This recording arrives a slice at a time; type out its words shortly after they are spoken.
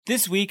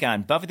This week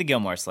on Buffy the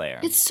Gilmore Slayer.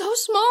 It's so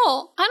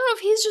small. I don't know if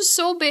he's just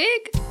so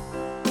big.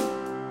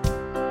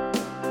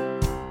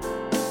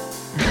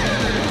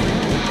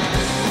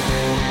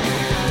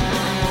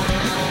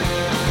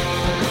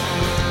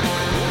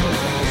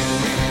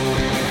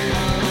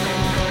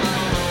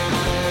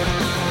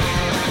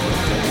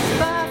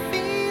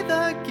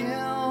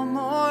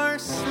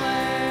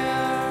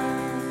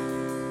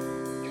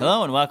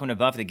 Hello and welcome to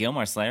Buffy the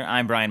Gilmore Slayer.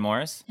 I'm Brian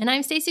Morris. And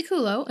I'm Stacey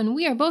Kulo, and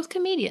we are both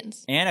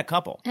comedians. And a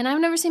couple. And I've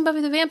never seen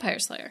Buffy the Vampire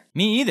Slayer.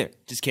 Me either.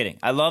 Just kidding.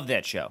 I love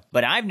that show.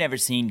 But I've never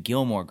seen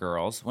Gilmore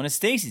Girls, one of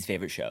Stacey's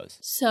favorite shows.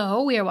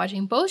 So we are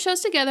watching both shows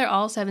together,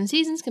 all 7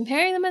 seasons,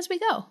 comparing them as we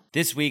go.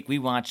 This week we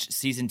watched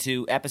Season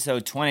 2,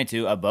 Episode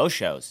 22 of both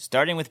shows,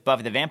 starting with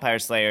Buffy the Vampire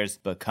Slayer's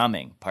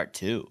Becoming, Part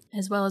 2.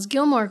 As well as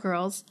Gilmore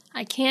Girls,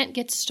 I Can't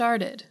Get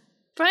Started.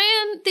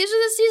 Brian, these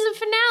are the season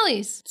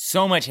finales.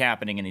 So much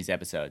happening in these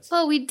episodes.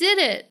 Oh, we did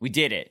it. We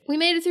did it. We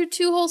made it through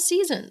 2 whole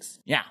seasons.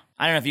 Yeah.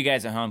 I don't know if you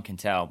guys at home can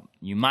tell.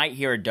 You might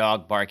hear a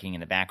dog barking in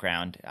the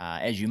background.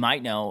 As you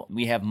might know,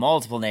 we have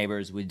multiple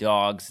neighbors with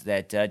dogs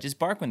that just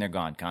bark when they're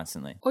gone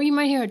constantly. Or you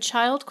might hear a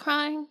child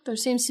crying. There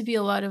seems to be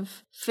a lot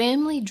of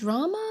family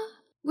drama.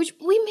 Which,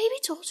 we maybe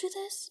told you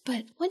this,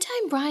 but one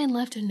time Brian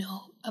left a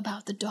note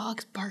about the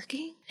dogs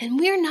barking, and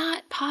we're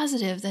not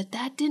positive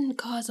that didn't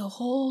cause a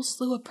whole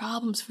slew of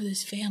problems for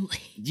this family.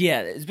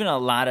 Yeah, there's been a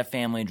lot of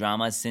family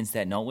drama since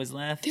that note was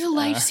left. Their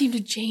life seemed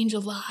to change a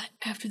lot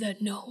after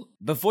that note.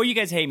 Before you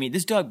guys hate me,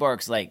 this dog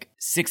barks like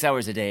 6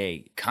 hours a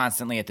day,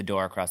 constantly at the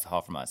door across the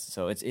hall from us.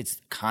 So it's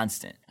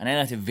constant. And I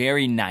left a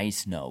very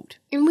nice note.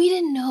 And we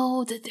didn't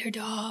know that their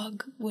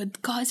dog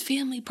would cause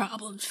family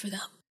problems for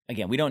them.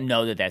 Again, we don't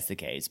know that that's the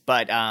case,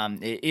 but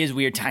it is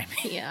weird timing.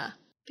 Yeah.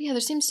 But yeah, there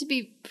seems to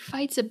be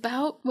fights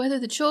about whether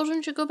the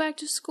children should go back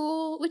to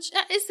school, which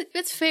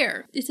that's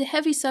fair. It's a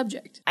heavy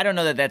subject. I don't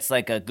know that that's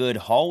like a good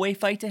hallway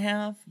fight to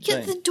have.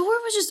 Yeah, the door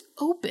was just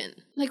open.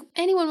 Like,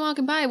 anyone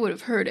walking by would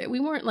have heard it. We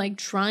weren't, like,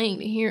 trying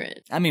to hear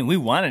it. I mean, we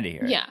wanted to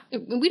hear it. Yeah.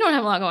 We don't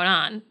have a lot going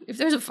on. If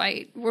there's a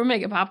fight, we're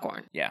making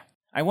popcorn. Yeah.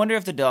 I wonder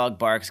if the dog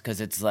barks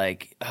because it's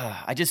like,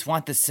 I just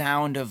want the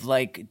sound of,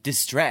 like,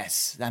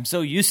 distress. I'm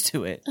so used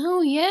to it.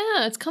 Oh,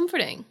 yeah. It's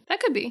comforting.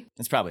 That could be.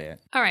 That's probably it.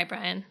 All right,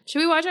 Brian. Should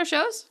we watch our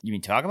shows? You mean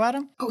talk about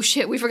them? Oh,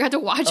 shit. We forgot to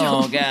watch them.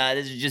 Oh, God.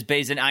 This is just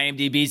based on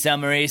IMDb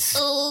summaries.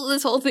 Oh,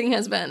 this whole thing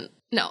has been...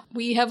 No,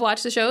 we have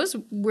watched the shows.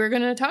 We're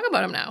going to talk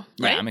about them now,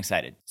 right? Yeah, I'm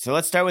excited. So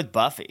let's start with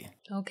Buffy.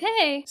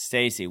 Okay.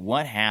 Stacey,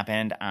 what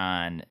happened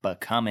on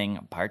Becoming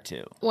Part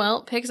 2?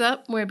 Well, picks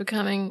up where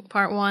Becoming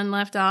Part 1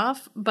 left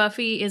off.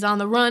 Buffy is on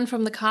the run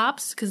from the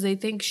cops because they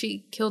think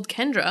she killed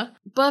Kendra.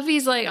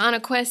 Buffy's like on a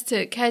quest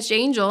to catch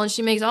Angel, and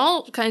she makes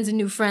all kinds of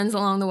new friends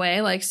along the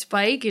way, like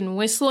Spike and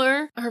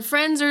Whistler. Her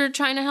friends are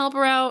trying to help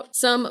her out,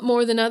 some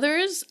more than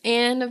others,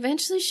 and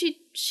eventually she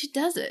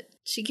does it.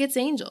 She gets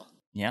Angel.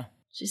 Yeah.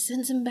 She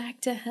sends him back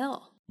to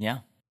hell. Yeah.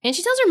 And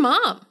she tells her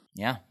mom.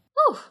 Yeah.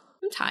 Whew,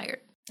 I'm tired.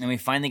 And we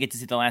finally get to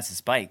see the last of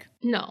Spike.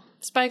 No,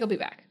 Spike will be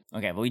back.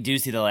 Okay, but we do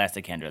see the last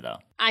of Kendra, though.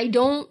 I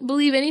don't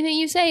believe anything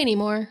you say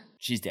anymore.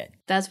 She's dead.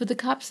 That's what the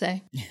cops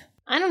say.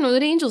 I don't know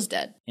that Angel's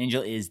dead.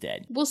 Angel is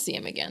dead. We'll see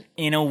him again.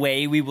 In a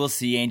way, we will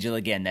see Angel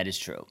again. That is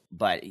true.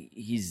 But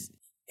he's...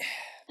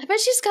 I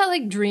bet she's got,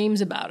 like, dreams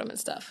about him and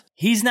stuff.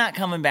 He's not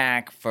coming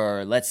back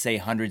for, let's say,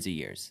 hundreds of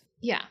years.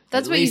 Yeah,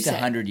 that's what you say. At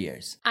least 100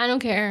 years. I don't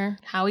care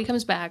how he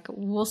comes back.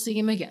 We'll see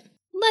him again.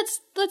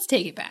 Let's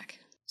take it back.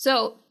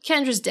 So,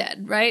 Kendra's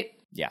dead, right?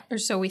 Yeah. Or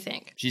so we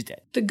think. She's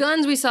dead. The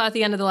guns we saw at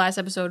the end of the last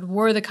episode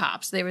were the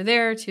cops. They were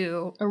there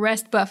to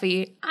arrest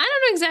Buffy. I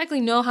don't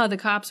exactly know how the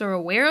cops are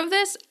aware of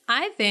this.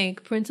 I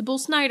think Principal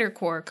Snyder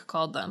Quark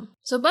called them.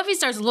 So Buffy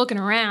starts looking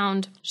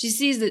around. She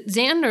sees that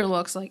Xander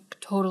looks like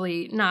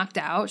totally knocked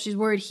out. She's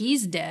worried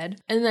he's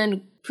dead. And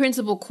then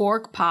Principal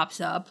Quark pops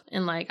up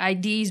and, like,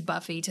 IDs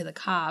Buffy to the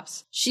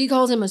cops. She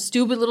calls him a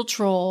stupid little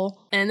troll,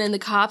 and then the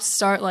cops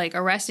start, like,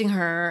 arresting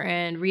her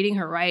and reading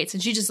her rights,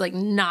 and she just, like,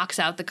 knocks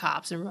out the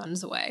cops and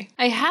runs away.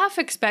 I half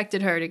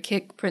expected her to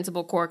kick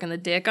Principal Quark in the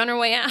dick on her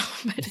way out,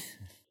 but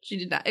she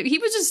did not. He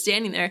was just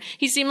standing there.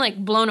 He seemed, like,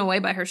 blown away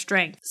by her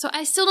strength. So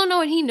I still don't know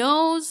what he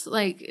knows.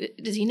 Like,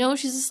 does he know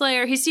she's a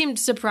Slayer? He seemed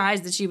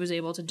surprised that she was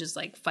able to just,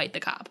 like, fight the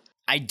cop.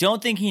 I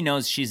don't think he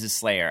knows she's a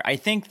Slayer. I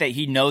think that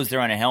he knows they're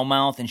on a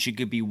Hellmouth and she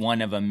could be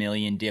one of a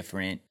million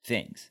different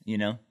things, you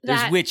know?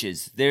 There's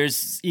witches,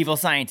 there's evil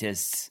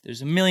scientists,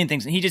 there's a million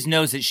things. And he just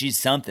knows that she's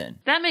something.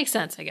 That makes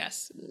sense, I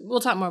guess. We'll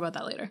talk more about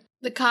that later.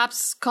 The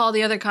cops call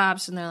the other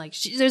cops and they're like,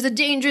 there's a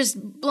dangerous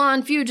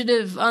blonde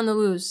fugitive on the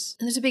loose.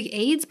 And there's a big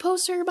AIDS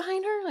poster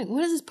behind her? Like,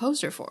 what is this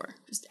poster for?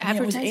 Just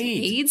advertising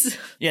AIDS?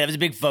 Yeah, that was a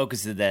big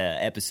focus of the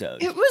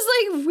episode. It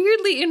was, like,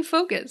 weirdly in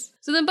focus.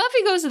 So then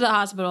Buffy goes to the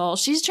hospital.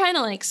 She's trying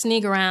to, like,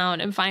 sneak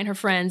around and find her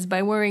friends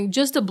by wearing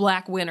just a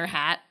black winter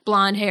hat,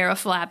 blonde hair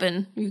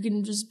a-flapping. You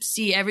can just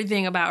see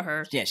everything about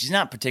her. Yeah, she's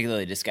not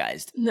particularly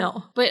disguised.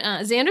 No. But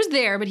Xander's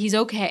there, but he's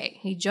okay.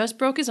 He just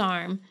broke his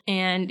arm,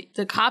 and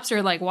the cops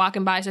are, like,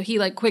 walking by, so he,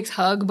 like, quick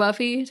hug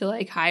Buffy to,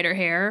 like, hide her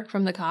hair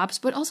from the cops.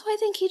 But also I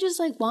think he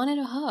just, like, wanted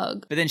a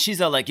hug. But then she's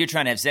all like, you're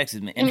trying to have sex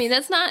with me. I mean,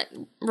 that's not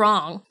wrong.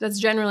 wrong. That's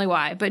generally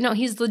why. But no,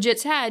 he's legit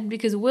sad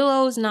because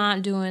Willow's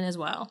not doing as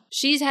well.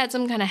 She's had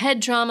some kind of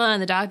head trauma,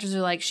 and the doctors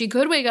are like, she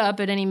could wake up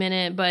at any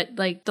minute, but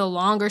like the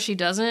longer she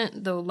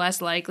doesn't, the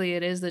less likely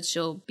it is that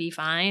she'll be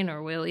fine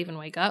or will even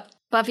wake up.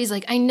 Buffy's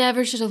like, I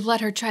never should have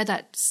let her try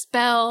that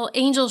spell.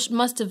 Angel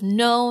must have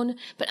known.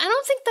 But I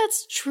don't think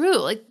that's true.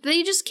 Like,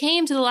 they just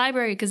came to the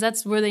library because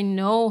that's where they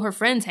know her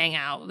friends hang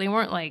out. They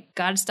weren't like,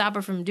 gotta stop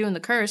her from doing the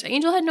curse.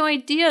 Angel had no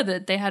idea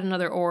that they had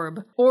another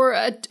orb or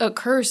a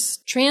curse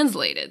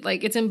translated.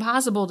 Like, it's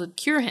impossible to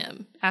cure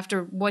him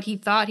after what he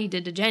thought he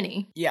did to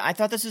Jenny. Yeah, I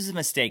thought this was a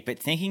mistake, but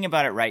thinking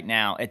about it right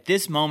now, at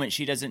this moment,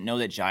 she doesn't know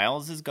that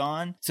Giles is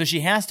gone. So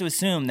she has to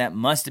assume that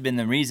must have been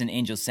the reason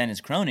Angel sent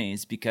his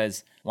cronies,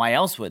 because why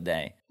else would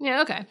they?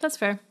 Yeah, okay, that's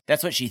fair.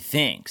 That's what she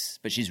thinks,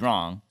 but she's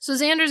wrong. So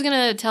Xander's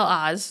gonna tell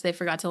Oz. They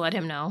forgot to let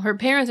him know. Her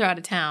parents are out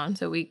of town,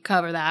 so we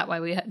cover that, why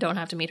we don't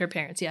have to meet her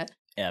parents yet.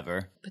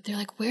 Ever. But they're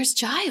like, where's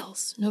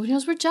Giles? Nobody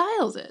knows where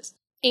Giles is.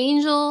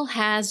 Angel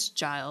has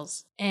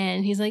Giles,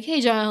 and he's like,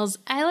 hey, Giles,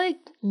 I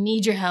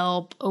need your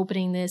help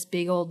opening this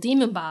big old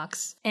demon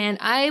box, and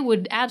I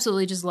would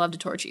absolutely just love to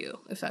torture you,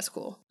 if that's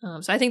cool.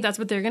 So I think that's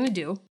what they're gonna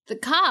do. The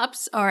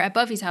cops are at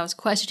Buffy's house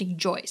questioning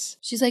Joyce.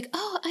 She's like,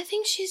 oh, I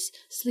think she's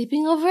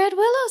sleeping over at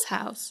Willow's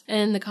house.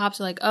 And the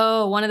cops are like,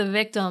 oh, one of the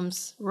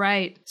victims,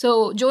 right.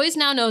 So Joyce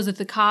now knows that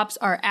the cops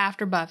are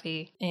after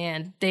Buffy,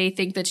 and they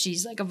think that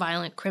she's like a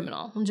violent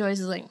criminal. And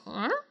Joyce is like,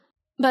 huh?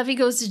 Buffy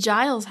goes to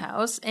Giles'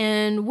 house,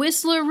 and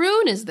Whistler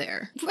Rune is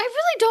there. I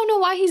really don't know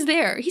why he's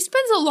there. He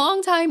spends a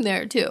long time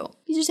there, too.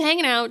 He's just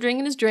hanging out,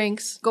 drinking his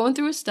drinks, going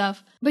through his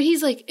stuff. But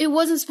he's like, it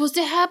wasn't supposed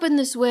to happen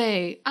this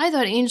way. I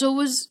thought Angel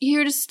was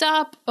here to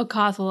stop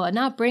Akathala,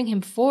 not bring him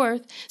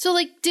forth. So,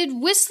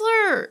 did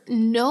Whistler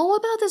know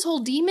about this whole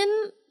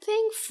demon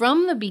thing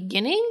from the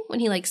beginning when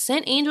he,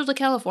 sent Angel to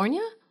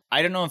California?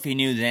 I don't know if he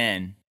knew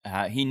then.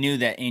 He knew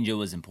that Angel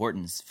was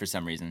important for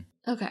some reason.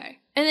 Okay.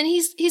 And then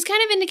he's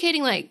kind of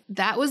indicating,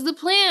 that was the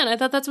plan. I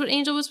thought that's what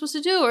Angel was supposed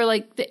to do. Or,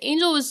 the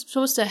Angel was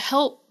supposed to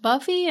help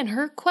Buffy in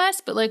her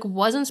quest, but,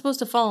 wasn't supposed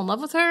to fall in love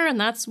with her, and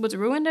that's what's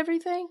ruined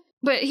everything.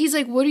 But he's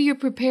like, what are you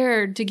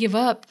prepared to give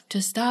up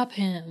to stop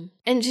him?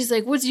 And she's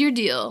like, what's your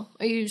deal?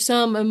 Are you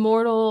some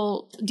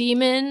immortal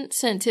demon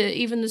sent to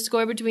even the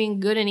score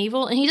between good and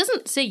evil? And he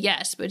doesn't say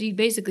yes, but he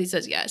basically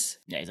says yes.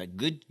 Yeah, he's like,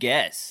 good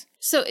guess.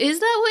 So is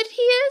that what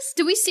he is?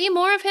 Do we see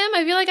more of him?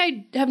 I feel like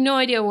I have no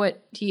idea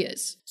what he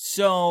is.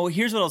 So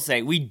here's what I'll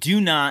say. We do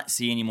not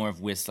see any more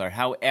of Whistler.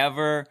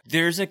 However,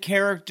 there's a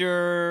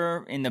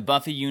character in the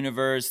Buffy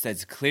universe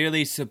that's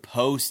clearly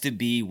supposed to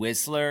be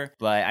Whistler,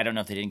 but I don't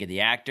know if they didn't get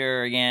the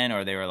actor again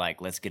or they were like,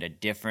 let's get a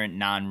different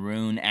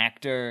non-Rune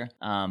actor.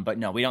 But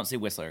no, we don't see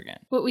Whistler again.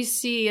 But we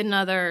see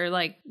another,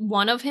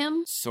 one of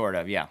him? Sort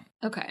of, yeah.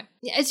 Okay.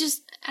 Yeah, it's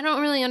just, I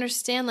don't really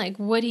understand,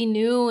 what he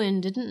knew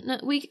and didn't know.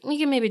 We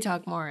can maybe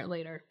talk more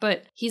later.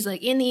 But he's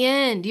like, in the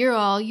end, you're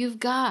all you've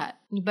got.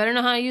 You better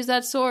know how to use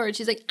that sword.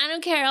 She's like, I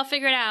don't care. I'll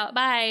figure it out.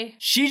 Bye.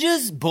 She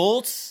just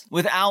bolts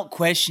without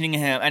questioning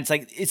him. And it's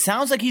like, it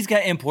sounds like he's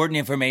got important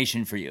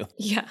information for you.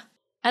 Yeah.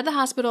 At the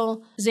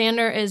hospital,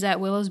 Xander is at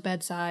Willow's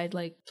bedside,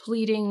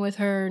 pleading with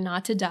her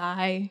not to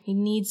die. He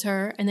needs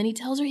her, and then he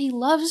tells her he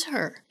loves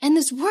her. And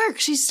this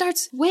works. She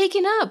starts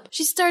waking up.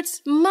 She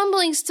starts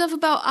mumbling stuff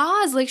about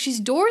Oz like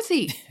she's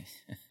Dorothy.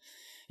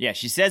 Yeah,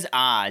 she says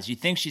Oz. You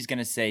think she's going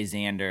to say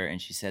Xander,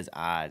 and she says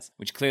Oz,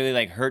 which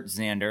clearly, hurts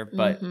Xander,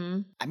 but,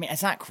 I mean,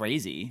 it's not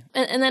crazy.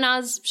 And then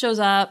Oz shows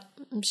up.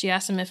 She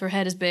asks him if her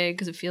head is big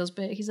because it feels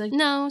big. He's like,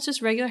 no, it's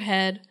just regular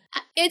head.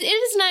 It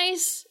is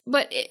nice,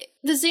 but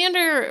the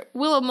Xander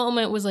Willow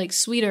moment was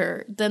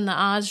sweeter than the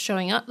Oz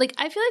showing up.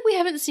 I feel like we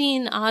haven't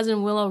seen Oz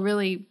and Willow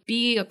really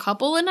be a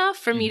couple enough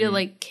for me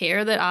to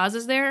care that Oz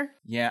is there.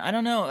 Yeah, I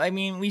don't know. I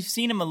mean, we've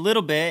seen them a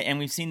little bit and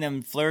we've seen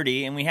them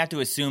flirty, and we have to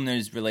assume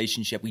there's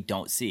relationship we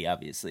don't see,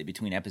 obviously,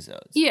 between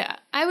episodes. Yeah,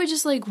 I would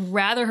just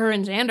rather her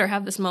and Xander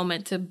have this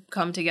moment to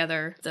come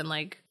together than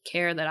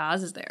care that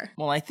Oz is there.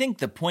 Well, I think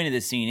the point of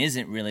the scene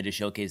isn't really to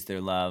showcase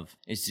their love.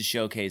 It's to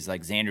showcase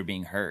Xander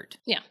being hurt.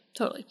 Yeah,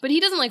 totally. But he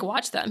doesn't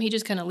watch them. He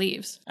just kind of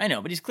leaves. I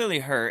know, but he's clearly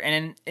hurt,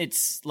 and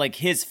it's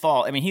his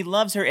fault. I mean, he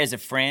loves her as a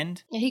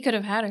friend. Yeah, he could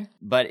have had her.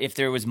 But if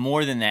there was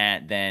more than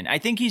that, then I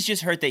think he's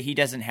just hurt that he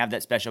doesn't have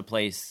that special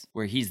place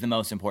where he's the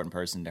most important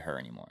person to her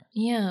anymore.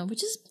 Yeah,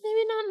 which is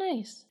maybe not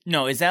nice.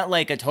 No, is that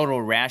a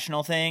total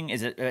rational thing?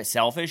 Is it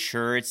selfish?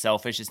 Sure, it's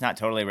selfish. It's not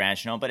totally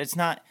rational, but it's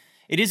not.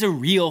 It is a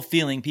real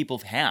feeling people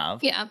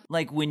have. Yeah.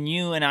 When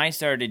you and I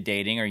started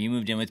dating or you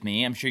moved in with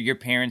me, I'm sure your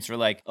parents were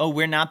like, oh,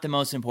 we're not the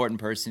most important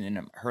person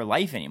in her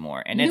life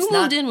anymore. And you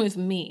moved in with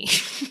me.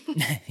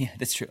 Yeah,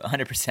 that's true.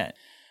 100%.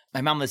 My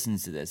mom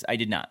listens to this. I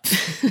did not.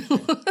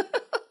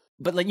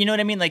 But you know what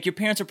I mean? Your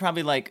parents are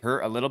probably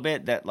hurt a little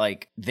bit that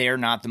they're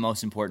not the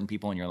most important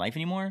people in your life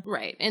anymore.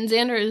 Right. And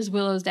Xander is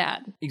Willow's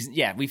dad.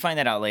 Yeah, we find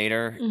that out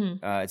later.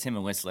 Mm-hmm. It's him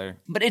and Whistler.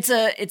 But it's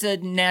a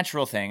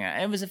natural thing.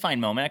 It was a fine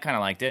moment. I kind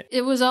of liked it.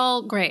 It was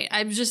all great.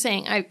 I was just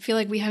saying, I feel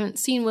like we haven't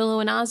seen Willow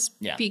and Oz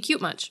be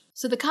cute much.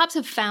 So the cops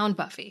have found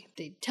Buffy.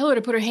 They tell her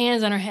to put her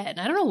hands on her head.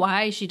 And I don't know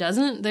why she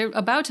doesn't. They're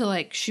about to,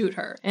 like, shoot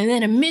her. And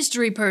then a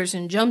mystery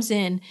person jumps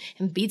in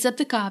and beats up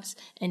the cops,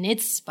 and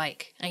it's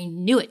Spike. I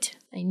knew it.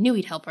 I knew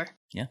he'd help her.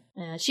 Yeah.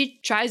 She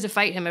tries to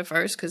fight him at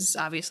first, because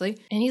obviously.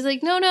 And he's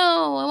like, no,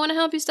 I want to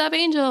help you stop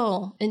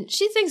Angel. And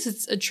she thinks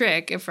it's a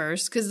trick at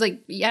first, because,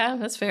 like, yeah,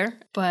 that's fair.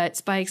 But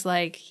Spike's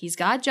like, he's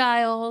got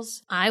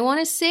Giles. I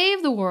want to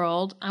save the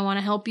world. I want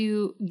to help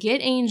you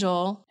get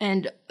Angel.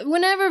 And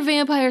whenever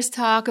vampires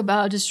talk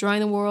about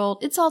destroying the world,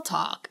 it's all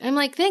talk. And I'm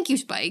like, thank you,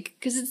 Spike,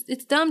 because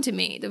it's dumb to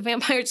me. The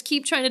vampires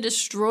keep trying to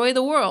destroy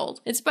the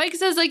world. And Spike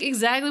says, like,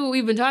 exactly what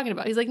we've been talking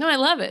about. He's like, no, I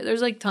love it.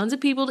 There's, like, tons of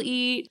people to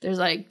eat. There's,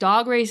 like,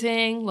 dog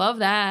racing. Love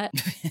that.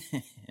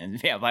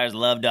 And vampires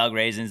love dog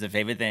racing. It's their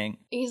favorite thing.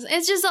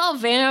 It's just all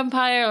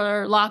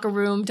vampire locker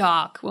room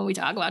talk when we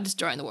talk about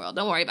destroying the world.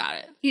 Don't worry about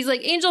it. He's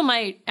like, Angel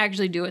might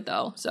actually do it,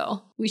 though,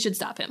 so we should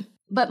stop him.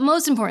 But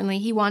most importantly,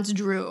 he wants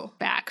Drew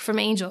back from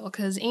Angel,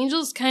 because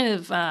Angel's kind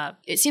of,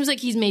 it seems like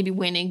he's maybe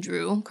winning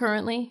Drew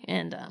currently,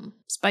 and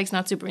Spike's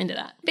not super into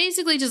that.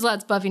 Basically just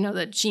lets Buffy know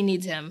that she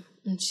needs him.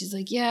 And she's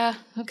like, yeah,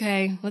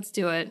 okay, let's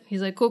do it.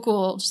 He's like,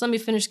 cool, just let me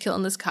finish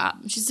killing this cop.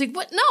 And she's like,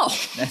 what? No.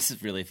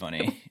 That's really funny.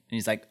 And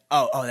he's like,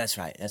 oh, that's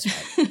right.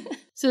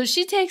 So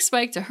she takes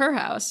Spike to her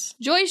house.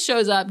 Joyce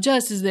shows up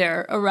just as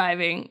they're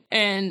arriving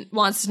and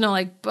wants to know,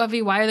 like,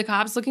 Buffy, why are the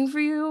cops looking for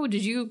you?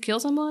 Did you kill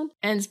someone?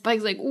 And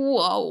Spike's like,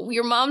 whoa,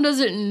 your mom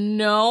doesn't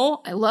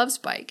know? I love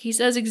Spike. He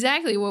says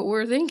exactly what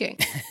we're thinking.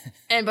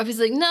 And Buffy's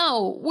like,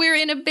 no, we're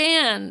in a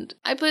band.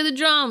 I play the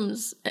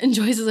drums. And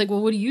Joyce is like,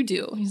 well, what do you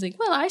do? He's like,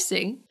 well, I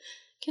sing.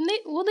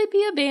 Will they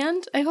be a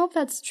band? I hope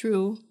that's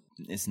true.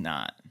 It's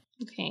not.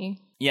 Okay.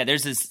 Yeah,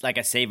 there's this, like,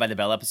 a Saved by the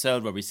Bell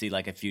episode where we see,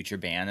 like, a future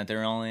band that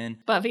they're all in.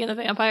 Buffy and the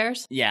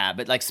Vampires? Yeah,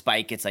 but, like,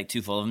 Spike gets, like,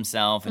 too full of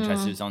himself and tries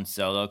to do his own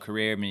solo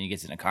career. I mean, he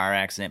gets in a car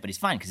accident, but he's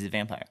fine because he's a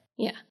vampire.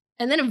 Yeah.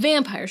 And then a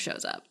vampire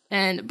shows up,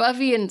 and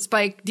Buffy and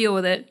Spike deal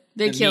with it.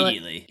 They kill it.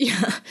 Immediately.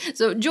 Yeah.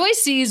 So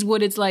Joyce sees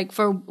what it's like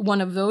for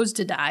one of those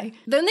to die.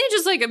 Then they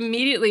just, like,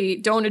 immediately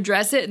don't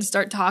address it and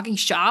start talking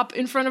shop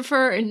in front of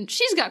her, and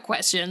she's got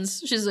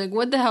questions. She's like,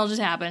 what the hell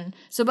just happened?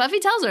 So Buffy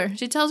tells her.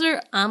 She tells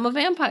her, I'm a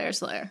vampire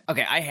slayer.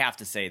 Okay, I have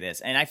to say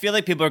this, and I feel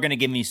like people are going to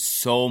give me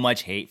so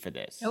much hate for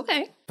this.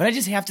 Okay. But I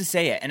just have to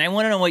say it, and I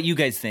want to know what you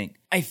guys think.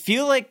 I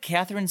feel like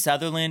Catherine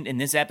Sutherland in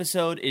this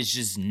episode is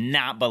just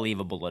not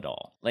believable at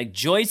all. Like,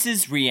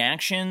 Joyce's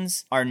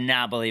reactions are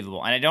not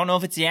believable. And I don't know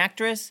if it's the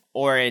actress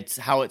or it's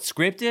how it's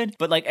scripted,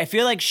 but, like, I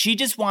feel like she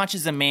just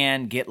watches a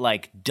man get,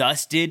 like,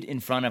 dusted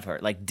in front of her,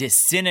 like,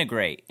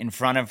 disintegrate in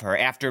front of her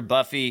after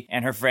Buffy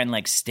and her friend,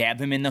 like,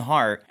 stab him in the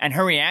heart. And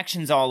her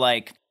reaction's all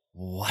like,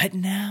 what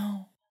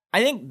now?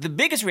 I think the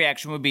biggest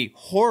reaction would be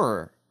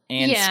horror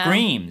and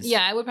screams.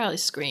 Yeah, I would probably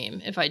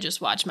scream if I just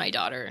watched my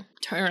daughter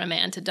turn a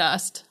man to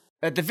dust.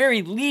 At the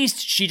very least,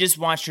 she just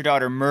watched her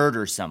daughter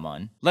murder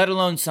someone, let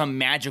alone some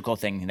magical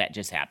thing that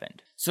just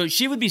happened. So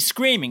she would be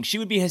screaming, she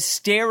would be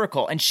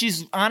hysterical, and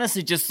she's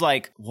honestly just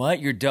like, what,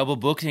 you're double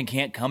booked and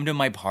can't come to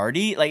my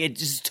party? Like, it's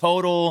just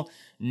total,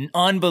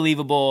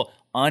 unbelievable,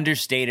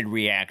 understated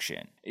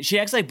reaction. She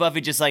acts like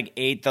Buffy just, like,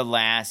 ate the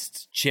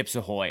last Chips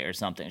Ahoy or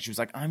something. She was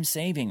like, I'm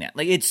saving that.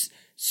 Like, it's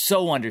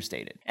so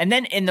understated. And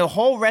then in the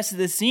whole rest of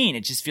the scene,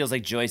 it just feels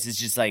like Joyce is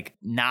just, like,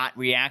 not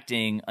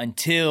reacting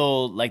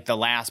until, like, the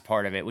last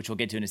part of it, which we'll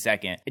get to in a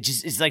second.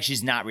 It's like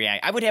she's not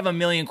reacting. I would have a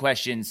million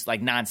questions,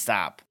 like,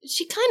 nonstop.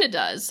 She kind of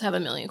does have a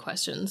million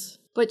questions.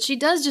 But she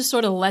does just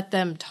sort of let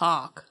them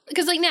talk.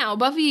 Because, like, now,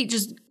 Buffy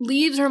just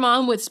leaves her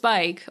mom with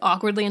Spike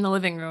awkwardly in the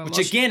living room. Which,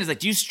 again, is like,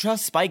 do you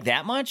trust Spike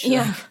that much?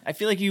 Yeah. Like, I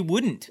feel like you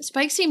wouldn't.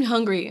 Spike seemed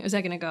hungry a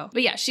second ago.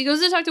 But yeah, she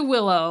goes to talk to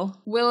Willow.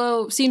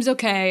 Willow seems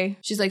okay.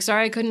 She's like,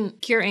 sorry I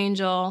couldn't cure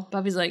Angel.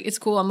 Buffy's like, it's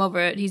cool, I'm over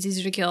it. He's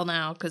easier to kill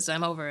now because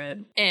I'm over it.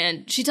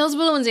 And she tells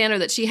Willow and Xander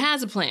that she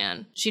has a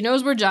plan. She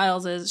knows where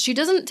Giles is. She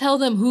doesn't tell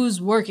them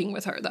who's working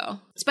with her,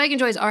 though. Spike and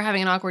Joyce are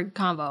having an awkward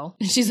convo.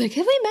 And she's like,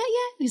 have we met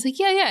yet? And he's like,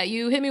 yeah,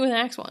 you hit me with an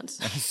axe once.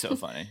 That was so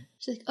funny.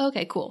 She's like,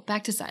 okay, cool.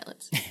 Back to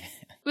silence.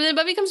 But then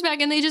Buffy comes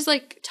back and they just,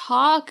 like,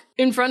 talk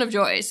in front of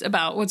Joyce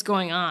about what's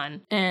going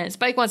on. And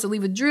Spike wants to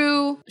leave with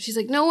Drew. She's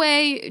like, no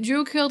way,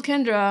 Drew killed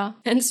Kendra.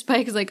 And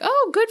Spike is like,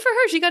 oh, good for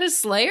her. She got a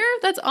slayer?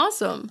 That's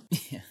awesome.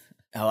 Yeah.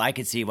 Oh, I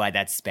could see why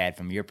that's bad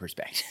from your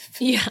perspective.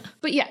 Yeah.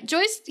 But yeah,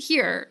 Joyce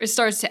here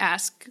starts to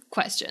ask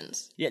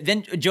questions. Yeah,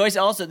 then Joyce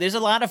also, there's a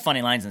lot of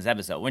funny lines in this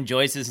episode. When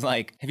Joyce is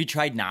like, have you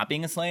tried not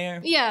being a slayer?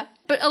 Yeah.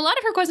 But a lot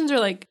of her questions are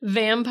like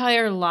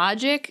vampire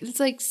logic. It's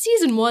like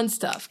season 1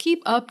 stuff.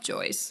 Keep up,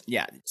 Joyce.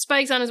 Yeah.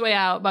 Spike's on his way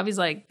out. Buffy's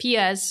like,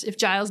 P.S. If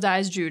Giles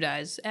dies, Drew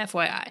dies.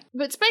 FYI.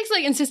 But Spike's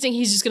like insisting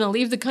he's just going to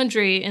leave the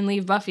country and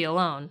leave Buffy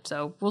alone.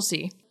 So we'll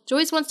see.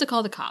 Joyce wants to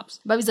call the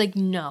cops. Buffy's like,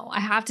 no, I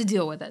have to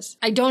deal with this.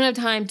 I don't have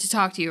time to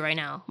talk to you right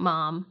now,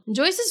 Mom. And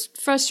Joyce is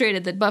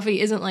frustrated that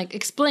Buffy isn't, like,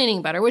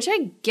 explaining better, which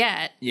I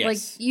get. Yes. Like,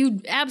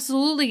 you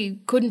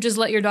absolutely couldn't just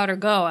let your daughter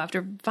go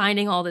after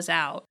finding all this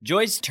out.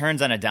 Joyce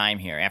turns on a dime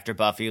here after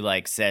Buffy,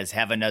 like, says,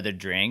 have another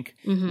drink,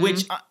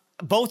 which...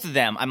 both of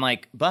them, I'm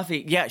like,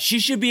 Buffy, yeah, she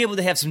should be able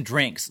to have some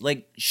drinks.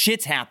 Like,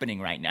 shit's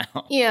happening right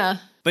now. Yeah.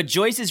 But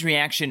Joyce's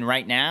reaction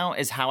right now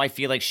is how I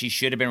feel like she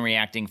should have been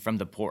reacting from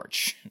the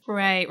porch.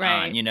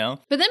 Right. You know?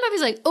 But then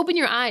Buffy's like, open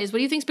your eyes. What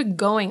do you think's been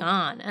going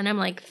on? And I'm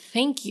like,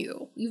 thank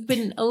you. You've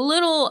been a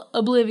little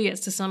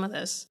oblivious to some of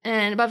this.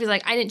 And Buffy's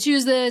like, I didn't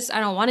choose this.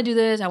 I don't want to do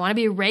this. I want to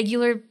be a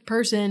regular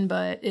person,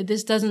 but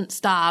this doesn't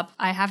stop.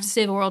 I have to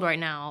save the world right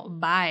now.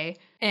 Bye.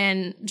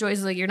 And Joyce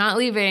is like, you're not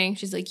leaving.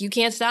 She's like, you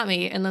can't stop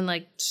me. And then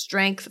like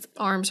Strength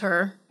arms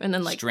her. And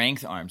then like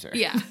Strength arms her.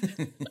 Yeah.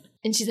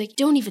 And she's like,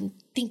 don't even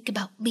think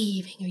about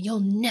leaving or you'll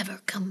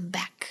never come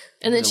back.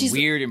 And then she's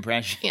weird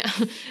impression. Yeah.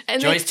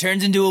 And Joyce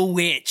turns into a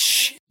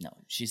witch. No,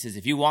 she says,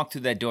 if you walk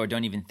through that door,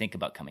 don't even think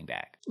about coming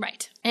back.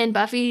 Right. And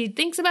Buffy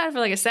thinks about it for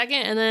like a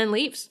second and then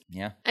leaves.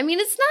 Yeah. I mean,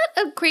 it's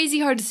not a crazy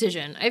hard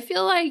decision. I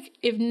feel like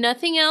if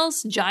nothing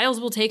else, Giles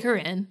will take her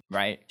in.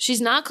 Right.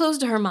 She's not close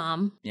to her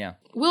mom. Yeah.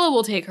 Willow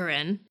will take her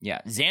in.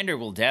 Yeah. Xander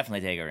will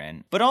definitely take her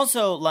in. But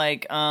also,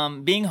 like,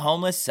 being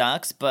homeless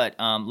sucks, but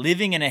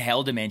living in a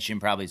hell dimension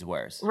probably is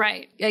worse.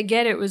 Right. I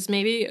get it was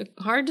maybe a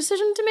hard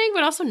decision to make,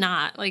 but also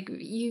not. Like,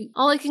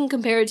 all I can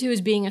compare it to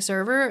is being a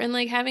server and,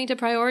 like, having to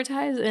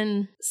prioritize.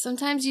 And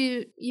sometimes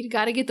you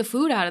got to get the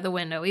food out of the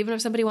window, even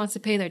if somebody wants to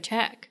pay their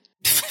check.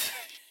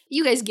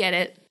 You guys get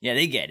it. Yeah,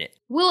 they get it.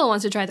 Willow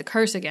wants to try the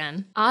curse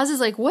again. Oz is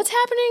like, what's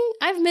happening?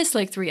 I've missed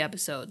like 3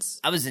 episodes.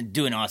 I was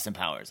doing Austin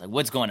Powers. Like,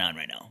 what's going on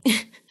right now?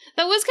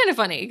 That was kind of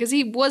funny because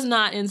he was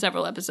not in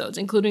several episodes,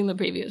 including the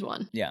previous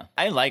one. Yeah.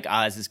 I like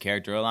Oz's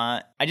character a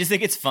lot. I just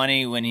think it's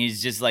funny when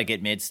he's just like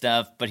admits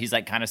stuff, but he's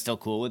like kind of still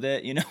cool with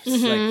it, you know?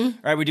 It's like,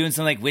 all right, we're doing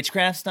some like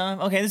witchcraft stuff.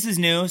 Okay, this is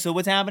new. So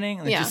what's happening?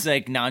 And Yeah. just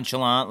like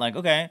nonchalant, like,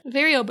 okay.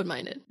 Very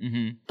open-minded.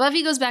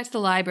 Buffy goes back to the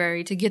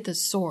library to get the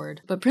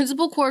sword, but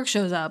Principal Quark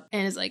shows up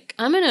and is like,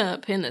 I'm gonna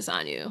pin this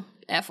on you.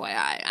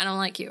 FYI, I don't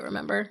like you,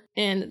 remember?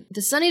 And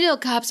the Sunnydale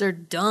cops are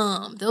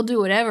dumb. They'll do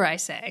whatever I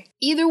say.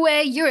 Either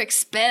way, you're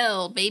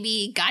expelled,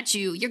 baby. Got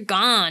you. You're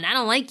gone. I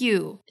don't like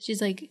you.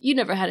 She's like, you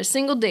never had a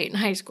single date in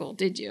high school,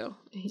 did you?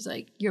 He's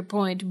like, your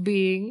point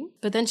being.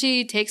 But then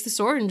she takes the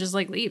sword and just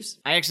like leaves.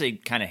 I actually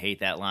kind of hate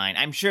that line.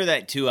 I'm sure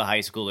that to a high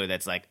schooler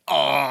that's like,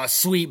 oh,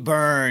 sweet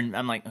burn.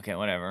 I'm like, okay,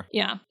 whatever.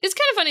 Yeah. It's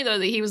kind of funny though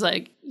that he was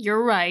like,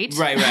 you're right.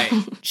 Right.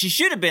 She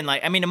should have been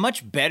like, I mean, a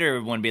much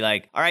better one would be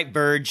like, all right,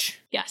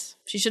 Verge. Yes.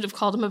 She should have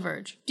called him a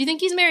Verge. Do you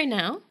think he's married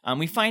now?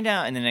 We find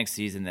out in the next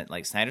season that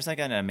like Snyder's like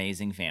an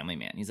amazing family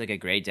man. He's like a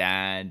great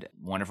dad,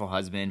 wonderful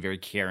husband, very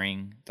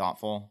caring,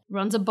 thoughtful.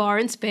 Runs a bar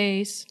in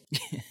space.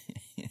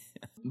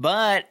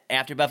 But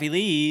after Buffy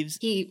leaves,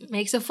 he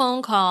makes a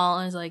phone call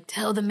and is like,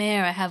 tell the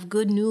mayor I have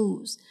good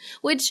news.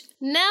 Which,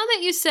 now that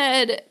you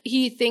said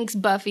he thinks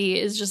Buffy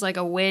is just like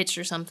a witch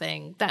or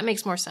something, that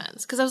makes more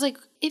sense. Because I was like,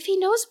 if he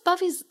knows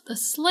Buffy's a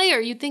Slayer,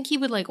 you'd think he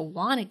would like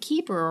want to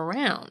keep her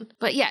around.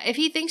 But yeah, if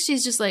he thinks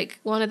she's just like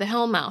one of the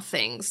Hellmouth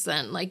things,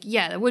 then like,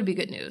 yeah, that would be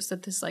good news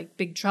that this like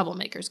big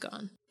troublemaker's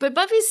gone. But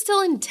Buffy's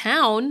still in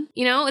town,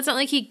 you know? It's not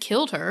like he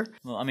killed her.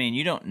 Well, I mean,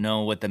 you don't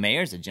know what the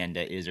mayor's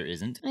agenda is or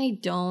isn't. I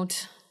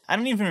don't. I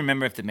don't even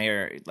remember if the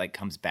mayor like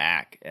comes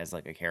back as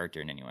like a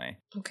character in any way.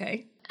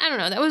 Okay. I don't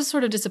know. That was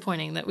sort of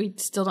disappointing that we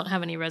still don't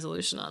have any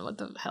resolution on what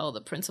the hell the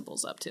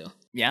principal's up to.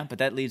 Yeah, but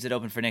that leaves it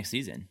open for next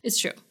season. It's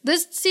true.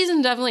 This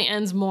season definitely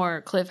ends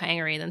more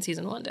cliffhangery than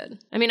season 1 did.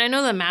 I mean, I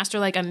know the Master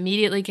like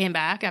immediately came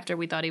back after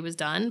we thought he was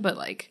done, but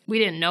like we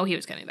didn't know he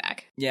was coming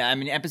back. Yeah, I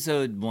mean,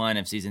 episode 1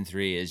 of season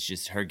 3 is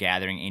just her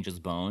gathering Angel's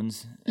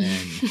bones and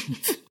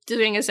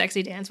doing a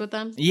sexy dance with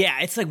them.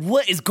 Yeah, it's like,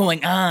 what is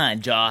going on,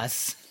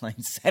 Joss? Like,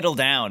 settle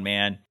down,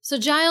 man. So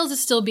Giles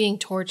is still being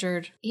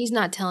tortured. He's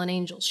not telling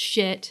Angel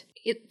shit.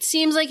 It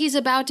seems like he's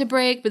about to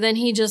break, but then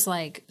he just,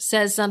 like,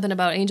 says something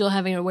about Angel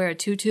having to wear a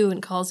tutu and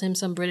calls him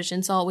some British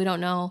insult. We don't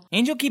know.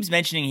 Angel keeps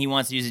mentioning he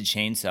wants to use a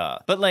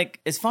chainsaw. But,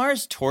 like, as far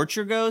as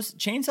torture goes,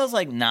 chainsaw's,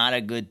 like, not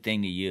a good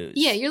thing to use.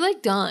 Yeah, you're,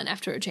 like, done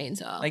after a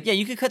chainsaw. Like, yeah,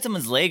 you could cut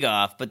someone's leg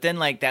off, but then,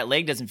 like, that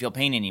leg doesn't feel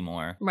pain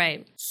anymore.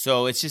 Right.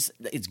 So it's just,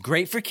 it's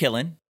great for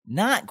killing.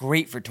 Not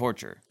great for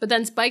torture. But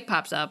then Spike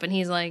pops up and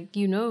he's like,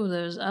 you know,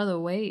 there's other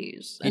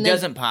ways. He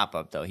doesn't pop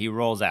up, though. He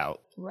rolls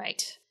out.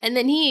 Right. And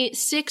then he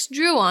sicks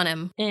Drew on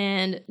him.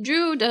 And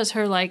Drew does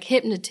her, like,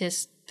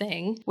 hypnotist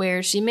thing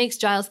where she makes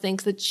Giles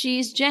think that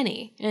she's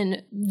Jenny.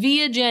 And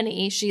via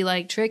Jenny, she,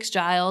 like, tricks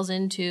Giles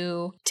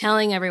into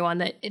telling everyone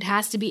that it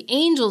has to be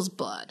Angel's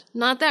blood,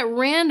 not that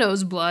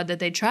rando's blood that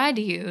they tried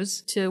to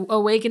use to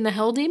awaken the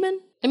Hell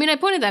Demon. I mean, I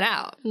pointed that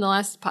out in the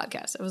last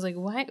podcast. I was like,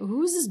 why?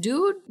 Who's this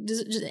dude?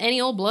 Does just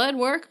any old blood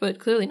work? But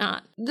clearly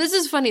not. This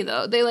is funny,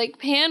 though. They, like,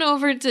 pan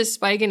over to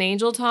Spike and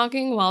Angel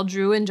talking while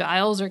Drew and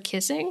Giles are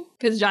kissing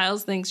because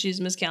Giles thinks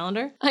she's Miss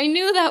Calendar. I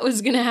knew that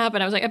was going to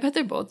happen. I was like, I bet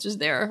they're both just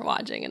there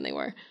watching, and they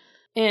were.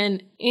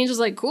 And Angel's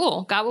like,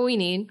 cool, got what we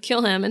need,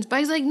 kill him. And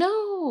Spike's like,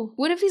 no,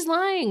 what if he's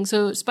lying?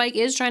 So Spike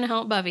is trying to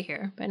help Buffy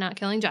here by not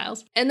killing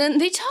Giles. And then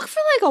they talk for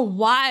like a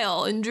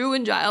while, and Drew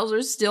and Giles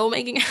are still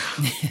making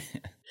out.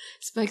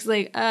 Spike's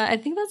like, I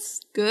think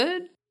that's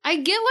good. I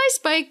get why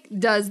Spike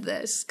does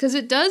this, because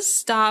it does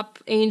stop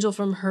Angel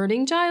from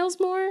hurting Giles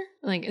more.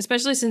 Like,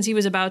 especially since he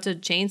was about to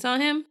chainsaw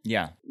him.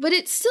 Yeah. But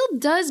it still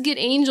does get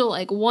Angel,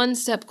 like, one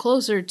step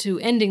closer to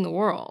ending the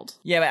world.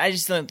 Yeah, but I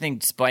just don't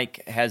think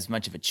Spike has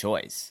much of a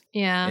choice.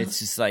 Yeah. It's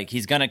just like,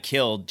 he's gonna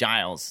kill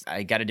Giles.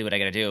 I gotta do what I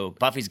gotta do.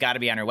 Buffy's gotta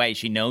be on her way.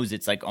 She knows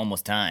it's, like,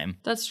 almost time.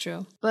 That's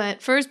true.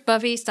 But first,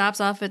 Buffy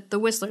stops off at the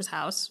Whistler's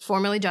house,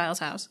 formerly Giles'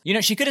 house. You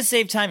know, she could have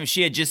saved time if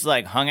she had just,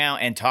 like, hung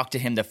out and talked to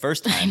him the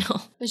first time. I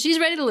know. But she's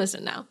ready to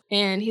listen now.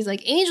 And he's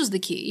like, Angel's the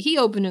key. He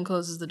opened and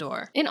closes the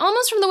door. And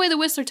almost from the way the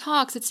Whistler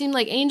talks, it seemed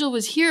like Angel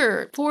was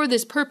here for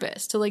this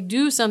purpose, to, like,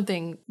 do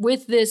something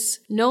with this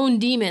known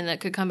demon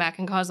that could come back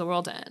and cause the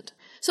world to end.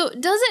 So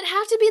does it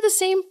have to be the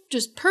same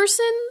just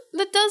person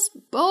that does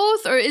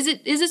both? Or is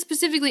it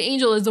specifically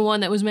Angel is the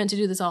one that was meant to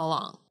do this all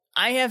along?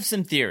 I have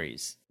some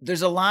theories.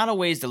 There's a lot of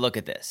ways to look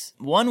at this.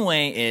 One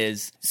way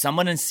is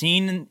someone has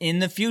seen in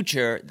the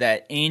future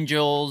that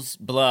Angel's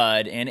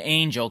blood and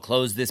Angel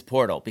closed this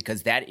portal,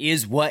 because that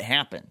is what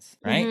happens,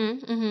 right?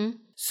 Mm-hmm.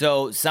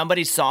 So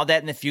somebody saw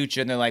that in the future,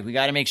 and they're like, we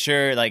got to make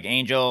sure, like,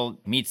 Angel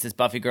meets this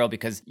Buffy girl,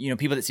 because, you know,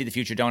 people that see the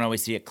future don't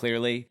always see it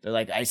clearly. They're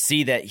like, I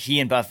see that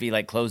he and Buffy,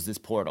 like, closed this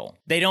portal.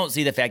 They don't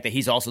see the fact that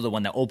he's also the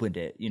one that opened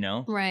it, you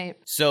know? Right.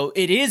 So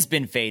it is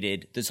been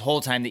fated this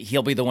whole time that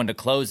he'll be the one to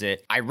close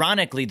it.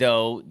 Ironically,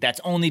 though, that's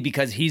only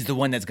because he's the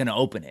one that's going to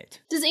open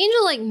it. Does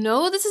Angel, like,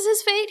 know this is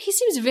his fate? He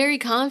seems very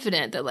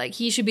confident that, like,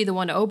 he should be the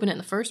one to open it in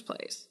the first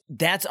place.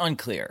 That's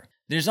unclear.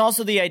 There's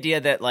also the idea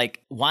that,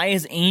 like, why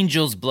is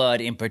Angel's blood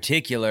in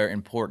particular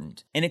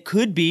important? And it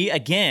could be,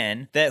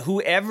 again, that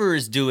whoever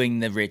is doing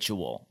the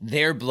ritual,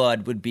 their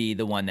blood would be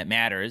the one that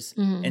matters.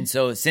 Mm-hmm. And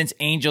so since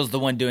Angel's the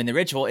one doing the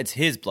ritual, it's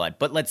his blood.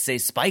 But let's say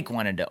Spike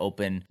wanted to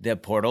open the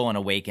portal and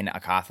awaken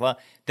Akathla,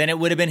 then it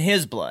would have been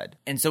his blood.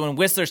 And so when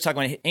Whistler's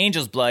talking about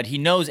Angel's blood, he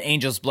knows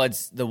Angel's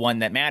blood's the one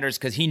that matters,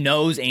 because he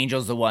knows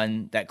Angel's the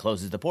one that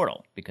closes the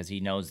portal, because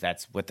he knows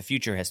that's what the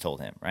future has told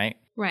him, right?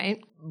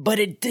 Right. But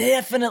it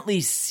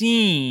definitely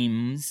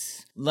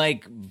seems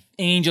like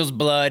Angel's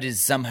blood is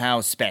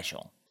somehow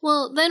special.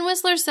 Well, then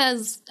Whistler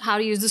says how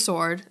to use the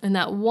sword, and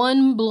that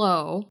one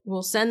blow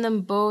will send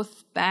them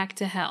both back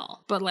to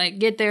hell. But, like,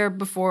 get there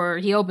before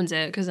he opens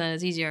it, because then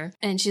it's easier.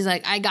 And she's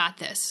like, I got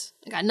this.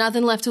 I got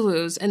nothing left to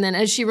lose. And then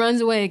as she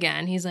runs away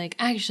again, he's like,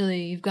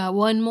 actually, you've got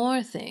one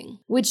more thing.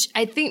 Which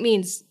I think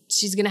means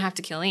she's going to have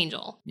to kill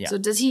Angel. Yeah. So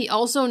does he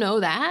also know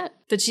that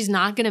she's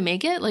not going to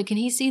make it? Like, can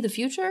he see the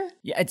future?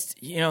 Yeah, it's,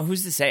 you know,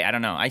 who's to say? I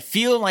don't know. I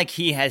feel like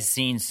he has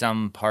seen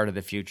some part of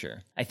the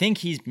future. I think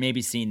he's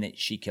maybe seen that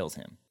she kills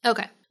him.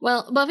 Okay.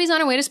 Well, Buffy's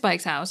on her way to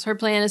Spike's house. Her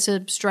plan is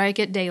to strike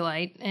at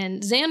daylight,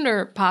 and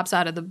Xander pops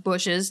out of the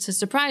bushes to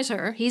surprise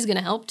her. He's going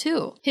to help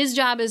too. His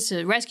job is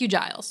to rescue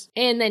Giles.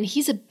 And then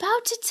he's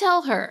about to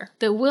tell her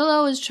that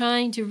Willow is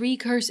trying to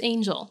recurse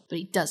Angel, but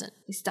he doesn't.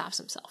 He stops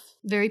himself.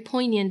 Very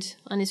poignant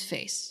on his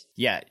face.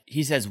 Yeah,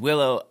 he says,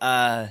 Willow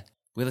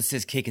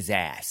says kick his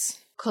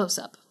ass. Close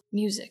up.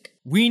 Music.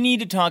 We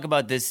need to talk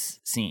about this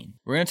scene.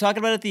 We're going to talk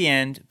about it at the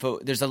end,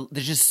 but there's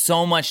just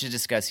so much to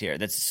discuss here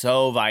that's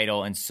so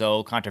vital and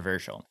so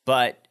controversial.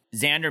 But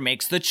Xander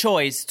makes the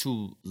choice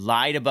to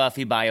lie to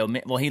Buffy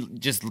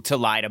to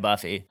lie to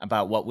Buffy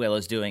about what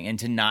Willow's doing, and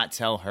to not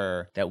tell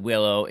her that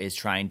Willow is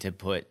trying to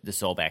put the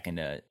soul back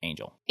into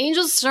Angel.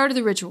 Angel started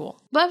the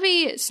ritual.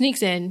 Buffy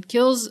sneaks in,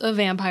 kills a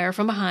vampire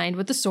from behind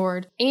with the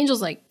sword.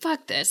 Angel's like,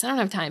 fuck this, I don't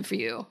have time for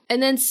you.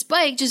 And then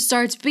Spike just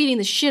starts beating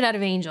the shit out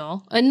of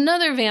Angel.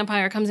 Another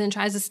vampire comes in,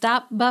 tries to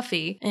stop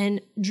Buffy,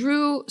 and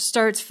Drew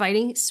starts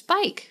fighting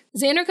Spike.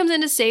 Xander comes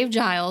in to save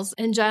Giles,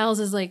 and Giles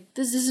is like,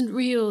 this isn't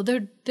real.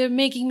 They're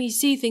making me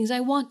see things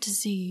I want to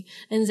see.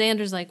 And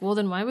Xander's like, well,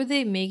 then why would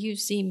they make you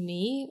see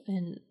me?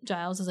 And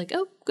Giles is like,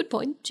 oh, good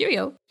point.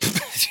 Cheerio.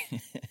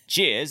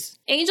 Cheers.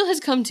 Angel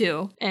has come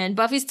to, and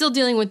Buffy's still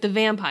dealing with the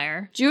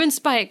vampire. Drew and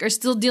Spike are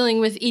still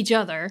dealing with each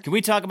other. Can we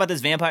talk about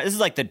this vampire? This is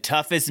like the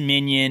toughest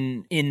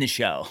minion in the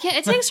show. Yeah,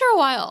 it takes her a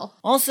while.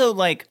 Also,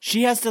 like,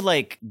 she has to,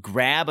 like,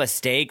 grab a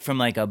steak from,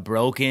 like, a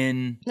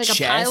broken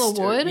chest. A pile of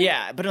wood?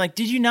 Yeah, but, like,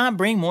 did you not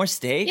bring more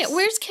steaks? Yeah,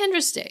 where's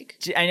Kendra's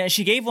steak? I know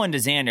she gave one to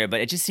Xander,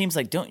 but it just seems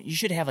like, you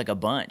should have, like, a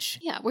bunch.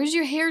 Yeah, where's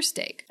your hair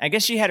steak? I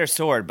guess she had her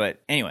sword,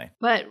 but anyway.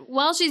 But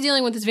while she's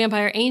dealing with this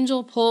vampire,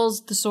 Angel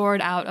pulls the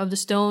sword out of the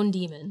stone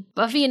demon.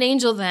 Buffy and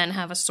Angel then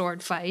have a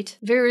sword fight.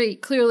 Very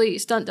clearly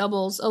stunt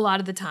doubles a lot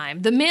of the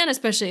time. The man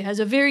especially has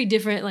a very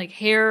different, like,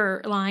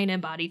 hairline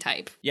and body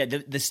type. Yeah,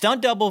 the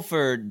stunt double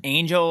for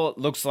Angel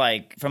looks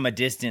like, from a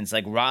distance,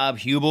 like Rob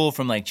Hubel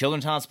from, like,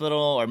 Children's Hospital,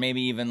 or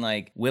maybe even,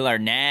 like, Will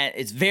Arnett.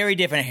 It's very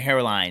different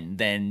hairline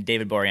than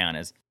David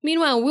Boreanaz's.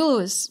 Meanwhile, Willow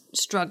is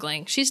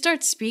struggling. She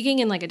starts speaking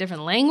in, like, a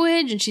different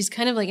language, and she's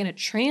kind of, like, in a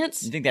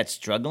trance. You think that's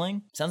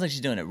struggling? Sounds like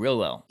she's doing it real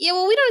well. Yeah,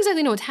 well, we don't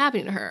exactly know what's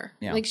happening to her.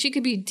 Yeah. Like, she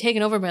could be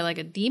taken over by, like,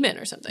 a demon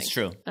or something. It's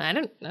true. I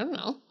don't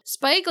know.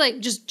 Spike, like,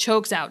 just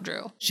chokes out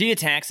Drew. She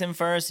attacks him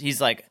first. He's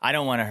like, I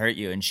don't want to hurt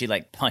you. And she,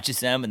 like, punches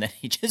him, and then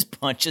he just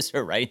punches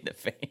her right in the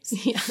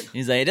face. Yeah.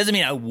 He's like, it doesn't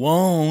mean I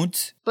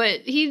won't.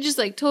 But he just,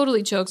 like,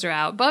 totally chokes her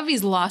out.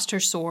 Buffy's lost her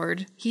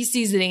sword. He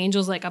sees that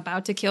Angel's, like,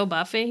 about to kill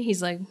Buffy.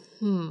 He's like,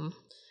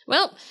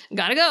 Well,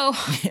 gotta go.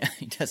 Yeah,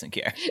 he doesn't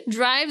care.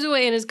 Drives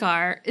away in his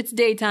car. It's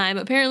daytime.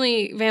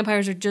 Apparently,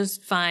 vampires are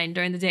just fine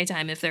during the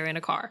daytime if they're in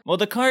a car. Well,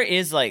 the car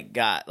is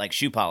got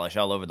shoe polish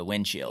all over the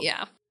windshield.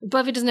 Yeah.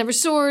 Buffy doesn't have her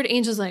sword.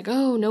 Angel's like,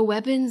 oh, no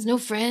weapons, no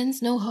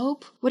friends, no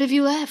hope. What have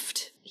you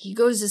left? He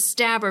goes to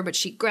stab her, but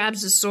she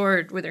grabs the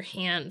sword with her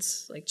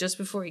hands, like just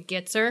before he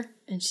gets her.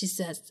 And she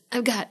says,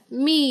 I've got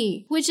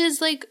me, which is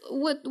like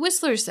what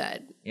Whistler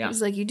said. Yeah.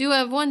 He's like, you do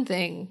have one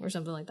thing, or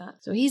something like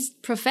that. So he's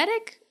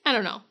prophetic? I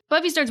don't know.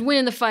 Buffy starts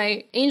winning the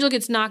fight. Angel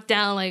gets knocked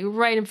down, like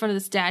right in front of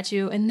the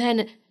statue. And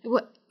then,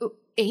 what?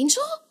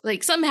 Angel?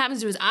 Like something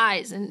happens to his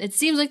eyes and it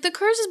seems like the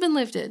curse has been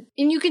lifted.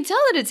 And you can tell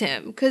that it's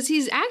him because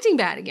he's acting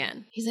bad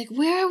again. He's like,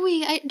 where are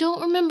we? I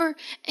don't remember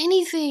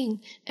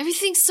anything.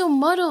 Everything's so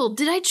muddled.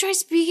 Did I try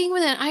speaking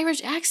with an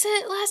Irish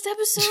accent last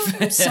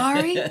episode? I'm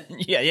sorry.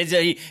 Yeah,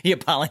 he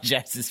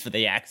apologizes for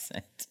the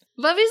accent.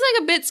 Buffy's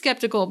like a bit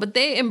skeptical, but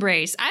they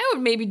embrace. I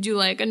would maybe do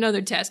like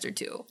another test or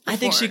two. Before. I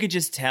think she could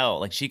just tell.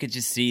 Like she could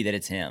just see that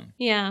it's him.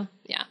 Yeah.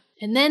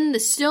 And then the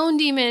stone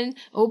demon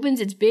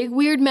opens its big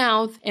weird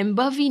mouth and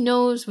Buffy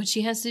knows what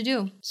she has to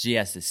do. She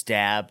has to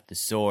stab the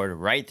sword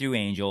right through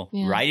Angel,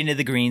 right into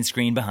the green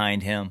screen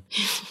behind him,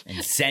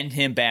 and send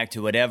him back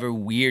to whatever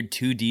weird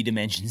 2D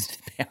dimensions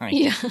behind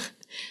him. Yeah.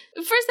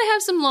 First they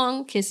have some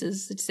long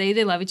kisses to say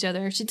they love each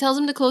other. She tells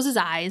him to close his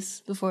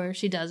eyes before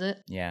she does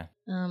it. Yeah.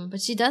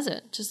 But she does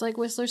it, just like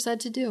Whistler said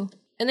to do.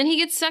 And then he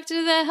gets sucked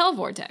into the hell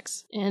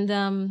vortex.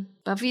 And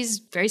Buffy's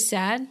very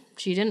sad.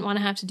 She didn't want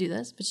to have to do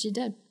this, but she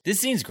did. This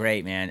scene's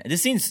great, man.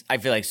 This scene's, I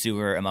feel like,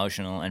 super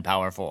emotional and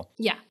powerful.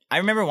 Yeah. I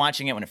remember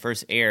watching it when it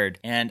first aired,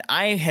 and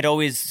I had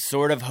always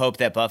sort of hoped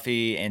that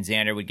Buffy and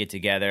Xander would get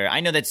together. I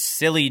know that's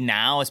silly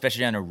now,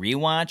 especially on a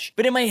rewatch,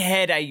 but in my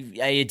head, I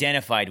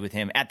identified with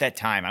him at that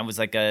time. I was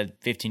like a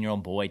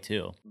 15-year-old boy,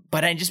 too.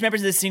 But I just remember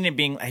this scene of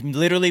being, I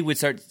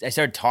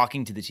started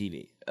talking to the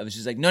TV. I was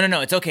just like,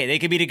 no, it's okay. They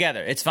could be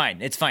together. It's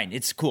fine.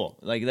 It's cool.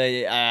 Like,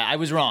 I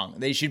was wrong.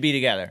 They should be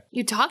together.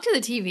 You talked to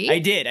the TV? I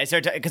did. I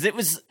started because it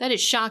was... That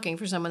is shocking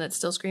for someone that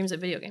still screams at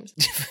video games.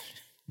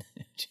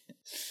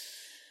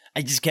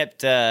 I just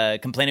kept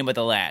complaining about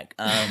the lag.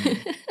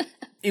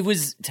 It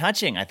was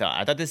touching, I thought.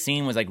 I thought this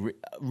scene was like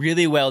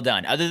really well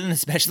done, other than the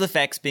special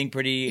effects being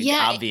pretty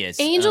obvious.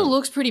 Angel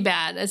looks pretty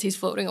bad as he's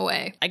floating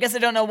away. I guess I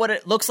don't know what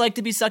it looks like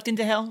to be sucked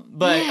into hell,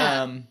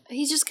 but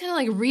he's just kind of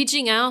like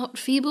reaching out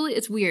feebly.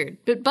 It's weird,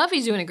 but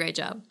Buffy's doing a great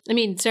job. I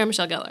mean, Sarah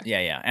Michelle Gellar.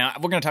 Yeah,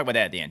 and we're gonna talk about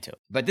that at the end too.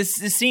 But this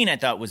scene I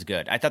thought was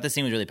good. I thought the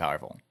scene was really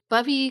powerful.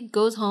 Buffy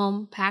goes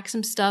home, packs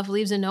some stuff,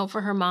 leaves a note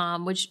for her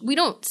mom, which we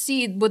don't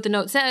see what the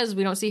note says.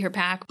 We don't see her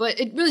pack, but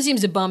it really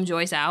seems to bum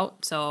Joyce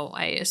out. So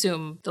I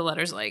assume the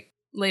letter's like,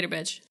 later,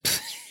 bitch.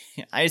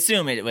 I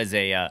assume it was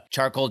a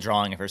charcoal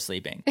drawing of her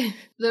sleeping.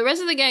 The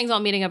rest of the gang's all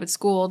meeting up at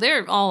school.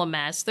 They're all a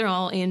mess. They're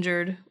all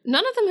injured.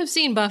 None of them have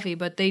seen Buffy,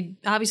 but they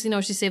obviously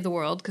know she saved the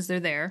world because they're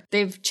there.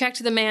 They've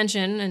checked the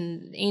mansion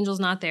and Angel's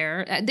not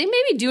there. They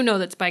maybe do know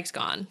that Spike's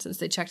gone since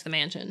they checked the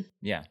mansion.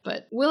 Yeah.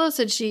 But Willow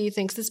said she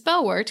thinks the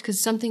spell worked because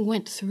something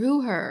went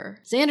through her.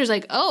 Xander's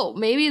like, oh,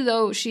 maybe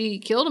though she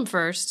killed him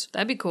first.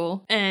 That'd be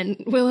cool.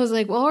 And Willow's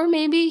like, well, or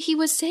maybe he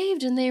was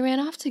saved and they ran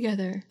off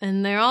together.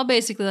 And they're all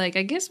basically like,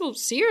 I guess we'll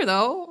see her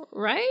though,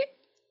 right?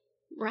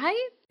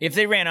 Right? If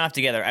they ran off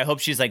together, I hope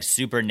she's like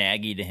super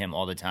naggy to him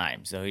all the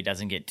time so he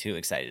doesn't get too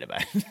excited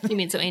about it. You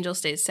mean so Angel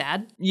stays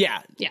sad?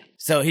 Yeah. Yeah.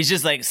 So he's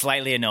just like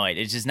slightly annoyed.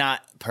 It's just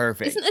not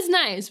perfect. It's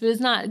nice, but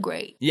it's not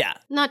great. Yeah.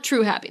 Not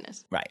true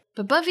happiness. Right.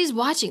 But Buffy's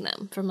watching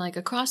them from like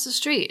across the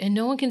street and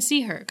no one can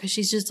see her because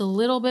she's just a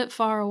little bit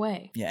far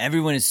away. Yeah,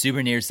 everyone is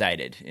super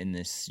nearsighted in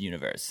this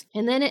universe.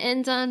 And then it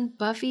ends on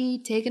Buffy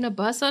taking a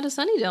bus out of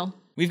Sunnydale.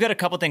 We've got a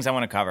couple things I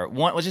want to cover.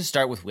 One, let's just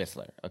start with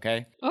Whistler,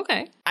 okay?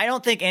 Okay. I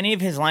don't think any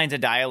of his lines of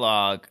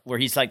dialogue where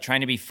he's like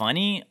trying to be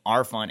funny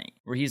are funny.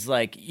 Where he's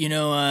like,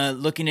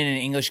 looking in an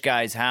English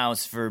guy's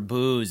house for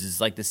booze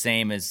is like the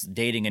same as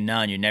dating a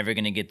nun. You're never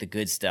going to get the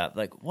good stuff.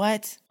 Like,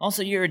 what?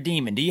 Also, you're a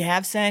demon. Do you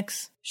have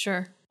sex?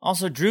 Sure.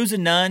 Also, Drew's a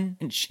nun,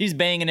 and she's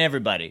banging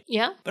everybody.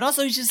 Yeah. But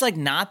also, he's just, like,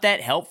 not that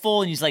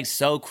helpful, and he's, like,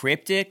 so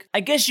cryptic.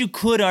 I guess you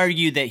could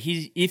argue that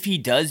if he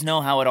does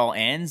know how it all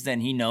ends, then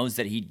he knows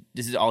that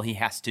this is all he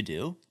has to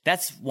do.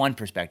 That's one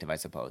perspective, I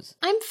suppose.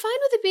 I'm fine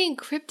with it being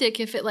cryptic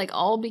if it, like,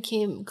 all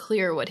became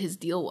clear what his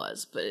deal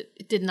was, but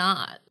it did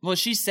not. Well,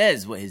 she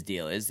says what his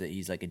deal is, that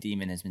he's, like, a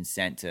demon has been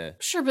sent to...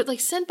 Sure, but,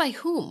 like, sent by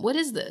whom? What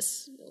is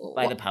this?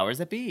 By the powers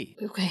that be.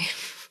 Okay.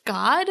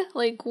 God?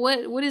 Like,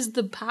 what is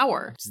the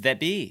power? Does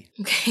that be?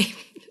 Okay.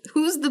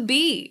 Who's the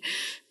bee?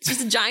 It's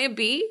just a giant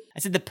bee? I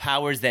said the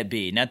powers that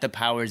be, not the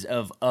powers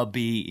of a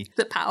bee.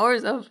 The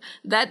powers of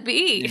that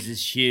bee. This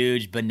is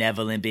huge,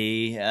 benevolent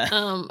bee.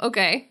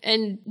 Okay.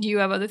 And do you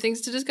have other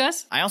things to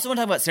discuss? I also want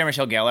to talk about Sarah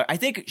Michelle Gellar. I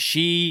think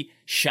she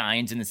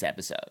shines in this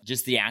episode.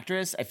 Just the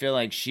actress, I feel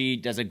like she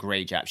does a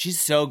great job. She's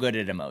so good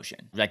at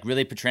emotion, like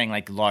really portraying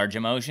like large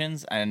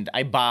emotions. And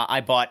I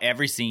bought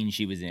every scene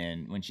she was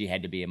in when she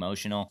had to be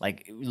emotional.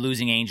 Like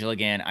losing Angel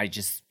again,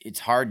 it's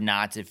hard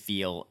not to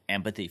feel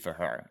empathy for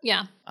her.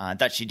 Yeah. I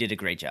thought she did a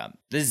great job.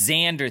 The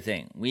Xander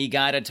thing. We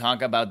got to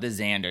talk about the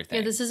Xander thing.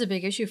 Yeah, this is a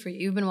big issue for you.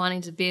 You've been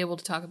wanting to be able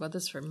to talk about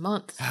this for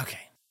months. Okay.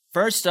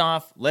 First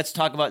off, let's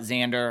talk about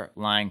Xander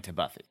lying to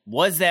Buffy.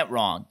 Was that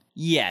wrong?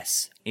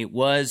 Yes, it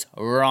was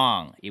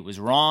wrong. It was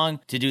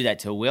wrong to do that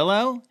to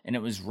Willow, and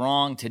it was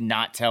wrong to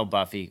not tell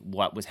Buffy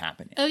what was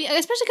happening. Oh, yeah,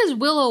 especially because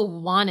Willow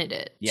wanted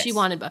it. Yes. She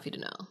wanted Buffy to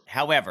know.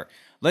 However,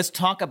 let's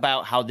talk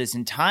about how this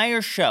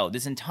entire show,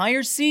 this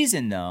entire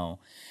season, though,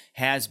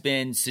 has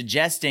been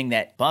suggesting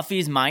that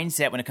Buffy's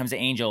mindset when it comes to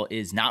Angel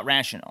is not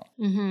rational.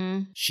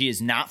 Mm-hmm. She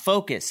is not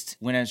focused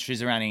when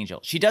she's around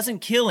Angel. She doesn't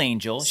kill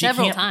Angel.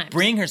 Several she can't times.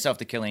 bring herself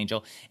to kill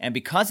Angel. And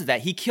because of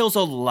that, he kills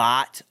a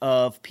lot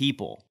of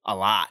people. A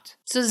lot.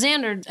 So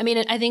Xander, I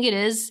mean, I think it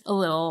is a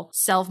little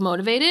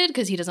self-motivated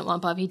because he doesn't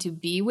want Buffy to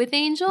be with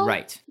Angel.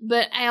 Right.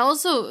 But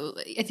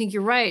I think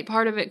you're right.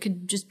 Part of it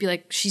could just be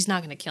like, she's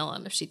not going to kill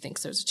him if she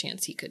thinks there's a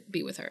chance he could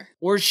be with her.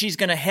 Or she's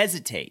going to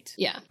hesitate.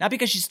 Yeah. Not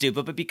because she's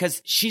stupid, but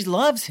because she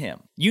loves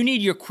him. You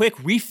need your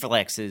quick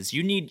reflexes.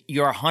 You need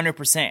your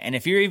 100%. And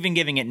if you're even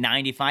giving it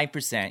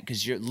 95%,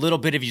 because your little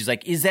bit of you's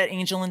like, is that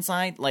Angel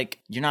inside? Like,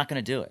 you're not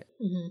going to do it.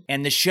 Mm-hmm.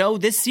 And the show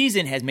this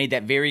season has made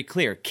that very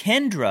clear.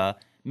 Kendra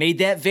made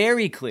that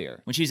very clear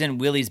when she's in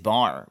Willie's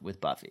bar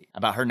with Buffy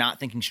about her not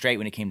thinking straight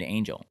when it came to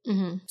Angel.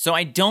 Mm-hmm. So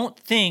I don't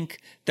think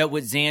that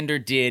what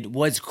Xander did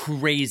was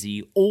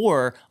crazy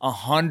or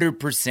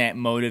 100%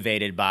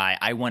 motivated by,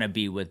 I want to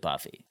be with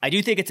Buffy. I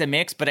do think it's a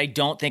mix, but I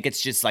don't think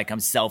it's just like I'm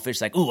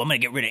selfish, like, oh, I'm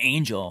going to get rid of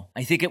Angel.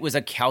 I think it was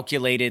a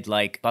calculated,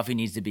 like, Buffy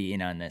needs to be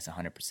in on this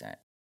 100%.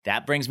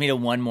 That brings me to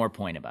one more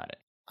point about it.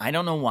 I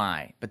don't know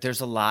why, but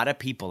there's a lot of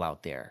people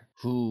out there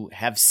who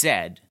have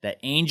said that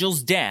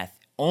Angel's death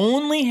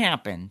only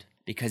happened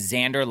because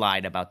Xander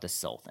lied about the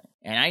soul thing.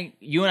 And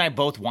you and I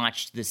both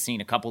watched this scene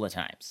a couple of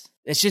times.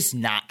 It's just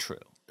not true.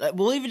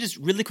 We'll even just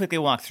really quickly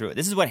walk through it.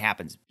 This is what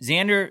happens.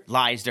 Xander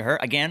lies to her.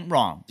 Again,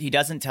 wrong. He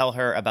doesn't tell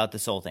her about the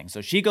soul thing.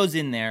 So she goes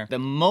in there. The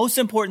most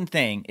important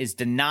thing is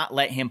to not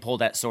let him pull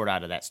that sword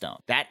out of that stone.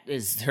 That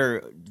is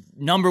her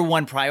number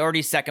one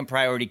priority. Second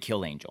priority,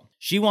 kill Angel.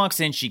 She walks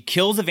in, she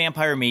kills a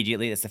vampire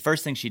immediately. That's the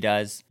first thing she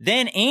does.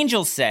 Then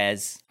Angel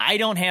says, I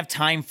don't have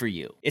time for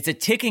you. It's a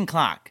ticking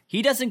clock.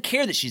 He doesn't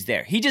care that she's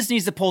there. He just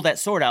needs to pull that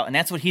sword out, and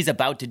that's what he's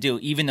about to do,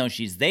 even though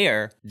she's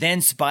there. Then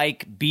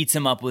Spike beats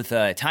him up with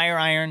a tire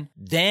iron.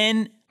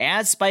 Then,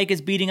 as Spike is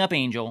beating up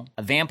Angel,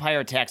 a vampire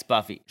attacks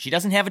Buffy. She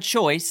doesn't have a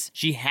choice.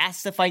 She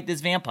has to fight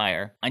this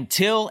vampire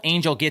until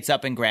Angel gets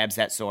up and grabs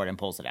that sword and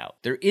pulls it out.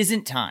 There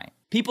isn't time.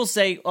 People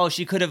say, oh,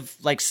 she could have,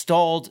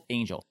 stalled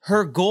Angel.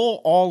 Her goal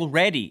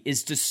already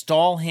is to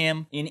stall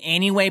him in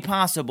any way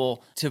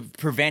possible to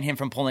prevent him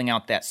from pulling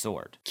out that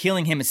sword.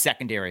 Killing him is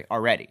secondary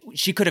already.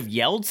 She could have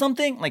yelled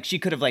something. She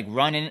could have,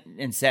 run in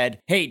and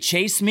said, hey,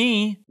 chase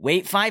me.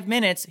 Wait 5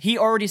 minutes. He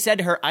already said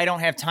to her, I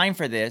don't have time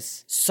for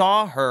this.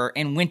 Saw her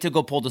and went to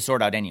go pull the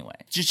sword out anyway.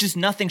 There's just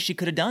nothing she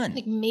could have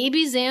done.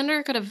 Maybe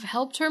Xander could have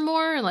helped her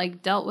more,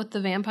 dealt with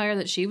the vampire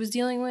that she was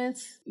dealing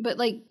with. But,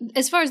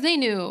 as far as they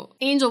knew,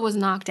 Angel was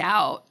knocked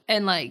out.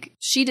 And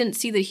she didn't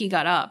see that he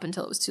got up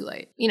until it was too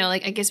late.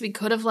 I guess we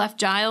could have left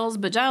Giles,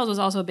 but Giles was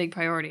also a big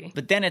priority.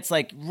 But then it's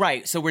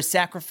right, so we're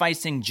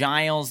sacrificing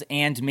Giles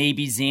and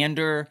maybe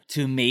Xander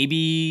to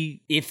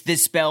maybe, if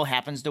this spell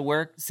happens to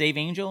work, save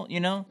Angel,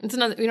 It's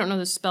another, we don't know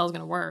this spell's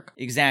gonna work.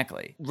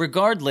 Exactly.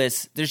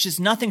 Regardless, there's just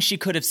nothing she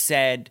could have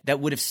said that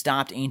would have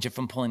stopped Angel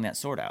from pulling that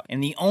sword out.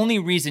 And the only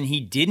reason he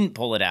didn't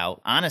pull it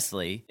out,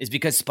 honestly, is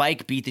because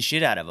Spike beat the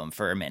shit out of him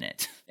for a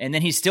minute. And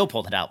then he still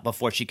pulled it out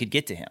before she could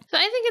get to him. So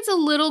I think it's a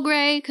little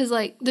gray because,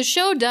 the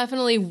show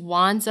definitely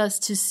wants us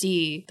to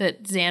see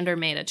that Xander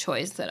made a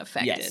choice that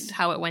affected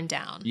how it went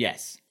down.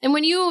 Yes. And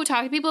when you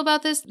talk to people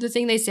about this, the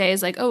thing they say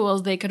is oh,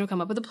 well, they could have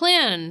come up with a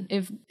plan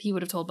if he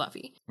would have told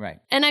Buffy. Right.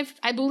 And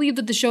I believe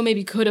that the show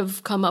maybe could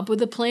have come up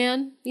with a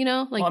plan,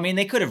 Well,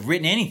 they could have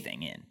written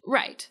anything in.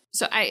 Right.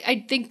 So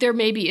I think there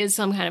maybe is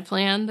some kind of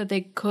plan that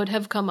they could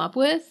have come up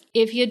with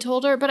if he had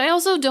told her. But I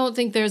also don't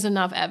think there's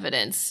enough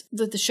evidence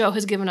that the show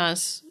has given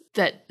us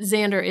that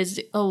Xander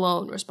is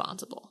alone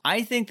responsible.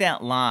 I think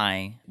that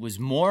lie was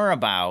more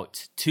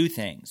about two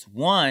things.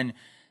 One,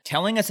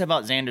 telling us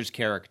about Xander's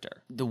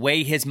character, the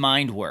way his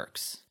mind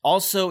works.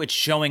 Also, it's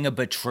showing a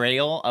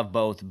betrayal of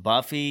both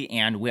Buffy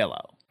and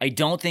Willow. I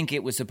don't think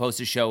it was supposed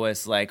to show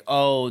us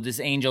oh,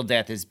 this Angel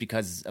death is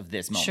because of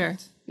this moment. Sure.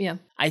 Yeah.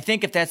 I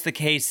think if that's the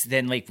case,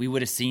 then we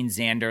would have seen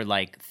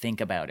Xander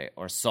think about it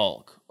or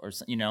sulk or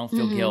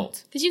feel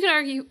guilt. Because you could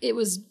argue it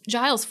was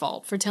Giles'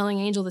 fault for telling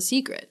Angel the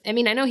secret. I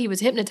mean, I know he was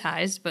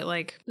hypnotized,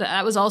 but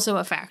that was also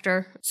a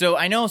factor. So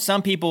I know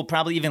some people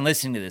probably even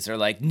listening to this are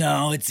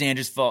no, it's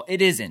Xander's fault.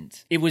 It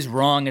isn't. It was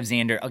wrong of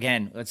Xander.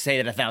 Again, let's say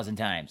that 1,000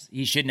 times.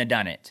 He shouldn't have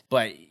done it,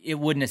 but it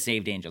wouldn't have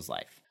saved Angel's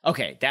life.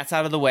 Okay, that's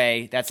out of the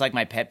way. That's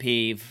my pet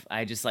peeve.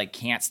 I just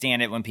can't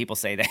stand it when people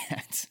say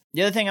that.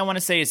 The other thing I want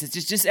to say is it's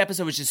just this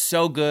episode was just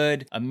so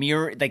good. A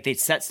mirror, like they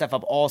set stuff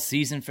up all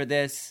season for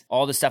this.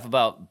 All the stuff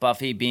about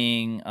Buffy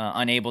being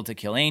unable to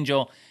kill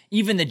Angel.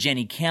 Even the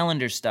Jenny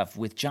Calendar stuff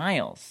with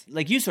Giles.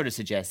 Like you sort of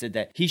suggested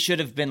that he should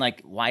have been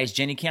like, why is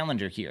Jenny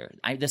Calendar here?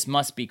 This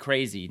must be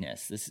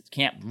craziness. This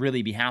can't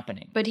really be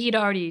happening. But he'd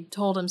already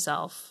told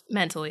himself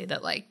mentally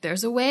that like,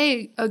 there's a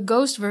way a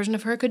ghost version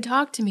of her could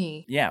talk to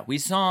me. Yeah, we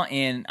saw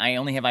in I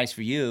Only Have Eyes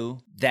for You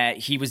that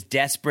he was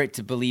desperate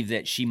to believe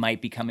that she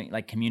might be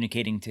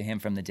communicating to him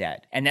from the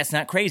dead. And that's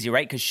not crazy,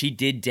 right? Because she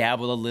did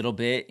dabble a little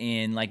bit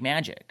in like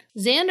magic.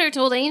 Xander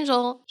told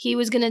Angel he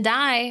was going to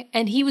die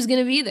and he was going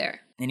to be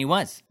there. And he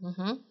was.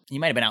 Mm-hmm. He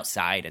might have been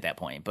outside at that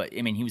point, but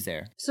I mean, he was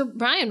there. So,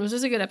 Brian, was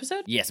this a good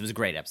episode? Yes, it was a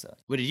great episode.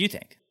 What did you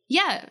think?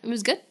 Yeah, it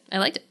was good. I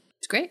liked it.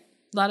 It's great.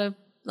 A lot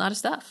of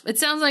stuff. It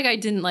sounds like I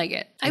didn't like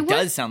it. It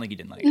does sound like you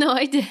didn't like it. No,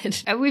 I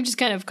did. We've just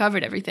kind of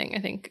covered everything, I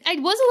think. I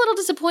was a little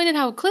disappointed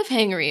how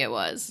cliffhangery it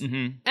was.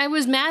 Mm-hmm. I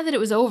was mad that it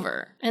was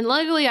over. And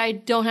luckily, I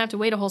don't have to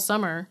wait a whole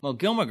summer. Well,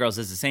 Gilmore Girls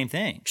does the same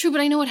thing. True, but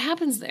I know what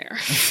happens there.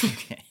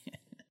 Okay.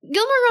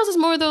 Gilmore Girls is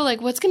more, though,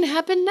 like, what's going to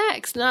happen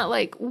next? Not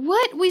like,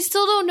 what? We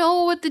still don't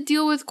know what the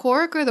deal with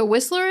Quark or the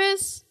Whistler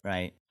is?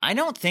 Right. I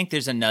don't think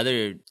there's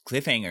another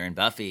cliffhanger in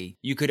Buffy.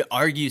 You could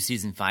argue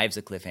season 5's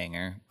a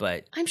cliffhanger,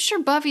 but... I'm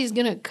sure Buffy's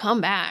going to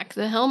come back.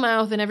 The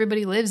Hellmouth and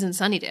everybody lives in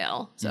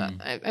Sunnydale. So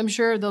I'm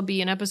sure there'll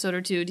be an episode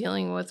or two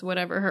dealing with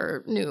whatever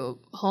her new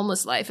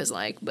homeless life is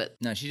like, but...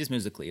 No, she just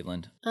moves to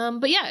Cleveland.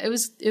 But yeah, it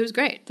was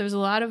great. There was a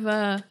lot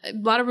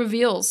of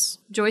reveals.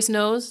 Joyce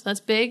knows. That's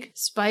big.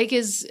 Spike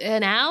is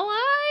an ally,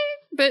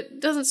 but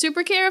doesn't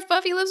super care if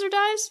Buffy lives or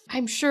dies.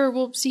 I'm sure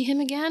we'll see him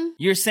again.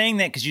 You're saying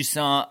that because you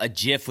saw a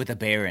GIF with a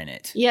bear in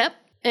it. Yep.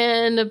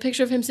 And a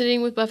picture of him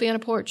sitting with Buffy on a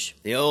porch.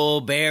 The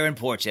old bear and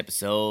porch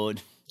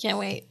episode. Can't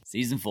wait.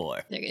 Season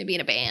 4. They're going to be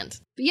in a band.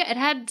 But yeah, it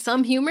had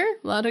some humor,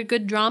 a lot of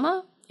good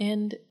drama,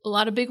 and a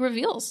lot of big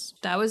reveals.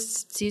 That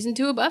was season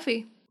 2 of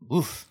Buffy.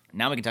 Oof.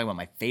 Now we can talk about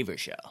my favorite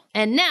show.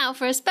 And now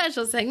for a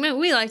special segment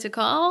we like to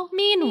call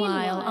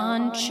Meanwhile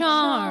on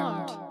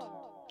Charmed.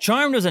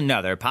 Charmed was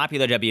another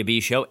popular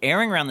WB show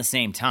airing around the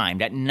same time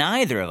that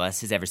neither of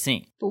us has ever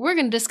seen. But we're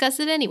going to discuss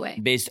it anyway.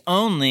 Based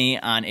only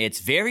on its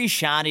very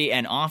shoddy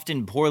and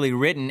often poorly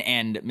written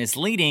and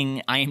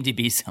misleading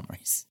IMDb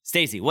summaries.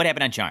 Stacey, what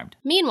happened on Charmed?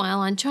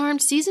 Meanwhile, on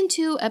Charmed Season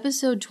 2,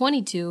 Episode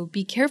 22,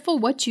 Be Careful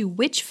What You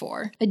Wish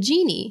For, a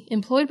genie,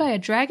 employed by a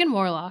dragon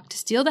warlock to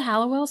steal the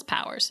Hallowell's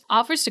powers,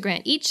 offers to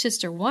grant each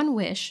sister one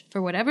wish for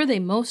whatever they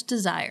most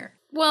desire.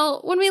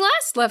 Well, when we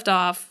last left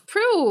off,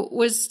 Prue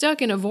was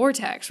stuck in a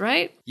vortex,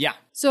 right? Yeah.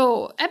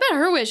 So I bet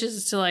her wish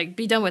is to, like,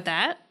 be done with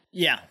that.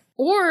 Yeah.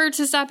 Or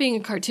to stop being a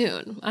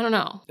cartoon. I don't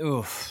know.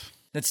 Oof.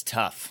 That's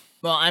tough.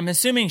 Well, I'm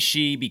assuming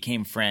she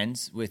became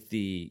friends with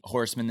the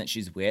horseman that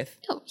she's with.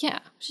 Oh, yeah.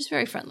 She's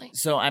very friendly.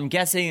 So I'm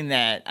guessing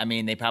that, I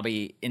mean, they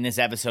probably, in this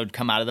episode,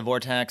 come out of the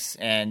vortex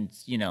and,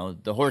 you know,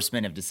 the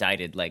horsemen have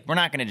decided, like, we're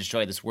not going to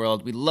destroy this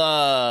world. We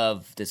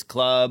love this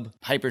club.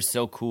 Piper's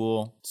so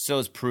cool. So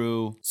is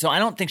Prue. So I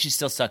don't think she's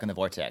still stuck in the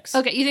vortex.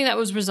 Okay, you think that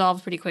was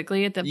resolved pretty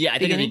quickly at the beginning? Yeah, I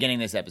think at the beginning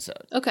of this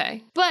episode.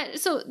 Okay. But,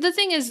 so the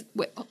thing is,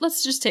 wait,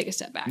 let's just take a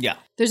step back. Yeah.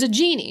 There's a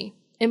genie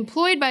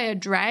employed by a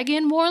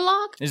dragon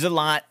warlock. There's a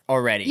lot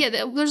already. Yeah,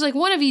 there's like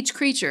one of each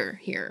creature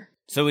here.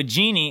 So a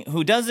genie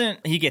who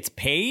he gets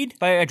paid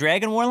by a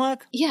dragon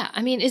warlock? Yeah,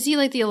 I mean, is he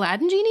like the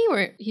Aladdin genie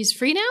where he's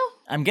free now?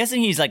 I'm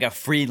guessing he's like a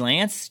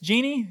freelance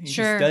genie. He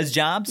Sure. just does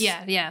jobs.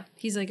 Yeah.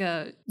 He's like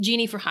a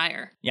genie for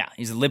hire. Yeah,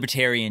 he's a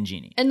libertarian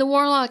genie. And the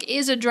warlock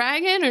is a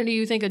dragon, or do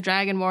you think a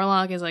dragon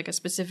warlock is like a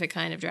specific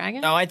kind of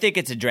dragon? Oh, I think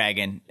it's a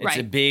dragon. It's Right.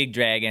 a big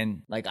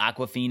dragon, like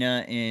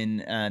Aquafina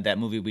in that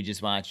movie we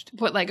just watched.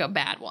 But like a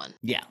bad one.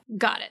 Yeah,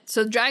 Got it.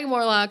 So dragon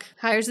warlock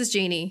hires this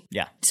genie.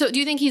 yeah. So do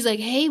you think he's like,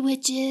 hey,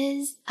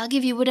 witches, I'll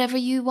give you whatever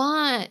you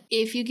want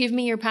if you give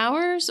me your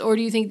powers? Or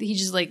do you think that he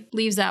just like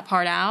leaves that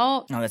part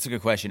out? Oh, that's a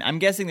good question. I'm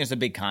guessing there's a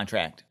big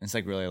contract. It's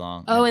like really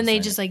long. Oh, and they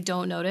just like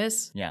don't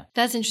notice? Yeah.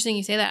 That's interesting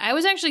you say that. I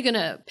was actually going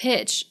to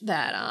pitch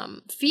that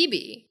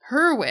Phoebe,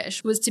 her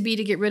wish was to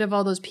get rid of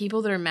all those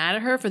people that are mad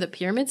at her for the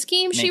pyramid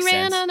scheme she Makes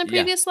ran sense. on a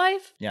previous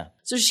life. Yeah.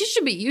 So she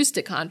should be used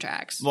to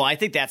contracts. Well, I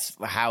think that's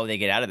how they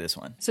get out of this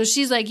one. So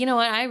she's like, you know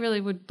what? I really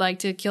would like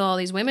to kill all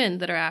these women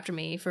that are after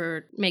me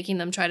for making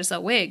them try to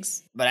sell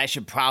wigs. But I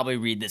should probably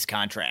read this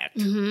contract.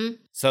 Mm-hmm.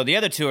 So the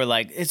other two are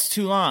like, it's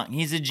too long.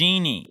 He's a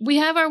genie. We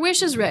have our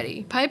wishes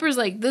ready. Piper's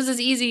like, this is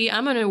easy.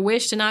 I'm going to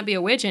wish to not be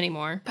a witch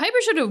anymore. Piper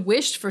should have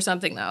wished for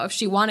something, though, if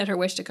she wanted her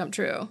wish to come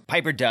true.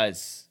 Piper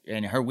does.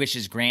 And her wish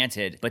is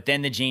granted, but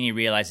then the genie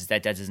realizes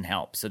that doesn't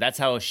help. So that's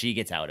how she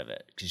gets out of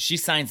it, because she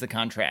signs the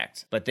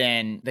contract, but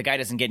then the guy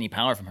doesn't get any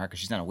power from her because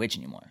she's not a witch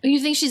anymore. You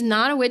think she's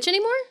not a witch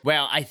anymore?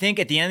 Well, I think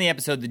at the end of the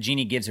episode, the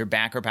genie gives her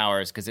back her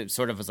powers because it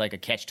sort of was like a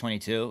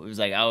catch-22. It was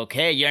like,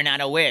 okay, you're not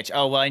a witch.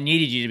 Oh, well, I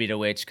needed you to be the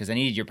witch because I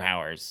needed your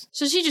powers.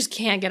 So she just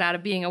can't get out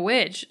of being a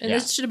witch. And Yeah.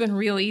 this should have been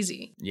real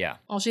easy. Yeah.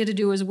 All she had to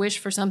do was wish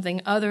for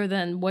something other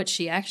than what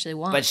she actually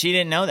wanted. But she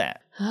didn't know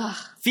that. Ugh.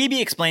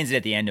 Phoebe explains it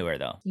at the end to her,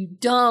 though. You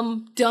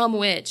dumb, dumb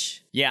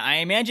witch. Yeah, I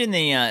imagine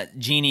the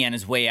genie on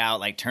his way out,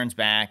 like, turns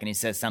back and he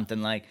says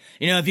something like,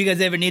 if you guys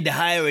ever need to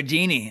hire a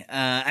genie,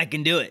 I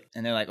can do it.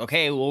 And they're like,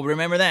 okay, we'll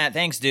remember that.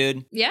 Thanks,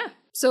 dude. Yeah.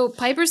 So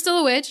Piper's still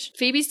a witch.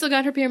 Phoebe's still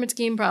got her pyramid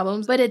scheme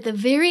problems. But at the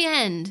very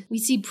end, we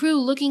see Prue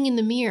looking in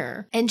the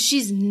mirror, and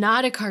she's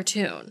not a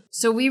cartoon.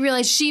 So we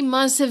realize she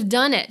must have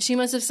done it. She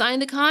must have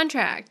signed the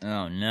contract.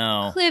 Oh,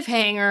 no.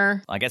 Cliffhanger.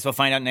 Well, I guess we'll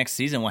find out next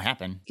season what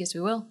happened. Guess we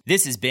will.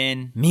 This has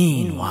been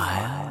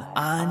Meanwhile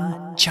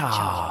on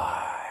Charmed.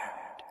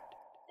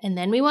 And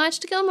then we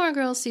watched Gilmore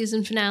Girls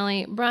season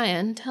finale.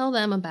 Brian, tell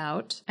them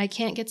about I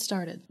Can't Get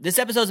Started. This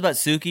episode's about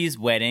Suki's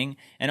wedding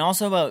and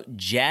also about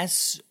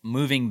Jess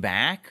moving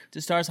back to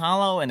Stars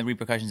Hollow and the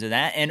repercussions of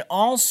that, and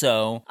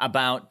also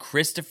about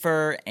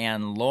Christopher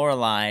and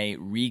Lorelai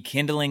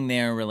rekindling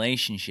their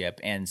relationship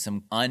and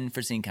some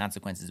unforeseen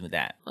consequences with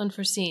that.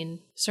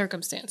 Unforeseen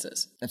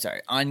circumstances. I'm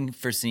sorry,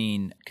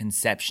 unforeseen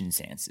conception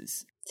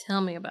stances.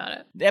 Tell me about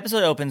it. The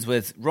episode opens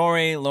with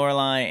Rory,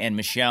 Lorelai, and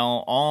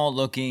Michelle all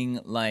looking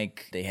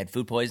like they had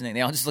food poisoning.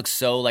 They all just look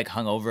so like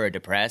hungover or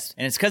depressed.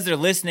 And it's because they're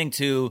listening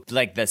to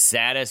like the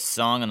saddest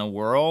song in the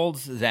world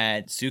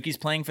that Suki's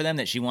playing for them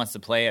that she wants to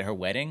play at her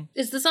wedding.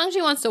 It's the song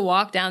she wants to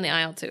walk down the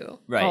aisle to.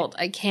 Right. Called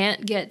I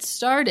Can't Get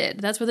Started.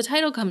 That's where the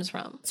title comes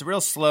from. It's a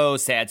real slow,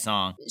 sad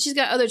song. She's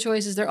got other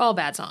choices. They're all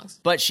bad songs.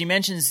 But she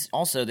mentions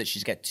also that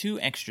she's got 2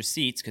 extra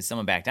seats because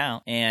someone backed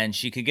out. And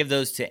she could give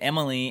those to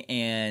Emily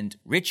and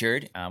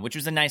Richard. Which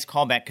was a nice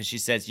callback because she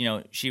says,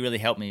 she really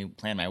helped me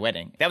plan my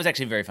wedding. That was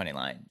actually a very funny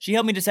line. She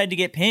helped me decide to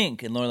get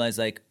pink. And Lorelai's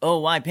like, oh,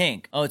 why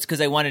pink? Oh, it's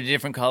because I wanted a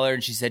different color.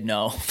 And she said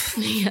no.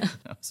 Yeah.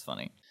 That was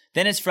funny.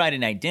 Then it's Friday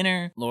night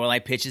dinner.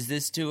 Lorelai pitches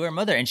this to her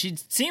mother, and she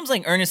seems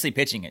like earnestly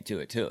pitching it to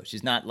it, too.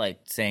 She's not like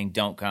saying,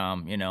 don't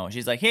come,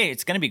 She's like, hey,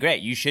 it's going to be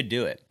great. You should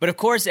do it. But of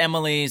course,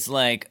 Emily's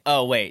like,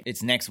 oh, wait,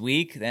 it's next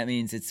week? That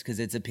means it's because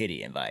it's a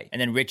pity invite.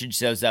 And then Richard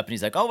shows up and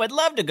he's like, oh, I'd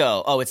love to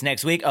go. Oh, it's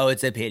next week? Oh,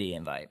 it's a pity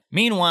invite.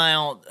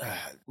 Meanwhile,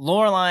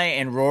 Lorelai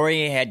and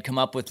Rory had come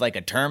up with like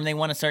a term they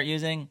want to start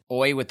using.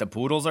 Oi with the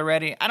poodles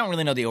already. I don't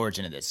really know the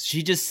origin of this.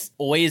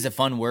 Oi is a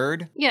fun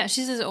word. Yeah,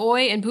 she says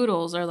oi and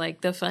poodles are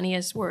like the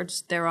funniest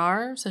words there are.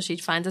 So she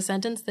finds a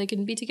sentence they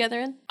can be together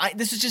in.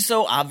 This is just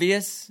so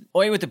obvious.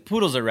 Oi with the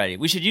poodles already.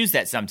 We should use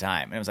that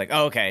sometime. And I was like,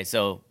 oh, okay,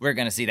 so we're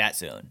going to see that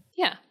soon.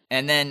 Yeah.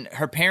 And then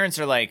her parents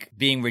are like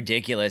being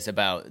ridiculous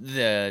about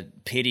the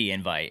pity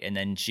invite. And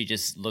then she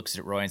just looks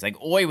at Roy and is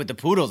like, oi with the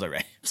poodles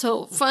already.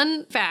 So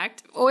fun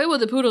fact, oi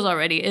with the poodles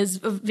already is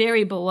a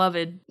very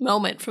beloved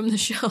moment from the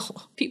show.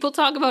 People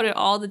talk about it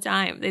all the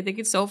time. They think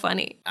it's so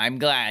funny. I'm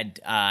glad.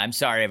 I'm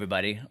sorry,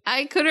 everybody.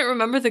 I couldn't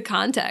remember the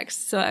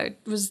context, so I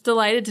was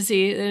delighted to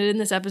see it in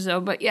this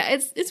episode. But yeah,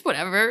 it's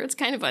whatever. It's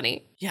kind of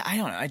funny. Yeah, I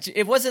don't know.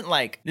 It wasn't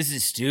like, this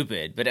is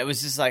stupid, but it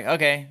was just like,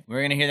 okay,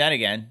 we're going to hear that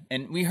again.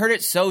 And we heard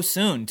it so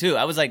soon, too.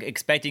 I was like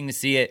expecting to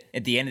see it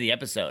at the end of the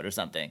episode or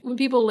something. When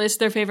people list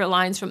their favorite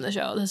lines from the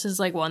show, this is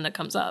like one that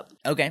comes up.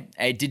 Okay.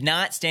 It did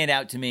not stand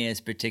out to me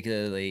as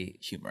particularly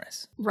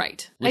humorous.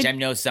 Right. Which I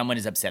know someone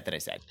is upset that I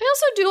said. I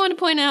also do want to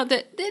point out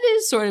that it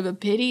is sort of a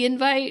pity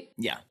invite.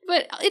 Yeah.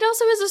 But it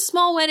also is a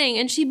small wedding,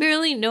 and she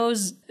barely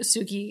knows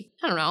Suki.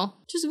 I don't know.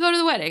 Just go to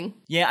the wedding.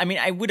 Yeah, I mean,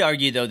 I would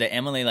argue, though, that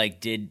Emily,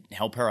 did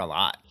help her a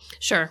lot.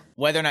 Sure.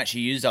 Whether or not she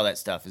used all that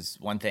stuff is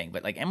one thing,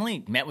 but,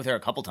 Emily met with her a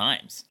couple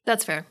times.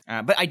 That's fair.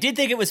 But I did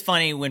think it was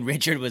funny when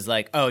Richard was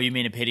like, oh, you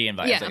mean a pity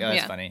invite? Yeah, I was like, oh,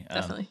 that's funny.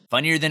 Definitely.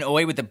 Funnier than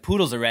Oi with the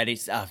poodles already.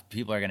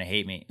 People are going to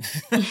hate me.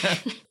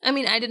 I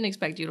mean, I didn't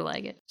expect you to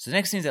like it. So the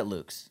next scene's at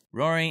Luke's.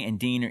 Rory and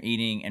Dean are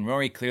eating, and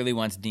Rory clearly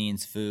wants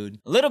Dean's food.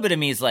 A little bit of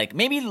me is like,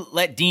 maybe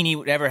let Dean eat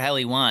whatever hell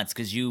he wants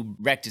because you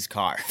wrecked his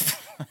car.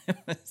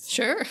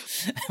 Sure.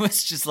 I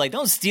was just like,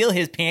 don't steal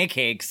his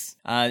pancakes.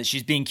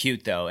 She's being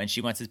cute, though, and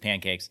she wants his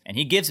pancakes. And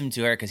he gives them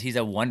to her because he's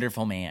a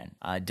wonderful man.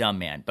 Dumb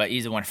man, but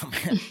he's a wonderful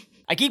man.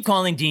 I keep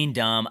calling Dean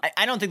dumb.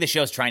 I don't think the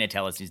show's trying to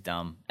tell us he's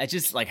dumb. It's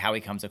just like how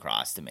he comes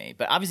across to me.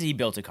 But obviously he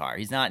built a car.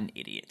 He's not an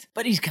idiot.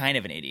 But he's kind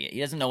of an idiot.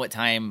 He doesn't know what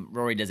time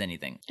Rory does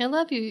anything. I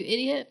love you,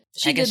 idiot.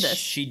 I guess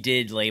she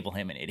did label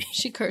him an idiot.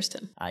 She cursed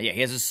him. Yeah,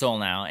 he has a soul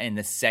now. And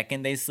the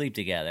second they sleep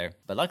together.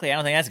 But luckily, I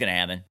don't think that's going to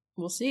happen.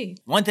 We'll see.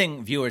 One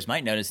thing viewers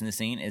might notice in the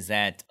scene is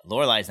that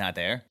Lorelai's not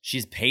there.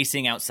 She's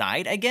pacing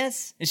outside, I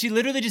guess? Is she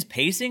literally just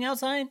pacing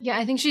outside? Yeah,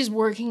 I think she's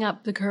working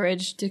up the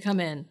courage to come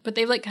in. But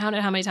they've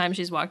counted how many times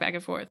she's walked back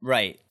and forth.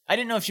 Right. I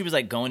didn't know if she was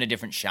going to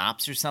different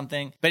shops or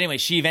something. But anyway,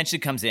 she eventually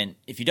comes in.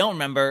 If you don't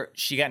remember,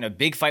 she got in a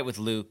big fight with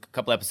Luke a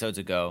couple episodes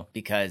ago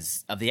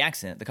because of the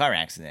accident, the car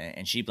accident.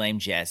 And she blamed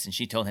Jess and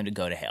she told him to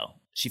go to hell.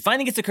 She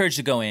finally gets the courage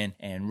to go in,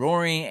 and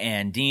Rory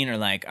and Dean are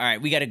like, all right,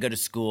 we got to go to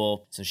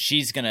school. So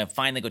she's going to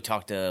finally go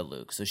talk to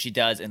Luke. So she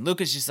does, and Luke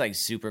is just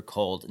super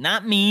cold.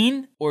 Not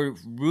mean or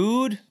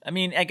rude. I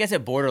mean, I guess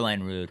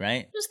borderline rude,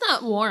 right? Just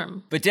not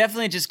warm. But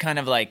definitely just kind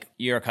of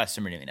you're a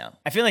customer to me now.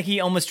 I feel like he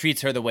almost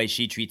treats her the way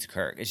she treats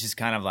Kirk. It's just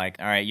kind of all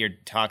right, you're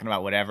talking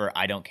about whatever.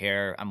 I don't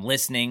care. I'm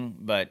listening,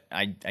 but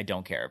I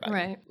don't care about it.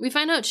 Right. We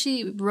find out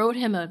she wrote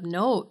him a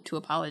note to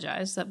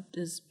apologize. That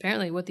is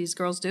apparently what these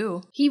girls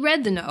do. He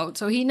read the note,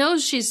 so he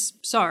knows she's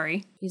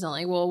sorry. He's all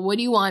like, well, what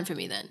do you want from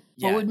me then?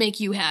 Yeah. What would make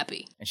you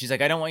happy? And she's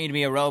like, I don't want you to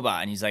be a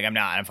robot. And he's like, I'm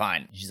not, I'm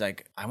fine. And she's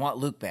like, I want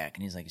Luke back.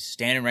 And he's like, he's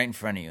standing right in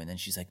front of you. And then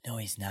she's like, no,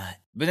 he's not.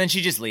 But then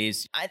she just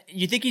leaves.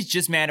 You think he's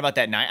just mad about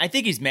that night? I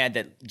think he's mad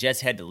that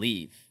Jess had to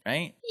leave,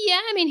 right? Yeah,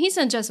 I mean, he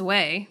sent Jess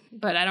away,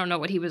 but I don't know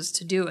what he was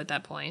to do at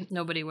that point.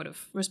 Nobody would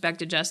have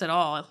respected Jess at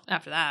all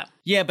after that.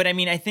 Yeah, but I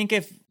mean, I think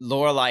if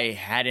Lorelai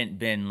hadn't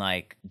been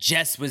like,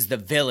 Jess was the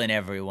villain,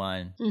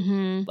 everyone.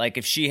 Mm-hmm. Like,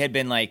 if she had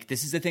been like,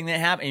 this is the thing that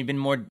happened, and he'd been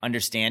more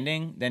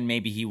understanding, then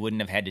maybe he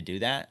wouldn't have had to do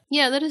that.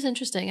 Yeah, that is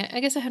interesting. I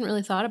guess I hadn't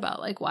really thought about,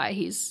 like, why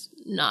he's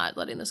not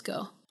letting this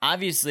go.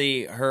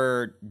 Obviously,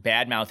 her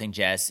bad-mouthing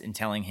Jess and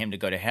telling him to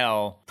go to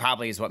hell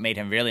probably is what made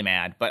him really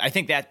mad. But I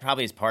think that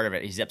probably is part of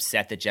it. He's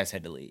upset that Jess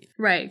had to leave.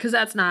 Right, because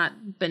that's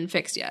not been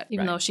fixed yet,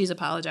 even though she's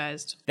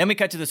apologized. Then we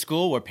cut to the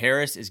school where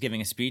Paris is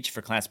giving a speech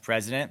for class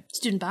president.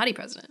 Student body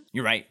president.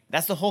 You're right.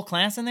 That's the whole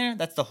class in there?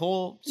 That's the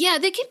whole... Yeah,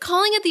 they keep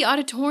calling it the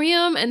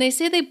auditorium, and they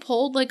say they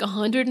polled like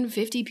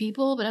 150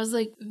 people, but I was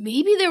like,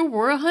 maybe there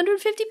were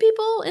 150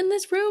 people in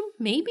this room?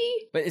 Maybe?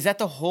 But is that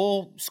the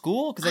whole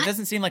school? Because that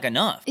doesn't seem like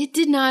enough. It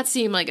did not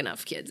seem like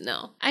enough kids,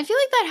 no. I feel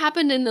like that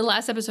happened in the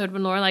last episode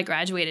when Lorelai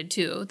graduated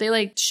too. They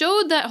like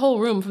showed that whole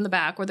room from the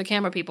back where the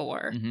camera people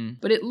were,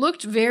 but it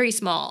looked very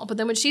small. But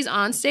then when she's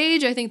on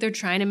stage, I think they're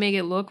trying to make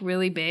it look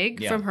really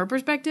big from her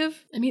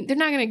perspective. I mean, they're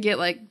not going to get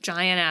like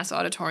giant ass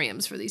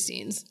auditoriums for these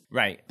scenes.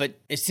 Right. But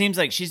it seems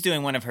like she's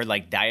doing one of her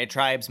like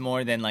diatribes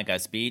more than like a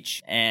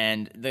speech,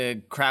 and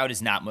the crowd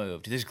is not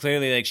moved. There's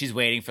clearly like she's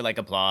waiting for like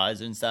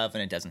applause and stuff,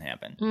 and it doesn't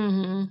happen.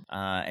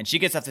 And she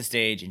gets off the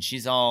stage and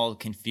she's all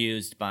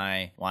confused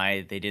by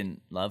why they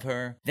didn't love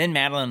her. Then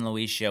Madeline and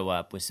Louise show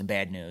up with some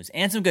bad news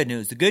and some good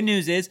news. The good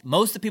news is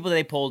most of the people that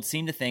they polled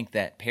seem to think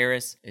that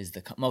Paris is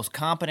the most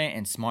competent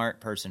and smart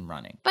person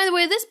running. By the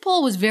way, this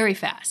poll was very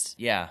fast.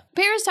 Yeah.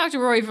 Paris talked to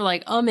Rory for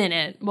like a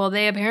minute while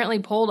they apparently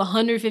polled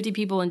 150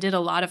 people and did a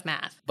lot of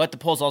math. But the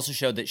polls also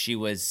showed that she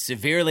was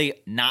severely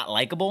not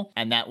likable,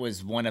 and that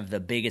was one of the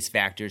biggest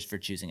factors for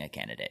choosing a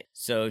candidate.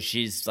 So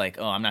she's like,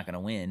 oh, I'm not going to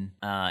win.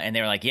 And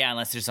they were like, yeah,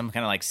 unless there's some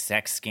kind of like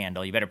sex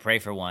scandal, you better pray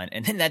for one.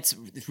 And then that's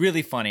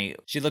really funny.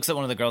 She looks at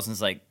one of the girls and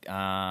is like,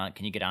 can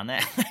you get on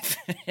that?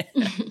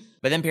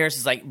 But then Paris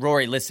is like,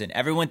 Rory, listen,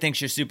 everyone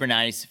thinks you're super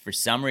nice. For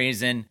some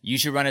reason, you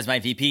should run as my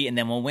VP and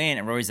then we'll win.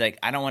 And Rory's like,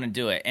 I don't want to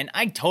do it. And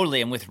I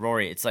totally am with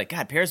Rory. It's like,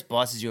 God, Paris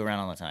bosses you around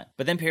all the time.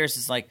 But then Paris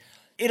is like,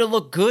 it'll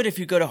look good if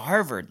you go to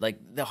Harvard. Like,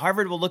 the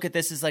Harvard will look at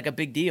this as like a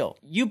big deal.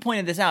 You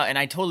pointed this out, and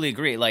I totally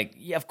agree. Like,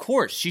 yeah, of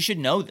course, she should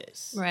know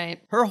this. Right.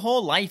 Her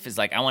whole life is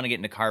like, I want to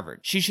get into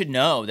Harvard. She should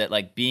know that,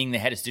 like, being the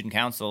head of student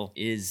council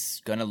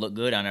is going to look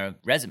good on a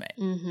resume.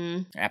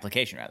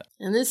 Application, rather.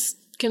 And this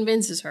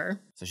convinces her.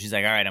 So she's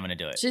like, all right, I'm going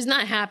to do it. She's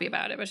not happy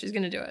about it, but she's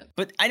going to do it.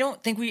 But I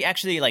don't think we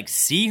actually, like,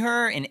 see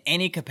her in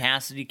any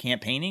capacity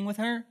campaigning with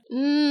her.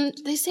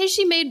 They say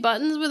she made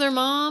buttons with her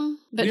mom,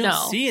 but we no.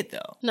 don't see it,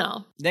 though.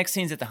 No. Next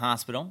scene's at the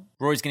hospital.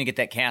 Rory's going to get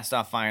that cast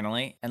off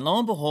finally. And lo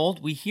and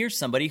behold, we hear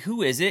somebody.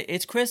 Who is it?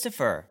 It's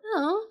Christopher.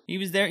 Oh. He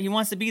was there. He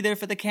wants to be there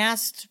for the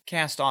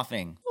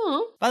cast-offing.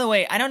 Oh. By the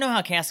way, I don't know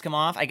how casts come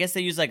off. I guess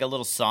they use like a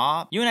little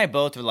saw. You and I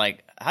both were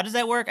like, how does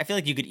that work? I feel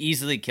like you could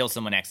easily kill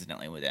someone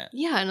accidentally with that.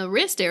 Yeah, in the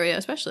wrist area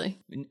especially.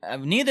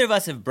 Neither of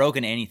us have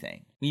broken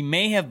anything. We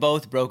may have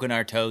both broken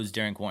our toes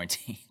during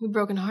quarantine. We've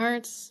broken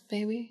hearts,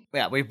 baby.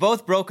 Yeah, we've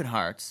both broken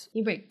hearts.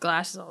 You break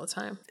glasses all the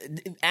time.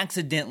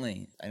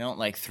 Accidentally. I don't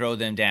like throw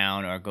them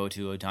down or go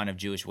to a ton of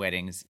Jewish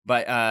weddings.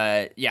 But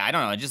yeah, I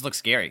don't know. It just looks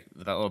scary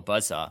with that little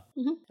buzzsaw.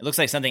 It looks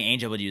like something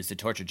Angel would use to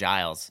torture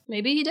Giles.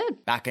 Maybe he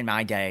did. Back in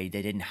my day,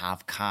 they didn't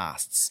have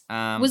casts.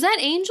 Was that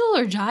Angel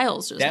or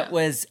Giles? That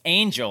was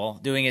Angel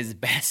doing his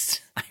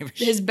best Irish.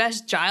 His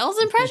best Giles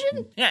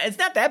impression? Yeah, it's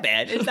not that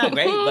bad. It's not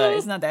great, but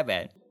it's not that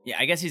bad. Yeah,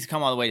 I guess he's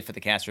come all the way for the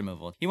cast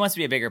removal. He wants to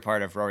be a bigger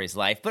part of Rory's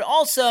life, but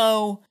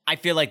also I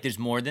feel like there's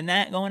more than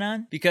that going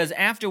on because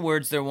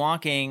afterwards they're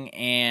walking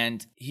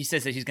and he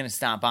says that he's going to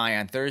stop by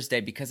on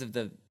Thursday because of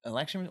the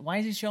election. Why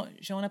is he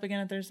showing up again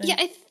on Thursday? Yeah,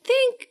 I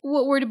think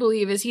what we're to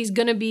believe is he's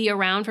going to be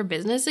around for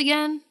business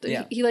again.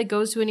 Yeah. He like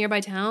goes to a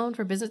nearby town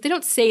for business. They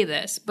don't say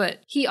this, but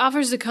he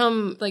offers to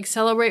come like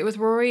celebrate with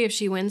Rory if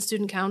she wins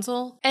student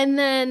council. And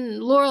then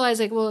Lorelai's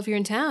like, well, if you're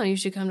in town, you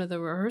should come to the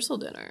rehearsal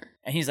dinner.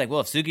 And he's like, well,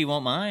 if Suki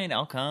won't mind,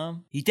 I'll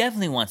come. He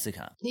definitely wants to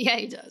come. Yeah,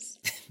 he does.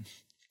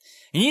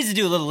 He needs to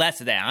do a little less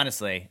of that,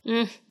 honestly.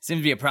 Seems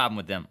to be a problem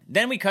with them.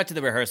 Then we cut to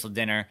the rehearsal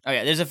dinner. Oh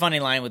yeah, there's a funny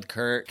line with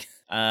Kirk.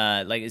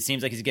 Like it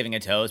seems like he's giving a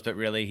toast, but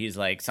really he's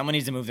like, someone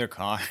needs to move their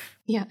car.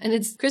 Yeah, and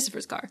it's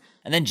Christopher's car.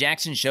 And then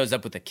Jackson shows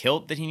up with a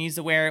kilt that he needs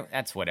to wear.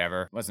 That's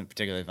whatever. Wasn't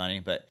particularly funny,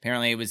 but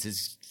apparently it was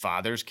his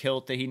father's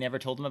kilt that he never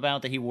told him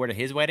about that he wore to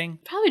his wedding.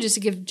 Probably just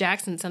to give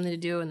Jackson something to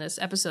do in this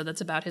episode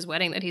that's about his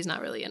wedding that he's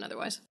not really in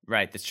otherwise.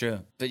 Right, that's true.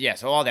 But yeah,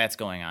 so all that's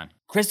going on.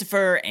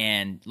 Christopher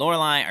and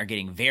Lorelai are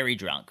getting very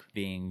drunk,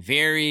 being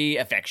very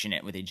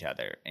affectionate with each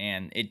other,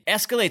 and it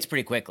escalates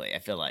pretty quickly, I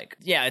feel like.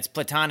 Yeah, it's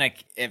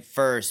platonic at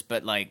first,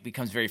 but like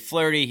becomes very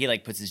flirty. He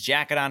like puts his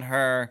jacket on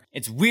her.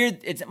 It's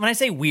weird. When I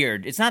say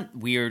weird, it's not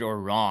weird or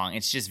wrong.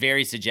 It's just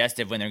very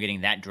suggestive when they're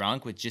getting that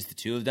drunk with just the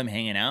two of them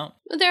hanging out.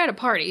 They're at a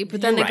party,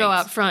 but then You're they go right.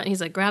 out front and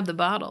he's like, grab the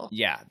bottle.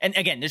 Yeah. And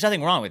again, there's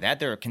nothing wrong with that.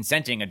 They're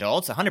consenting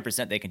adults.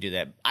 100% they can do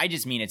that. I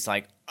just mean it's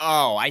like,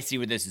 oh, I see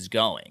where this is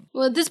going.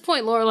 Well, at this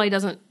point, Lorelai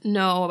doesn't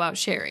know about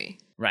Sherry.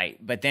 Right.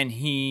 But then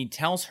he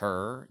tells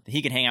her that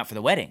he can hang out for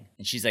the wedding.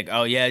 And she's like,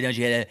 oh, yeah, don't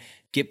you have to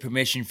get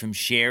permission from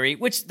Sherry?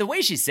 Which the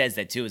way she says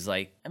that, too, is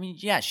like, I mean,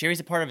 yeah, Sherry's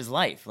a part of his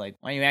life. Like,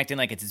 why are you acting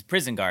like it's his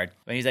prison guard?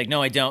 But he's like,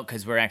 no, I don't,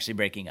 because we're actually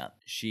breaking up.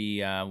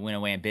 She went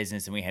away in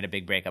business, and we had a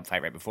big breakup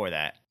fight right before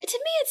that. To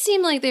me, it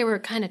seemed like they were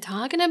kind of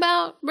talking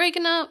about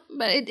breaking up,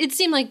 but it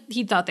seemed like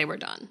he thought they were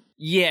done.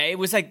 Yeah, it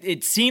was like,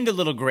 it seemed a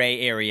little gray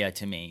area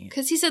to me.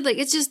 Because he said, like,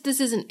 it's just, this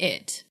isn't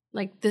it.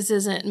 Like, this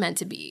isn't meant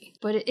to be.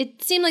 But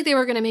it seemed like they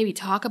were going to maybe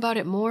talk about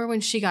it more when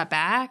she got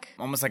back.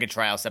 Almost like a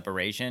trial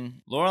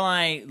separation.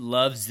 Lorelai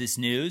loves this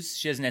news.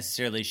 She doesn't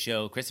necessarily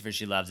show Christopher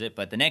she loves it,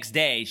 but the next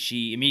day,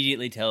 she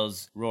immediately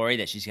tells Rory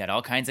that she's got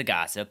all kinds of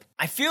gossip.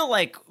 I feel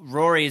like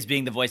Rory is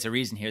being the voice of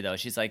reason here, though.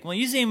 She's like, well,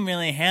 you seem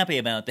really happy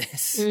about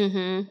this.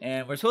 Mm-hmm.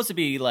 And we're supposed to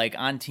be, like,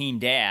 on Team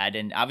Dad,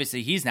 and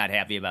obviously he's not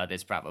happy about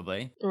this,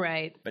 probably.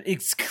 Right. But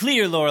it's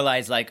clear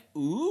Lorelai's like,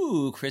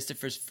 ooh,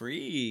 Christopher's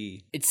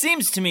free. It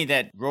seems to me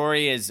that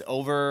Rory is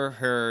over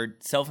her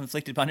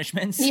self-inflicted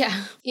punishments.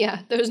 Yeah,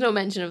 there was no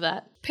mention of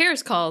that.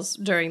 Paris calls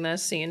during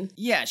this scene.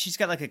 Yeah, she's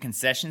got like a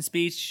concession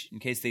speech in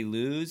case they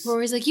lose.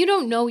 Rory's like, you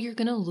don't know you're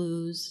gonna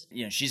lose.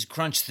 You know, she's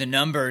crunched the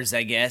numbers,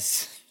 I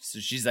guess. So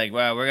she's like,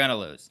 well, we're gonna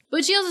lose.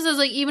 But she also says,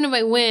 like, even if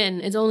I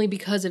win, it's only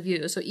because of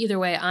you. So either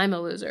way, I'm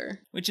a loser.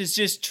 Which is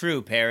just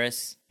true,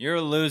 Paris. You're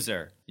a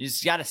loser. You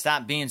just gotta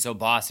stop being so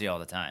bossy all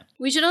the time.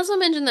 We should also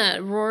mention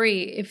that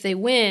Rory, if they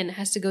win,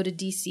 has to go to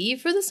DC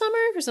for the summer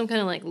for some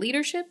kind of, like,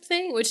 leadership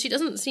thing, which she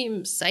doesn't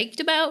seem psyched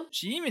about.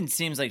 She even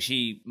seems like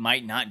she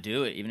might not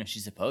do it, even if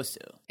she's supposed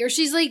to. Or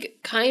she's, like,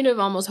 kind of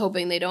almost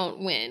hoping they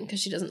don't win because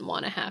she doesn't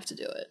want to have to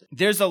do it.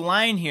 There's a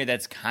line here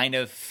that's kind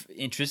of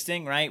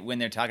interesting, right? When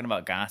they're talking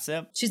about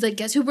gossip. She's like,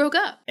 guess who broke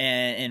up?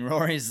 And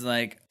Rory's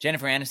like,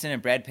 Jennifer Aniston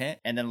and Brad Pitt.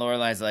 And then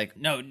Lorelai's like,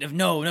 no,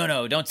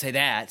 don't say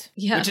that.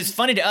 Yeah. Which is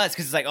funny to us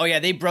because it's like, oh yeah,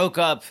 they broke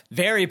up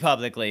very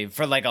publicly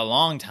for like a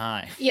long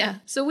time. Yeah.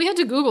 So we had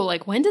to Google,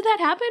 like, when did that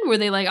happen? Were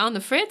they, like, on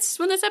the fritz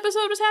when this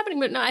episode was happening?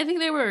 But no, I think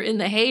they were in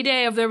the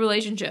heyday of their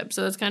relationship.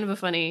 So it's kind of a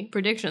funny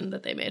prediction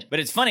that they made.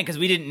 But it's funny because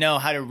we didn't know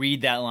how to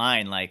read that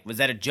line. Like, was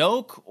that a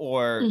joke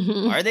or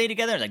are they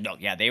together? Like, no,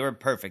 yeah, they were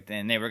perfect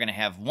and they were going to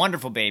have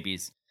wonderful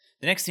babies.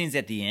 The next scene's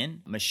at the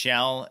inn.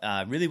 Michelle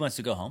really wants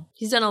to go home.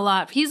 He's done a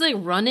lot. He's, like,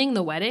 running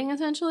the wedding,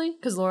 essentially,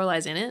 because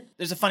Lorelai's in it.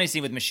 There's a funny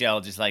scene with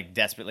Michelle just, like,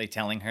 desperately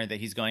telling her that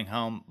he's going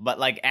home, but,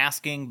 like,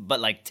 asking, but,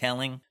 like,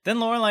 telling. Then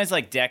Lorelai's,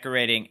 like,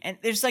 decorating, and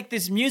there's, like,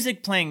 this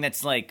music playing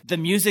that's, like, the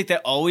music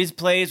that always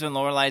plays when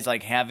Lorelai's,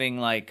 like, having,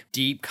 like,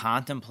 deep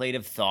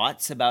contemplative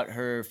thoughts about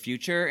her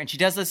future, and she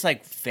does this,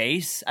 like,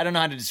 face. I don't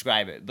know how to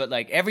describe it, but,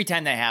 like, every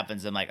time that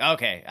happens, I'm like,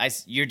 okay,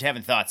 you're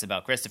having thoughts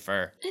about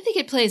Christopher. I think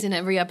it plays in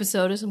every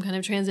episode of some kind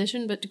of transition.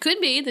 But it could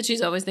be that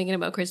she's always thinking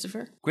about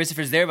Christopher.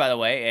 Christopher's there, by the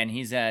way, and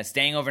he's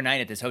staying overnight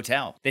at this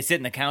hotel. They sit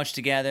in the couch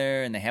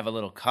together, and they have a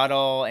little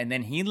cuddle, and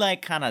then he,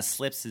 like, kind of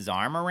slips his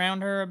arm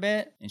around her a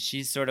bit, and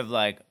she's sort of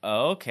like,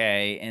 oh,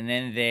 okay, and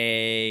then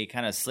they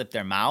kind of slip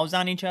their mouths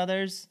on each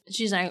other's.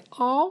 She's like,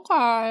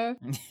 okay.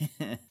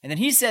 And then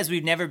he says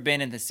we've never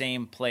been in the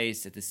same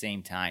place at the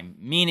same time,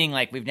 meaning,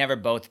 like, we've never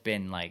both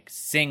been, like,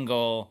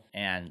 single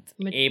and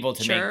able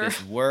to make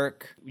this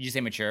work. Would you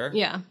say mature?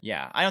 Yeah.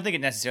 Yeah. I don't think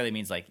it necessarily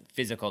means, like,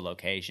 physical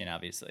location,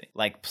 obviously.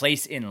 Like,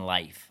 place in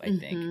life, I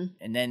think.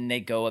 And then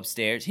they go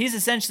upstairs.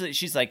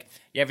 She's like,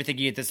 you ever think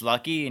you get this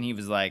lucky? And he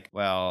was like,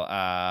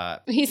 well,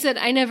 He said,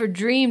 I never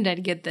dreamed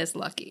I'd get this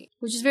lucky,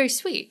 which is very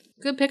sweet.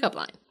 Good pickup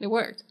line. It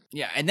worked.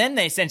 Yeah, and then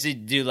they essentially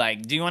do,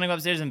 like, do you want to go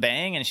upstairs and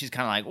bang? And she's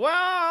kind of like,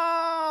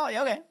 well,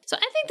 yeah, okay. So I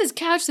think this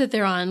couch that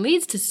they're on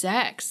leads to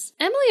sex.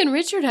 Emily and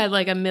Richard had,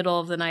 like, a middle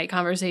of the night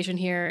conversation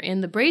here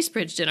in the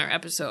Bracebridge dinner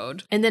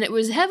episode. And then it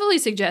was heavily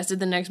suggested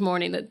the next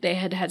morning that they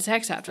had had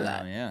sex after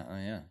that. Oh,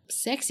 yeah.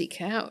 Sexy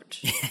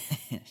couch.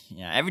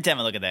 Yeah, every time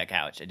I look at that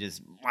couch, I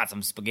just want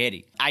some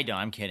spaghetti. I don't,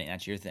 I'm kidding.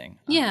 That's your thing.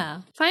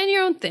 Yeah, find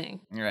your own thing.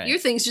 Right. Your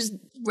thing's just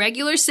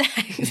regular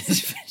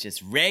sex.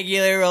 Just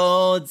regular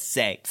old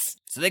sex.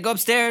 So they go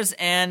upstairs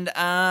and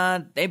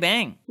they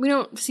bang. We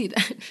don't see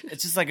that.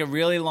 It's just like a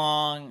really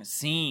long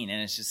scene,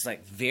 and it's just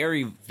like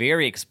very,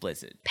 very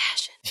explicit.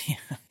 Passion.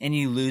 And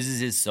he loses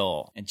his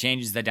soul and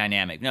changes the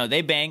dynamic. No,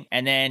 they bang,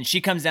 and then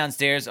she comes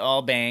downstairs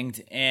all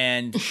banged,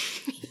 and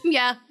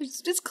Yeah,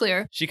 it's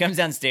clear. she comes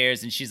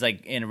downstairs and she's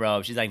like in a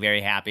robe. She's like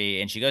very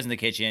happy, and she goes in the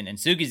kitchen, and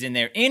Suki's in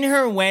there in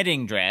her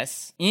wedding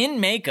dress, in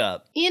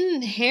makeup,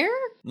 In hair?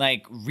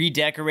 like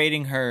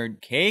redecorating her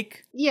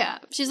cake. Yeah,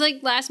 she's like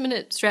last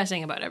minute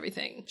stressing about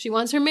everything. She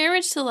wants her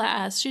marriage to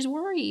last. She's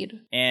worried.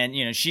 And,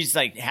 you know, she's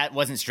like,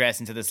 wasn't stressed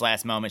until this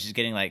last moment. She's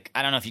getting like,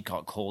 I don't know if you'd call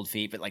it cold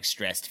feet, but like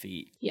stressed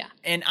feet. Yeah.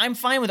 And I'm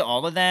fine with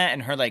all of that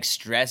and her like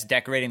stress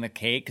decorating the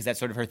cake because that's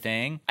sort of her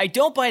thing. I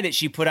don't buy that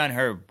she put on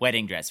her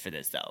wedding dress for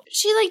this though.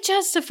 She like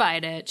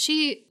justified it.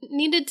 She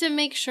needed to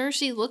make sure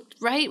she looked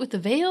right with the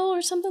veil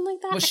or something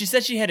like that. Well, she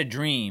said she had a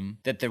dream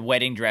that the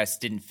wedding dress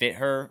didn't fit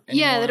her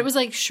anymore. Yeah, that it was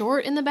like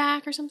short in the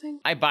back or something.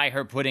 I buy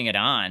her putting it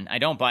on. I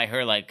don't buy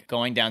her like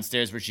going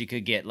downstairs where she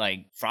could get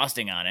like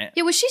frosting on it.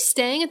 Yeah, was she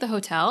staying at the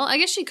hotel? I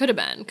guess she could have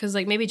been because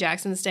like maybe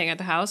Jackson's staying at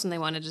the house and they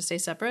wanted to stay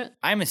separate.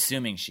 I'm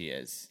assuming she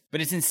is. But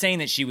it's insane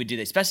that she would do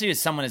that, especially with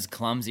someone as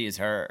clumsy as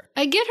her.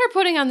 I get her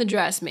putting on the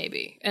dress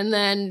maybe. And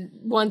then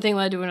one thing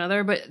led to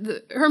another, but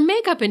her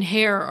makeup and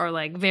hair are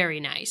like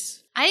very nice.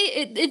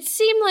 It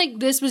seemed like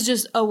this was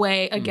just a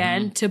way,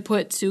 again, to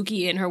put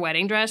Suki in her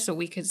wedding dress so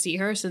we could see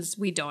her since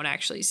we don't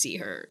actually see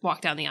her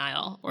walk down the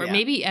aisle. Or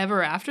maybe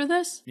ever after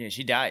this. Yeah,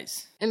 she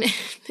dies. I mean,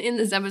 in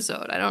this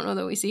episode, I don't know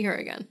that we see her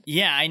again.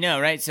 Yeah, I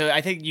know, right? So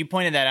I think you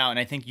pointed that out, and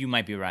I think you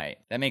might be right.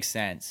 That makes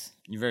sense.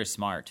 You're very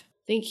smart.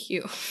 Thank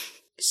you.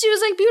 She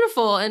was like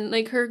beautiful and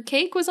like her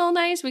cake was all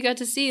nice. We got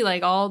to see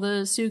like all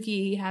the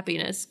Suki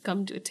happiness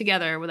come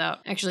together without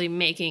actually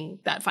making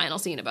that final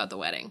scene about the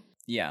wedding.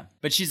 Yeah.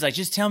 But she's like,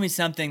 just tell me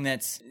something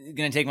that's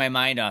going to take my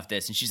mind off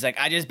this. And she's like,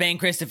 I just banged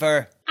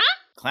Christopher.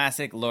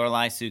 Classic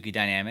Lorelai-Suki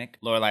dynamic.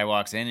 Lorelai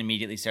walks in and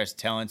immediately starts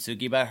telling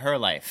Suki about her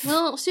life.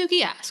 Well,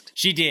 Suki asked.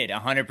 She did.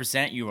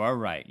 100%. You are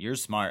right. You're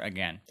smart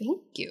again.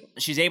 Thank you.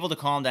 She's able to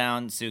calm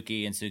down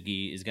Suki, and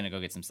Suki is going to go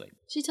get some sleep.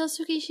 She tells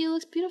Suki she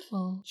looks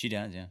beautiful. She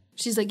does, yeah.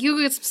 She's like, you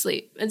go get some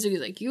sleep. And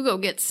Suki's like, you go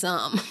get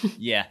some.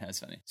 Yeah, that's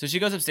funny. So she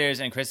goes upstairs,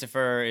 and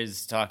Christopher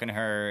is talking to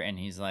her, and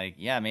he's like,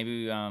 yeah,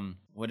 maybe,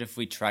 what if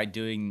we tried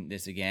doing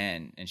this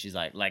again? And she's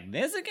like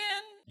this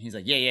again? He's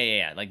like,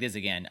 yeah, like this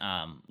again,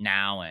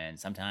 now and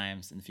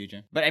sometimes in the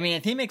future. But I mean,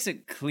 he makes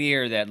it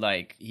clear that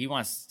like he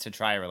wants to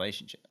try a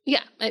relationship.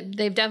 Yeah,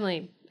 they've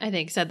definitely, I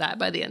think, said that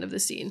by the end of the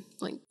scene.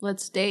 Like,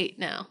 let's date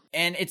now.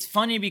 And it's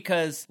funny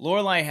because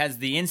Lorelai has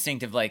the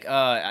instinct of like,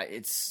 I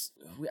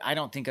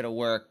don't think it'll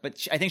work.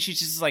 But I think she's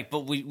just like,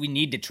 but we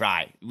need to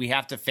try. We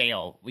have to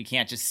fail. We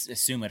can't just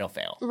assume it'll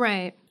fail.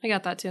 Right. I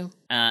got that too.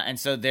 And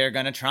so they're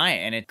going to try it.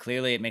 And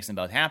it makes them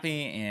both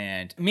happy.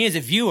 And me as a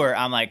viewer,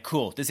 I'm like,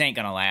 cool, this ain't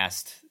going to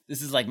last.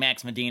 This is like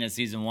Max Medina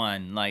season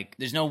 1. Like,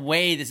 there's no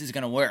way this is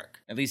going to work.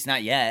 At least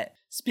not yet.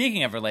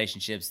 Speaking of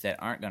relationships that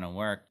aren't going to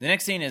work, the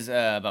next scene is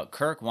about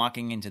Kirk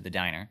walking into the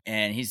diner.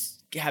 And he's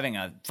having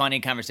a funny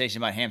conversation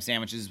about ham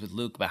sandwiches with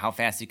Luke about how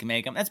fast he can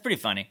make them. That's pretty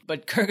funny.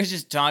 But Kirk is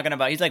just talking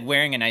about, he's like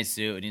wearing a nice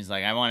suit. And he's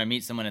like, I want to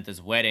meet someone at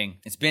this wedding.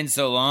 It's been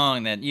so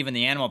long that even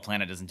the Animal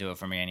Planet doesn't do it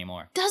for me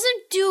anymore.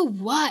 Doesn't do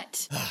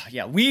what?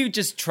 Yeah, we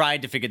just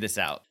tried to figure this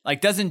out. Like,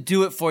 doesn't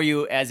do it for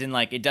you as in,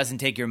 like, it doesn't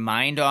take your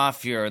mind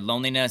off your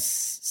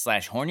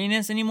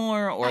loneliness/horniness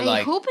anymore? Or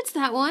I hope it's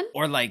that one.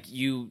 Or, like,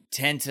 you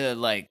tend to,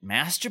 like,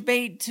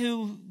 masturbate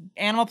to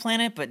Animal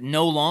Planet, but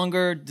no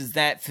longer does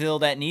that fill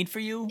that need for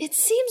you? It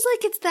seems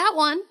like it's that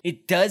one.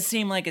 It does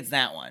seem like it's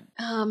that one.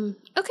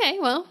 Okay,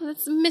 well,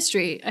 that's a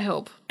mystery, I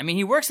hope. I mean,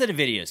 he works at a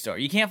video store.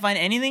 You can't find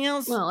anything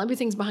else? Well,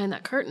 everything's behind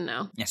that curtain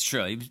now. That's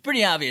true. It's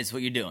pretty obvious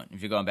what you're doing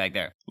if you're going back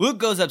there. Luke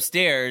goes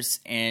upstairs,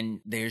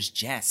 and there's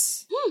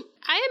Jess.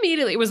 I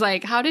immediately was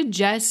like, how did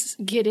Jess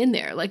get in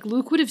there? Like,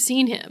 Luke would have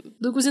seen him.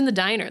 Luke was in the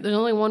diner. There's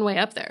only one way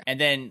up there. And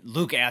then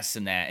Luke asks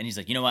him that, and he's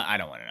like, you know what? I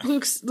don't want to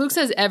know. Luke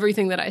says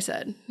everything that I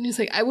said. And he's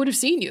like, I would have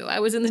seen you. I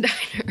was in the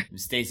diner.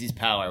 Stacy's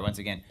power, once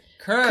again.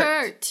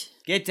 Kurt!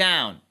 Get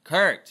down.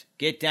 Kurt,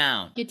 get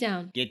down. Get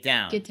down. Get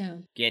down. Get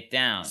down. Get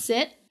down.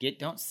 Sit.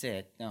 Don't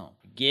sit. No.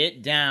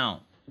 Get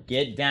down.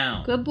 Get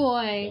down. Good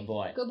boy. Good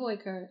boy. Good boy,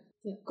 Kurt.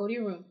 Yeah, go to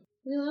your room.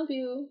 We love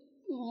you.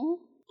 Aw,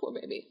 poor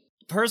baby.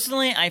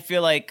 Personally, I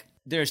feel like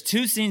there's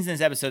 2 scenes in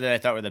this episode that I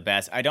thought were the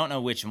best. I don't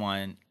know which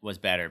one was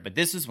better, but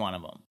this was one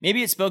of them.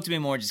 Maybe it spoke to me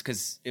more just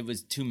because it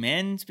was 2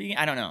 men speaking.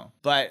 I don't know.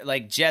 But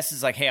like Jess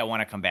is like, hey, I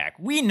want to come back.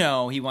 We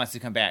know he wants to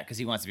come back because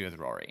he wants to be with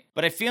Rory.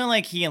 But I feel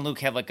like he and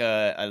Luke have like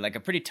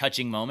a pretty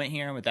touching moment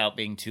here without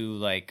being too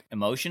like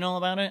emotional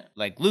about it.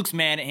 Like Luke's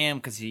mad at him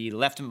because he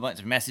left him a bunch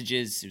of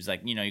messages. He was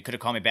like, you could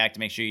have called me back to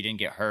make sure you didn't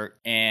get hurt.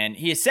 And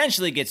he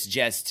essentially gets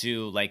Jess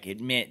to like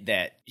admit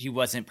that he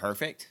wasn't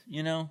perfect,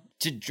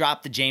 to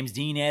drop the James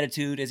Dean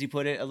attitude, as he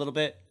put it, a little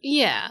bit.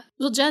 Yeah.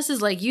 Well, Jess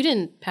is like, you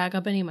didn't pack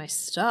up any of my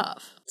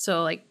stuff.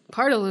 So, like,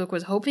 part of Luke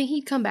was hoping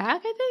he'd come back,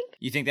 I think.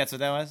 You think that's what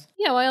that was?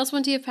 Yeah, why else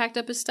wouldn't he have packed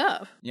up his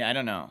stuff? Yeah, I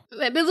don't know.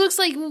 But it looks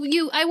like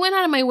I went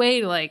out of my way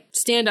to, like,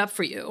 stand up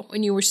for you,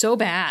 and you were so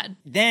bad.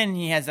 Then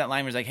he has that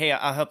line where he's like, hey,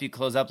 I'll help you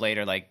close up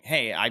later. Like,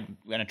 hey, I'm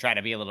going to try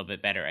to be a little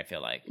bit better, I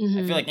feel like. Mm-hmm.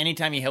 I feel like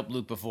anytime he helped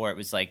Luke before, it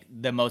was, like,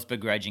 the most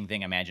begrudging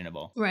thing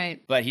imaginable.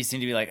 Right. But he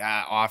seemed to be, like,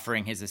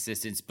 offering his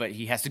assistance, but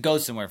he has to go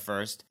somewhere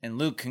first. And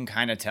Luke can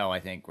kind of tell, I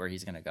think, where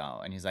he's going to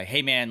go. And he's like,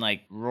 hey, man,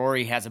 like,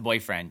 Rory has a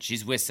boyfriend.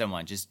 She's with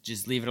someone.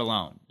 Just leave it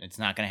alone. It's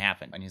not going to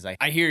happen. And he's like,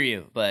 I hear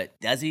you, but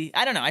but does he?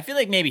 I don't know. I feel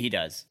like maybe he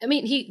does. I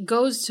mean, he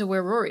goes to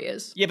where Rory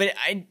is. Yeah, but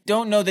I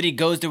don't know that he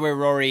goes to where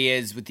Rory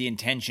is with the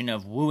intention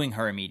of wooing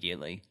her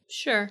immediately.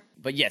 Sure.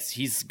 But yes,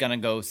 he's gonna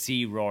go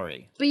see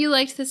Rory. But you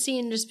liked the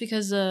scene just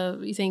because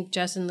you think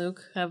Jess and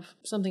Luke have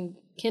something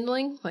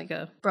kindling, like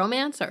a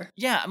bromance, or?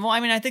 Yeah, well,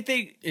 I mean, I think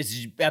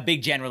it's a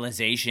big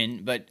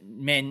generalization, but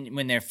men,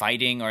 when they're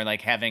fighting or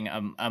like having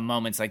a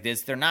moments like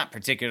this, they're not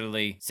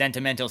particularly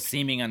sentimental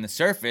seeming on the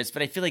surface,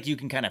 but I feel like you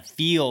can kind of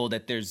feel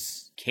that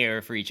there's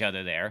care for each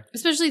other there.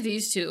 Especially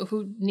these two,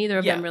 who neither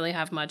of them really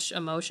have much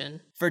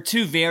emotion. For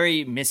two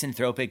very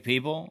misanthropic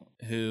people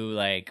who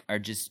like are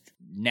just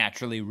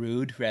naturally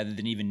rude rather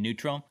than even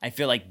neutral, I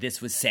feel like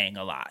this was saying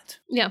a lot.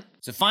 Yeah.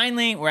 So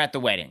finally, we're at the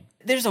wedding.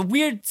 There's a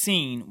weird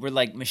scene where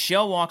like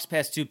Michelle walks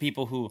past two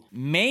people who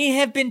may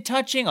have been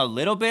touching a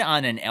little bit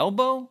on an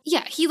elbow.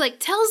 Yeah, he like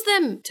tells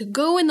them to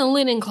go in the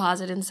linen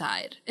closet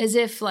inside, as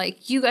if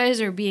like you guys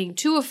are being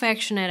too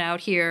affectionate out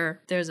here.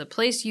 There's a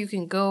place you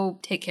can go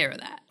take care of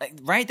that. Like,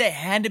 right? That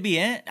had to be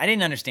it? I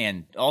didn't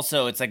understand.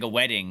 Also, it's like a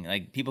wedding.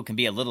 Like, people can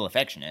be a little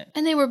affectionate.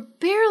 And they were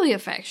barely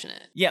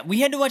affectionate. Yeah, we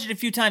had to watch it a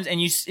few times, and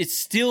it's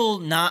still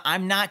not,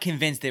 I'm not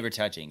convinced they were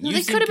touching. No,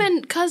 they could have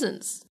been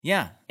cousins.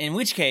 Yeah, in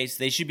which case,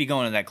 they should be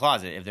going to that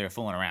closet if they're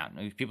fooling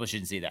around. People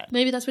shouldn't see that.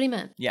 Maybe that's what he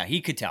meant. Yeah, he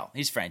could tell.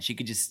 He's French. She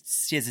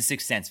has a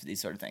sixth sense for these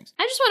sort of things.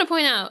 I just want to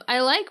point out, I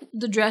like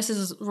the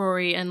dresses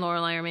Rory and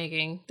Lorelai are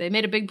making. They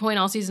made a big point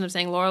all season of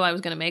saying Lorelai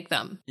was going to make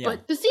them. Yeah.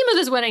 But the theme of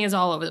this wedding is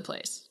all over the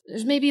place.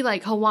 There's maybe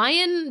like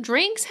Hawaiian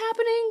drinks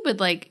happening, but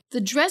like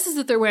the dresses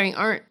that they're wearing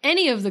aren't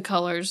any of the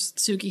colors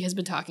Suki has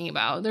been talking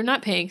about. They're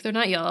not pink, they're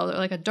not yellow, they're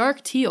like a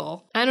dark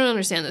teal. I don't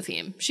understand the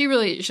theme. She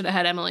really should have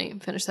had Emily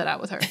finish that out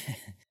with her.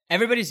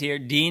 Everybody's here.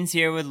 Dean's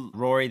here with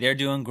Rory. They're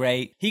doing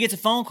great. He gets a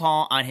phone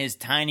call on his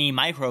tiny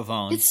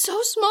microphone. It's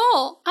so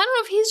small. I don't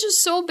know if he's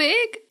just so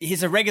big.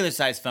 He's a regular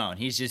sized phone.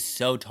 He's just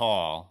so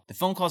tall. The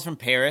phone call's from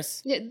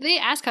Paris. Yeah, they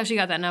ask how she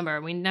got that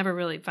number. We never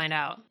really find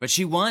out. But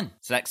she won.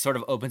 So that sort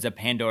of opens up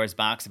Pandora's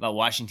box about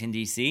Washington,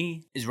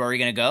 D.C. Is Rory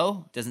going to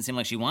go? Doesn't seem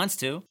like she wants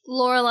to.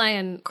 Lorelai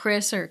and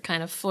Chris are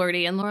kind of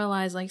flirty, and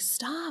Lorelai's like,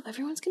 stop.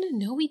 Everyone's going to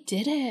know we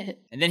did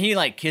it. And then he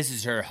like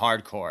kisses her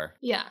hardcore.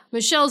 Yeah.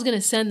 Michelle's going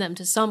to send them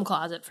to some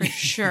closet for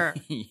sure.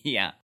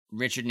 Yeah.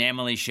 Richard and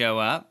Emily show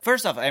up.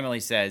 First off, Emily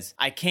says,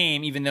 I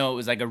came even though it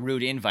was like a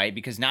rude invite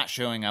because not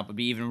showing up would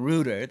be even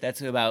ruder. That's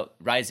about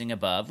rising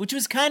above, which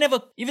was kind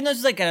of even though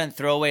it's like a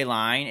throwaway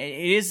line,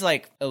 it is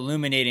like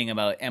illuminating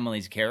about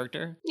Emily's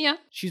character. Yeah.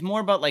 She's more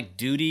about like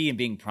duty and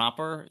being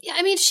proper. Yeah,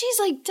 I mean, she's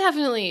like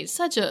definitely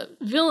such a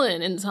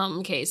villain in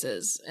some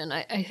cases. And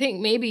I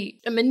think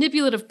maybe a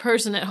manipulative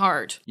person at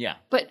heart. Yeah.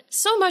 But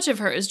so much of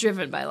her is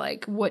driven by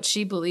like what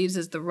she believes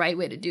is the right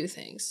way to do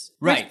things.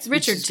 Right.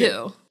 Richard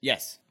too.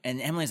 Yes. And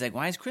Emily's like,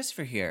 why is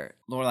Christopher here?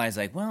 Lorelai's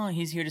like, well,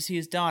 he's here to see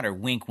his daughter.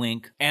 Wink,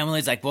 wink.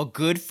 Emily's like, well,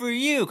 good for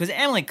you. Because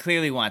Emily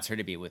clearly wants her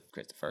to be with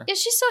Christopher. Yeah,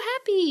 she's so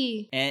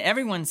happy. And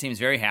everyone seems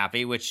very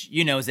happy, which,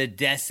 you know, is a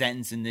death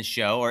sentence in this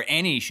show, or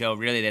any show,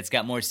 really, that's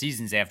got more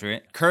seasons after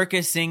it. Kirk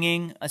is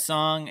singing a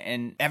song,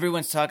 and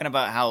everyone's talking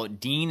about how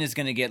Dean is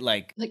going to get,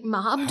 like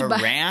mobbed,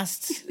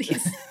 harassed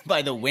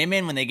by the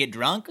women when they get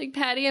drunk. Like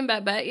Patty and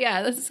Babette.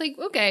 Yeah, that's like,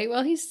 okay,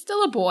 well, he's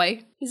still a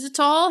boy. He's a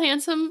tall,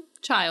 handsome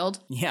child.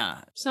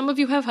 Yeah. Some of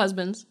you have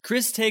husbands.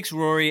 Chris takes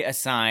Rory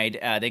aside.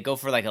 They go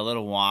for like a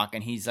little walk,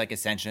 and he's like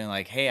essentially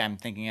like, hey, I'm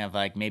thinking of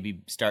like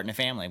maybe starting a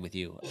family with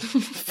you.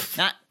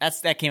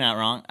 That came out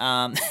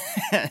wrong.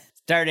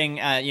 Starting,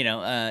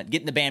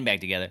 getting the band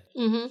back together.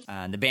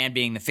 Mm-hmm. The band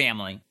being the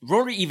family.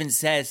 Rory even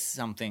says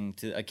something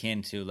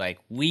akin to like,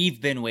 we've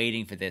been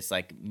waiting for this,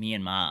 like me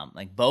and Mom.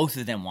 Like both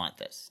of them want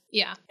this.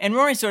 Yeah. And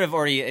Rory sort of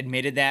already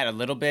admitted that a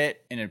little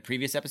bit in a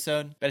previous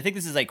episode. But I think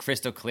this is like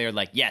crystal clear,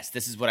 like, yes,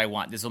 this is what I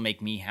want. This will make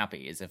me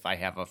happy, is if I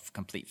have a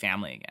complete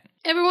family again.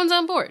 Everyone's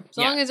on board. As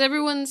long as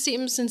everyone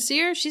seems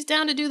sincere, she's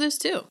down to do this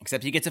too.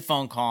 Except he gets a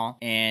phone call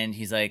and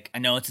he's like, I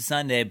know it's a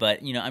Sunday,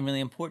 but, you know, I'm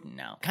really important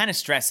now. Kind of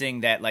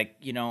stressing that, like,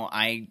 you know,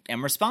 I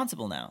am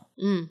responsible now.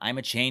 I'm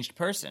a changed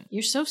person.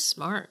 You're so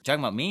smart. Talking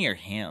about me or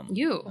him?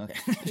 You.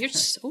 Okay. You're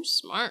so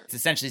smart. It's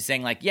essentially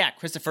saying like, yeah,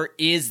 Christopher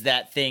is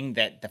that thing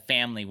that the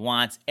family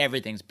wants.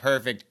 Everything's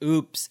perfect.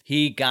 Oops,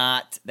 he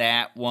got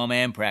that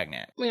woman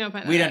pregnant. We don't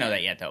know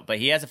that yet, though. But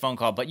he has a phone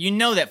call. But you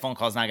know that phone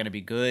call is not going to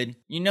be good.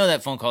 You know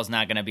that phone call is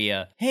not going to be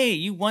hey,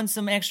 you won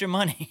some extra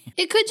money.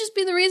 It could just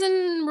be the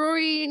reason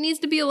Rory needs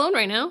to be alone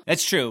right now.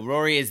 That's true.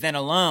 Rory is then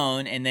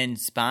alone and then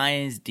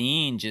spies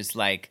Dean just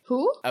like...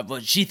 Who? Well,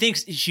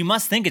 she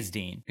must think it's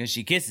Dean because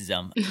she kisses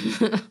him.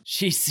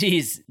 She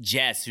sees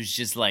Jess, who's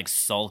just like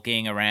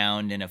sulking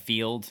around in a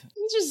field.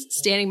 He's just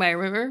standing by a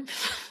river.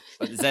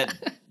 Is that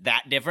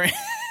different?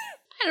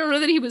 I don't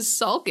know that he was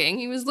sulking.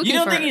 He was looking for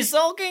her. You don't think he's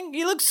sulking?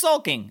 He looks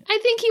sulking. I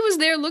think he was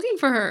there looking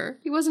for her.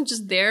 He wasn't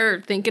just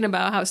there thinking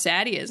about how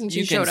sad he is and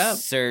she showed up. You can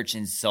search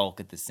and sulk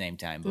at the same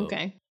time, boo.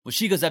 Okay. Well,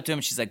 she goes up to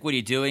him. She's like, what are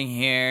you doing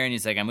here? And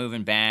he's like, I'm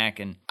moving back.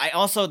 And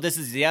this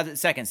is the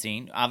second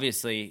scene.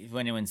 Obviously, if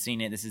anyone's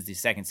seen it, this is the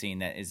second scene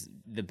that is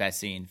the best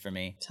scene for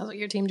me. Sounds like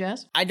you're Team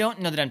Jess. I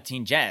don't know that I'm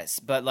Team Jess,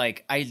 but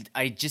like,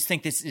 I just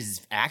think this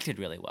is acted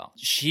really well.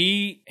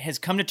 She has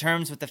come to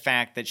terms with the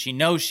fact that she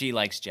knows she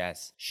likes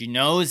Jess. She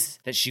knows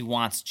that she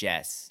wants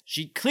Jess.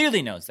 She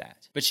clearly knows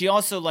that. But she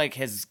also like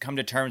has come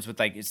to terms with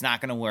like, it's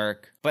not going to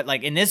work. But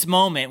like in this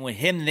moment with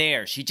him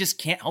there, she just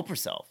can't help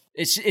herself.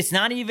 It's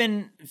not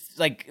even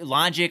like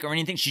logic or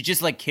anything. She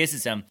just like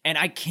kisses him. And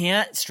I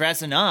can't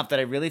stress enough that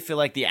I really feel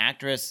like the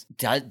actress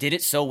did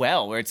it so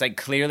well, where it's like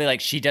clearly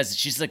like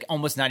she's like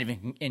almost not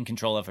even in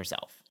control of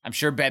herself. I'm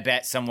sure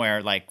Babette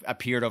somewhere like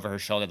appeared over her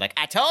shoulder like,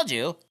 I told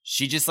you.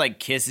 She just like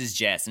kisses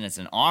Jess, and it's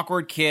an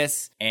awkward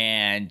kiss,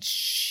 and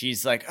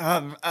she's like,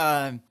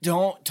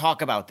 don't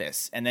talk about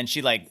this. And then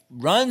she like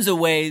runs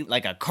away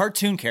like a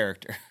cartoon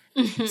character.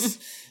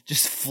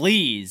 Just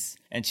flees.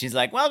 And she's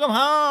like, welcome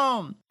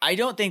home. I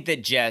don't think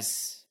that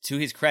Jess, to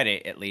his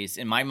credit, at least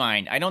in my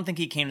mind, I don't think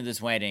he came to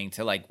this wedding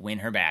to like win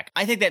her back.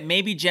 I think that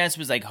maybe Jess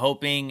was like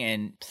hoping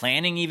and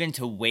planning even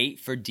to wait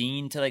for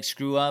Dean to like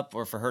screw up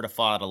or for her to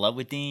fall out of love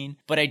with Dean.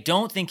 But I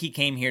don't think he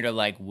came here to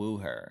like woo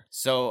her.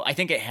 So I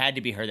think it had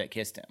to be her that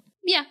kissed him.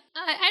 Yeah,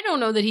 I don't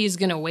know that he's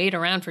going to wait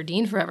around for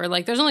Dean forever.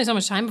 Like, there's only so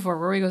much time before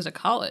Rory goes to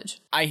college.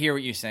 I hear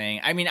what you're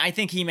saying. I mean, I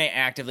think he may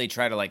actively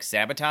try to, like,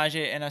 sabotage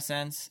it in a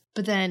sense.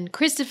 But then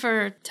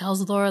Christopher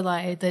tells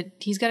Lorelai that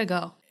he's got to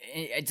go.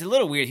 It's a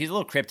little weird. He's a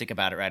little cryptic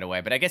about it right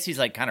away, but I guess he's,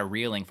 like, kind of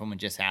reeling from what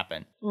just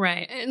happened.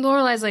 Right. And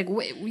Lorelai's like,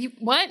 wait,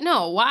 what?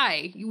 No,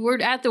 why? We're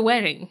at the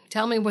wedding.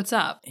 Tell me what's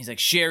up. He's like,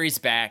 Sherry's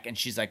back. And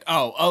she's like,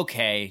 oh,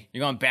 okay.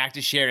 You're going back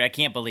to Sherry. I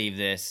can't believe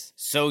this.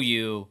 So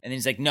you. And then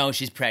he's like, no,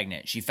 she's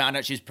pregnant. She found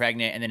out she's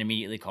pregnant and then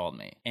immediately called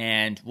me.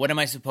 And what am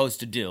I supposed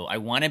to do? I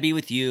want to be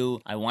with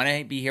you. I want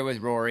to be here with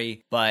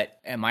Rory. But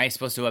am I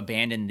supposed to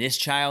abandon this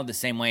child the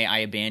same way I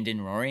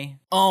abandoned Rory?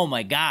 Oh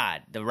my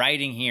God. The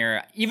writing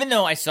here, even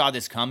though I saw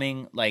this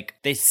coming, like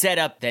they set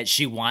up that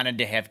she wanted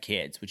to have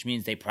kids, which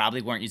means they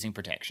probably weren't using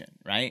protection,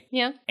 right?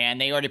 Yeah. And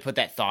they already put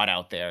that thought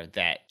out there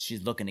that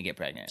she's looking to get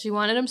pregnant. She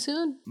wanted him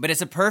soon. But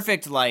it's a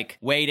perfect like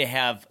way to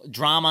have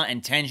drama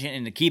and tension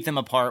and to keep them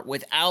apart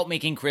without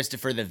making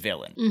Christopher the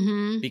villain.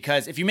 Mm-hmm.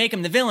 Because if you make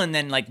him the villain,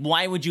 then like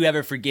why would you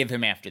ever forgive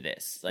him after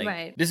this? Like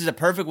right. This is a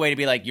perfect way to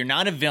be like, you're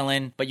not a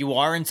villain, but you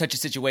are in such a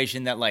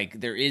situation that like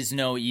there is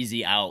no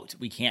easy out.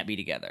 We can't be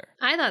together.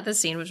 I thought this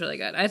scene was really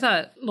good. I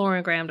thought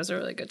Lauren Graham does a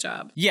really good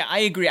job. Yeah, I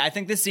agree. I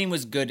think this scene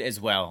was good as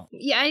well.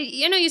 Yeah,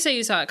 I know you say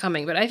you saw it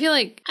coming, but I feel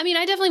like, I mean,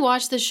 I definitely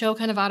watched this show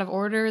kind of out of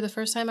order the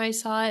first time I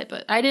saw it,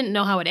 but I didn't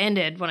know how it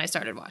ended when I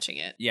started watching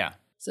it. Yeah.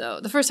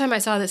 So the first time I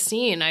saw this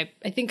scene, I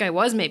think I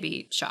was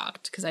maybe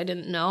shocked because I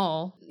didn't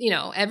know,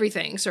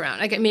 everything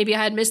surrounding. Maybe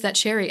I had missed that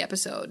Sherry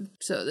episode.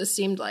 So this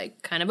seemed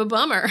like kind of a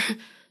bummer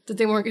that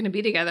they weren't going to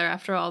be together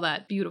after all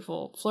that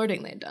beautiful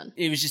flirting they'd done.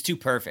 It was just too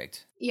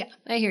perfect. Yeah,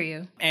 I hear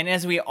you. And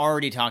as we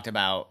already talked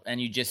about,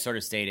 and you just sort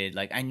of stated,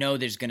 like, I know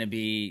there's going to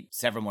be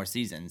several more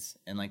seasons.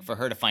 And, like, for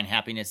her to find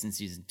happiness in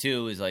season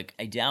 2 is, like,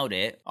 I doubt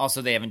it.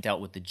 Also, they haven't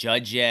dealt with the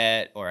judge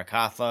yet or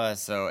Akatha,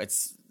 so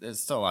there's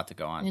still a lot to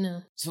go on. I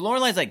know. So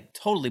Lorelai's, like,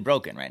 totally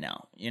broken right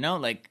now,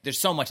 Like, there's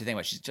so much to think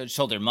about. She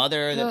told her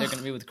mother that they're going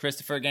to be with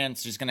Christopher again,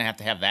 so she's going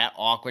to have that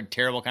awkward,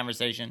 terrible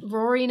conversation.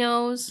 Rory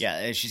knows.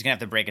 Yeah, she's going to have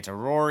to break it to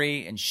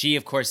Rory, and she,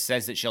 of course,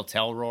 says that she'll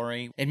tell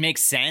Rory. It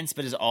makes sense,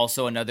 but is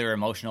also another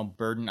emotional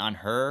burden on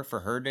her for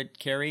her to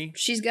carry.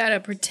 She's got to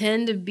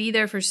pretend to be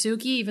there for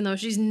Suki, even though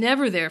she's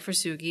never there for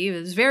Suki. It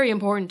was very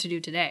important to do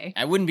today.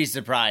 I wouldn't be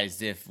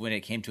surprised if when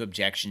it came to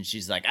objections,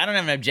 she's like, I don't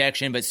have an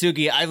objection, but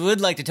Suki, I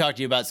would like to talk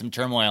to you about some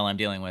turmoil I'm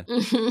dealing with.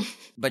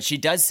 But she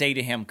does say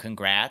to him,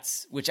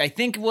 congrats, which I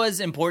think was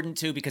important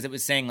too, because it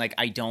was saying like,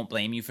 I don't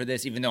blame you for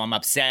this, even though I'm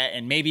upset.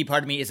 And maybe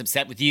part of me is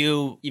upset with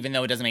you, even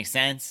though it doesn't make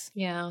sense.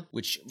 Yeah.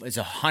 Which is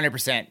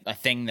 100% a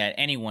thing that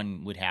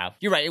anyone would have.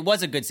 You're right. It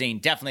was a good scene.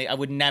 Definitely. I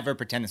would never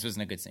pretend this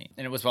wasn't a good scene.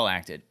 And it was well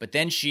acted. But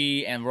then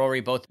she and Rory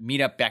both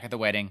meet up back at the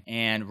wedding.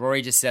 And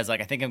Rory just says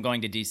like, I think I'm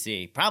going to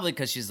DC. Probably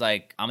because she's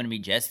like, I'm going to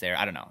meet Jess there.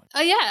 I don't know.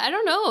 Oh yeah. I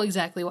don't know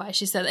exactly why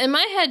she said that. In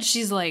my head,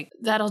 she's like,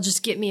 that'll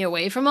just get me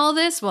away from all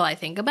this while I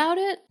think about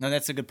it. No,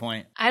 that's a good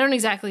point. I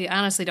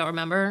honestly don't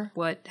remember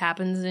what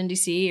happens in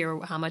DC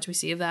or how much we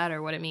see of that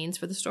or what it means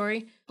for the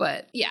story.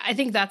 But yeah, I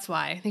think that's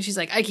why. I think she's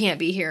like, I can't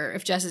be here.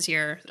 If Jess is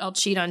here, I'll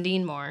cheat on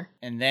Dean more.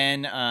 And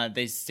then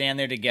they stand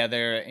there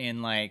together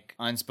in like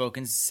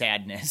unspoken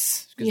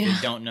sadness because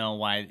they don't know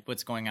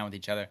what's going on with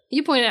each other.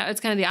 You pointed out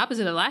it's kind of the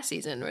opposite of last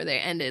season where they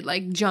ended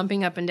like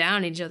jumping up and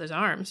down in each other's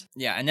arms.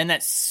 Yeah, and then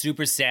that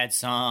super sad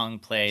song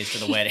plays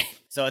for the wedding.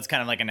 So it's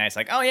kind of like a nice,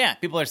 like, oh yeah,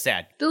 people are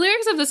sad. The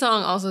lyrics of the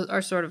song also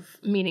are sort of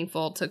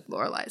meaningful to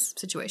Lorelai's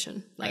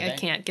situation. Like, I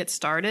can't get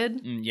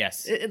started.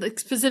 Yes. Like,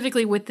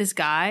 specifically with this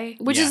guy,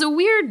 which is a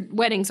weird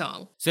wedding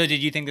song. So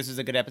did you think this was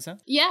a good episode?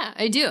 Yeah,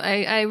 I do.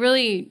 I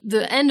really,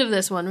 the end of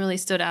this one really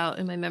stood out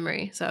in my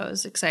memory. So I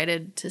was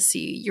excited to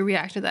see your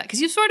reaction to that. Because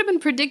you've sort of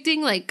been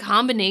predicting, like,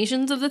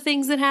 combinations of the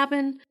things that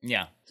happen.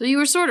 Yeah. So you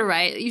were sort of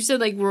right. You said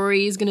like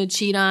Rory is going to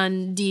cheat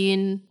on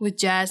Dean with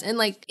Jess, and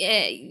like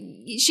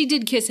she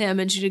did kiss him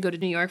and she did go to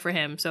New York for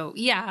him. So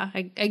yeah,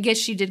 I guess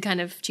she did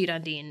kind of cheat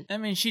on Dean. I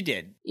mean, she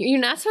did.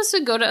 You're not supposed to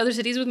go to other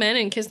cities with men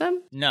and kiss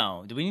them?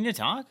 No. Do we need to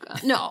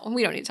talk? No,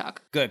 we don't need to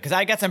talk. Good, because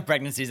I got some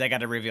pregnancies I got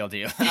to reveal to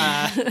you.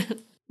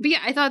 But yeah,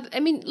 I thought,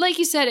 I mean, like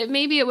you said,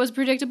 maybe it was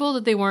predictable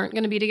that they weren't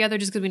going to be together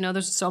just because we know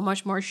there's so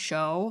much more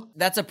show.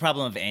 That's a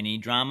problem of any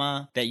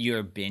drama, that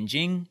you're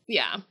binging.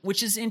 Yeah.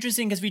 Which is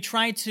interesting because we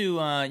try to,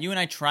 you and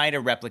I try to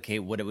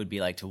replicate what it would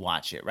be like to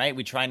watch it, right?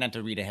 We try not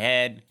to read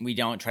ahead. We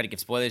don't try to give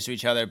spoilers to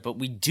each other, but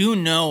we do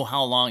know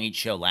how long each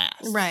show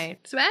lasts. Right.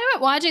 So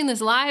watching this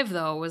live,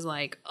 though, was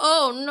like,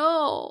 oh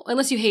no.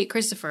 Unless you hate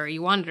Christopher,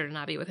 you wanted her to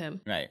not be with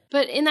him. Right.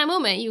 But in that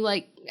moment, you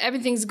like,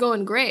 everything's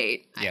going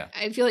great. Yeah.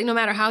 I feel like no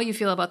matter how you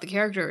feel about the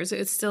characters,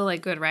 it's still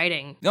like good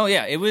writing. Oh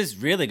yeah, it was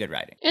really good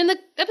writing. And the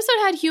episode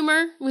had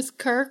humor with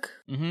Kirk.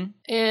 Mm-hmm.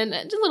 And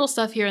just little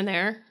stuff here and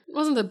there. It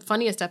wasn't the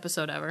funniest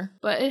episode ever,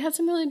 but it had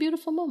some really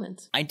beautiful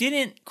moments. I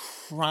didn't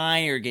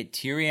cry or get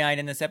teary-eyed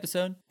in this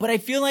episode, but I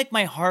feel like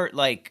my heart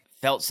like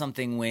felt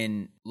something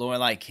when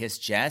Lorelai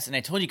kissed Jess, and I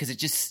told you because it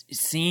just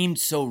seemed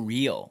so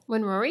real.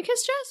 When Rory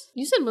kissed Jess?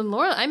 You said when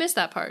Lorelai. I missed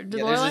that part.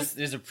 Did Lorelai?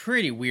 There's a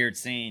pretty weird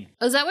scene.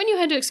 Oh, is that when you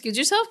had to excuse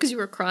yourself because you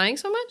were crying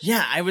so much?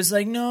 Yeah, I was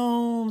like,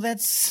 no,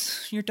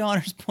 that's your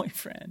daughter's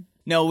boyfriend.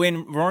 No,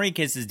 when Rory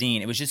kisses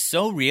Dean, it was just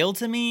so real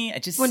to me.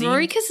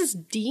 Rory kisses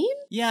Dean?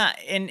 Yeah,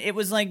 and it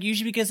was like, you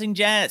should be kissing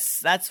Jess.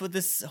 That's what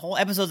this whole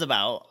episode's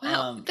about.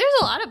 Wow, there's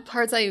a lot of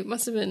parts I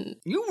must have been...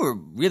 You were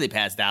really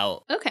passed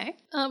out. Okay.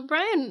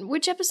 Brian,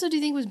 which episode do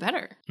you think was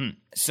better?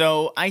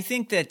 So I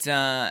think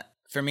that...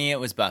 for me, it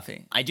was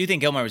Buffy. I do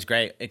think Gilmore was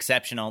great,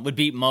 exceptional. Would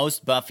beat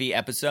most Buffy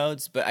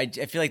episodes, but I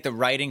feel like the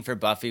writing for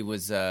Buffy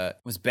was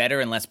better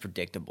and less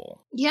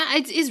predictable. Yeah,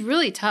 it's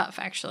really tough,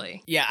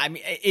 actually. Yeah, I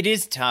mean, it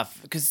is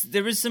tough because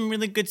there was some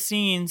really good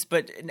scenes,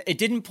 but it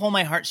didn't pull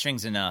my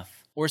heartstrings enough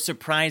or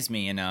surprise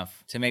me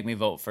enough to make me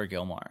vote for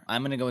Gilmore.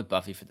 I'm going to go with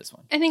Buffy for this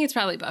one. I think it's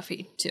probably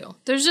Buffy, too.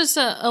 There's just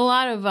a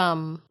lot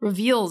of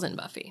reveals in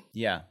Buffy.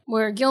 Yeah.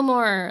 Where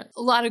Gilmore,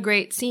 a lot of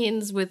great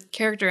scenes with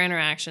character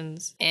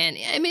interactions. And,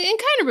 I mean, it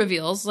kind of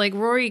reveals. Like,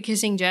 Rory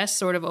kissing Jess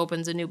sort of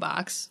opens a new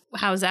box.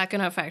 How is that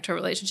going to affect her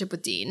relationship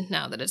with Dean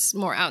now that it's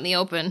more out in the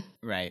open?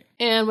 Right.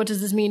 And what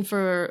does this mean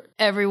for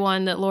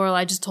everyone that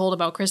Lorelai just told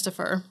about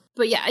Christopher?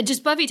 But yeah,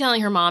 just Buffy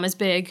telling her mom is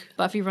big.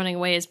 Buffy running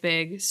away is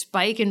big.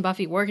 Spike and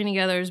Buffy working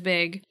together is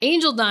big.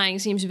 Angel dying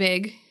seems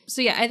big.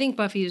 So yeah, I think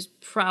Buffy is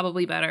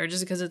probably better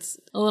just because it's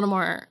a little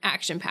more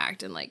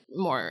action-packed and like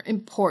more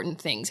important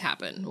things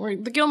happen. Where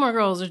the Gilmore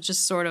Girls are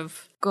just sort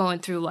of going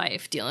through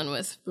life, dealing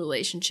with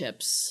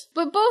relationships.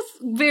 But both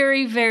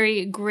very,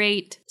 very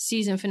great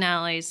season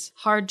finales,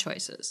 hard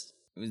choices.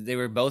 They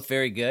were both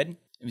very good.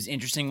 It was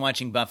interesting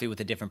watching Buffy with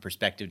a different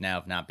perspective now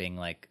of not being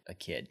like a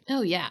kid.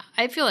 Oh, yeah.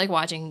 I feel like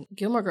watching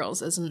Gilmore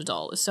Girls as an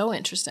adult is so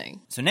interesting.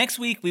 So next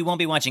week, we won't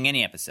be watching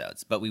any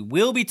episodes, but we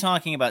will be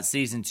talking about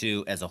season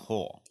 2 as a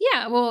whole.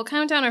 Yeah, we'll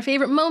count down our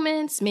favorite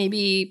moments,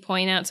 maybe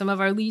point out some of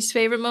our least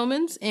favorite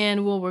moments,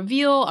 and we'll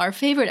reveal our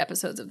favorite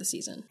episodes of the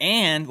season.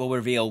 And we'll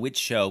reveal which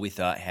show we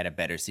thought had a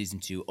better season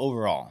 2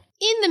 overall.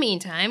 In the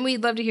meantime,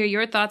 we'd love to hear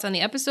your thoughts on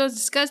the episodes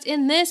discussed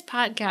in this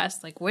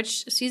podcast. Like,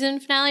 which season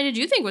finale did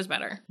you think was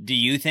better? Do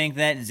you think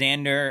that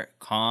Xander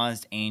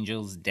caused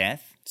Angel's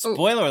death?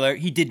 Spoiler alert,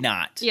 he did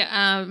not.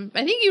 Yeah,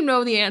 I think you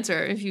know the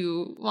answer if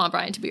you want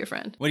Brian to be your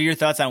friend. What are your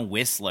thoughts on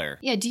Whistler?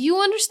 Yeah, do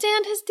you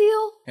understand his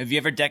deal? Have you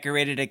ever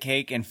decorated a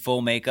cake in full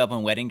makeup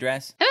and wedding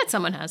dress? I bet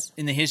someone has.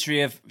 In the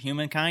history of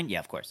humankind? Yeah,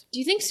 of course. Do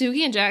you think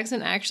Suki and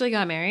Jackson actually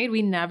got married?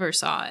 We never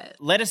saw it.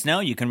 Let us know.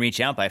 You can reach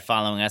out by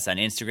following us on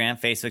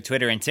Instagram, Facebook,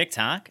 Twitter, and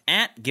TikTok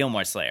at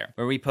Gilmore Slayer,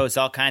 where we post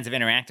all kinds of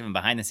interactive and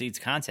behind-the-scenes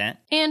content.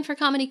 And for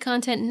comedy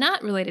content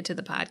not related to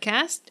the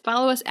podcast,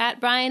 follow us at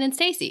Brian and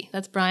Stacy.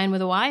 That's Brian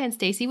with a Y and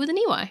Stacy with an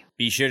EY.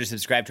 Be sure to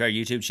subscribe to our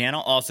YouTube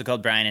channel, also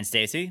called Brian and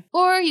Stacy.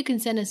 Or you can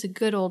send us a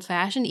good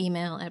old-fashioned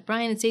email at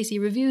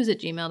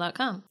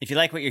brianandstacyreviews@gmail.com. If you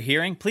like what you're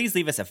hearing, please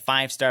leave us a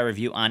 5-star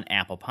review on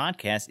Apple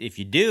Podcasts. If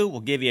you do,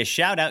 we'll give you a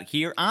shout-out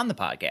here on the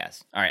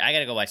podcast. All right, I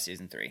gotta go watch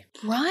season 3.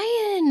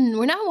 Brian,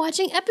 we're not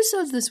watching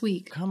episodes this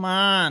week. Come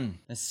on,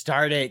 let's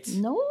start it.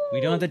 No.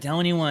 We don't have to tell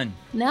anyone.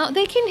 No,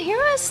 they can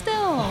hear us still.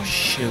 Oh,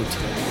 shoot.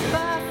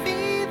 Bye.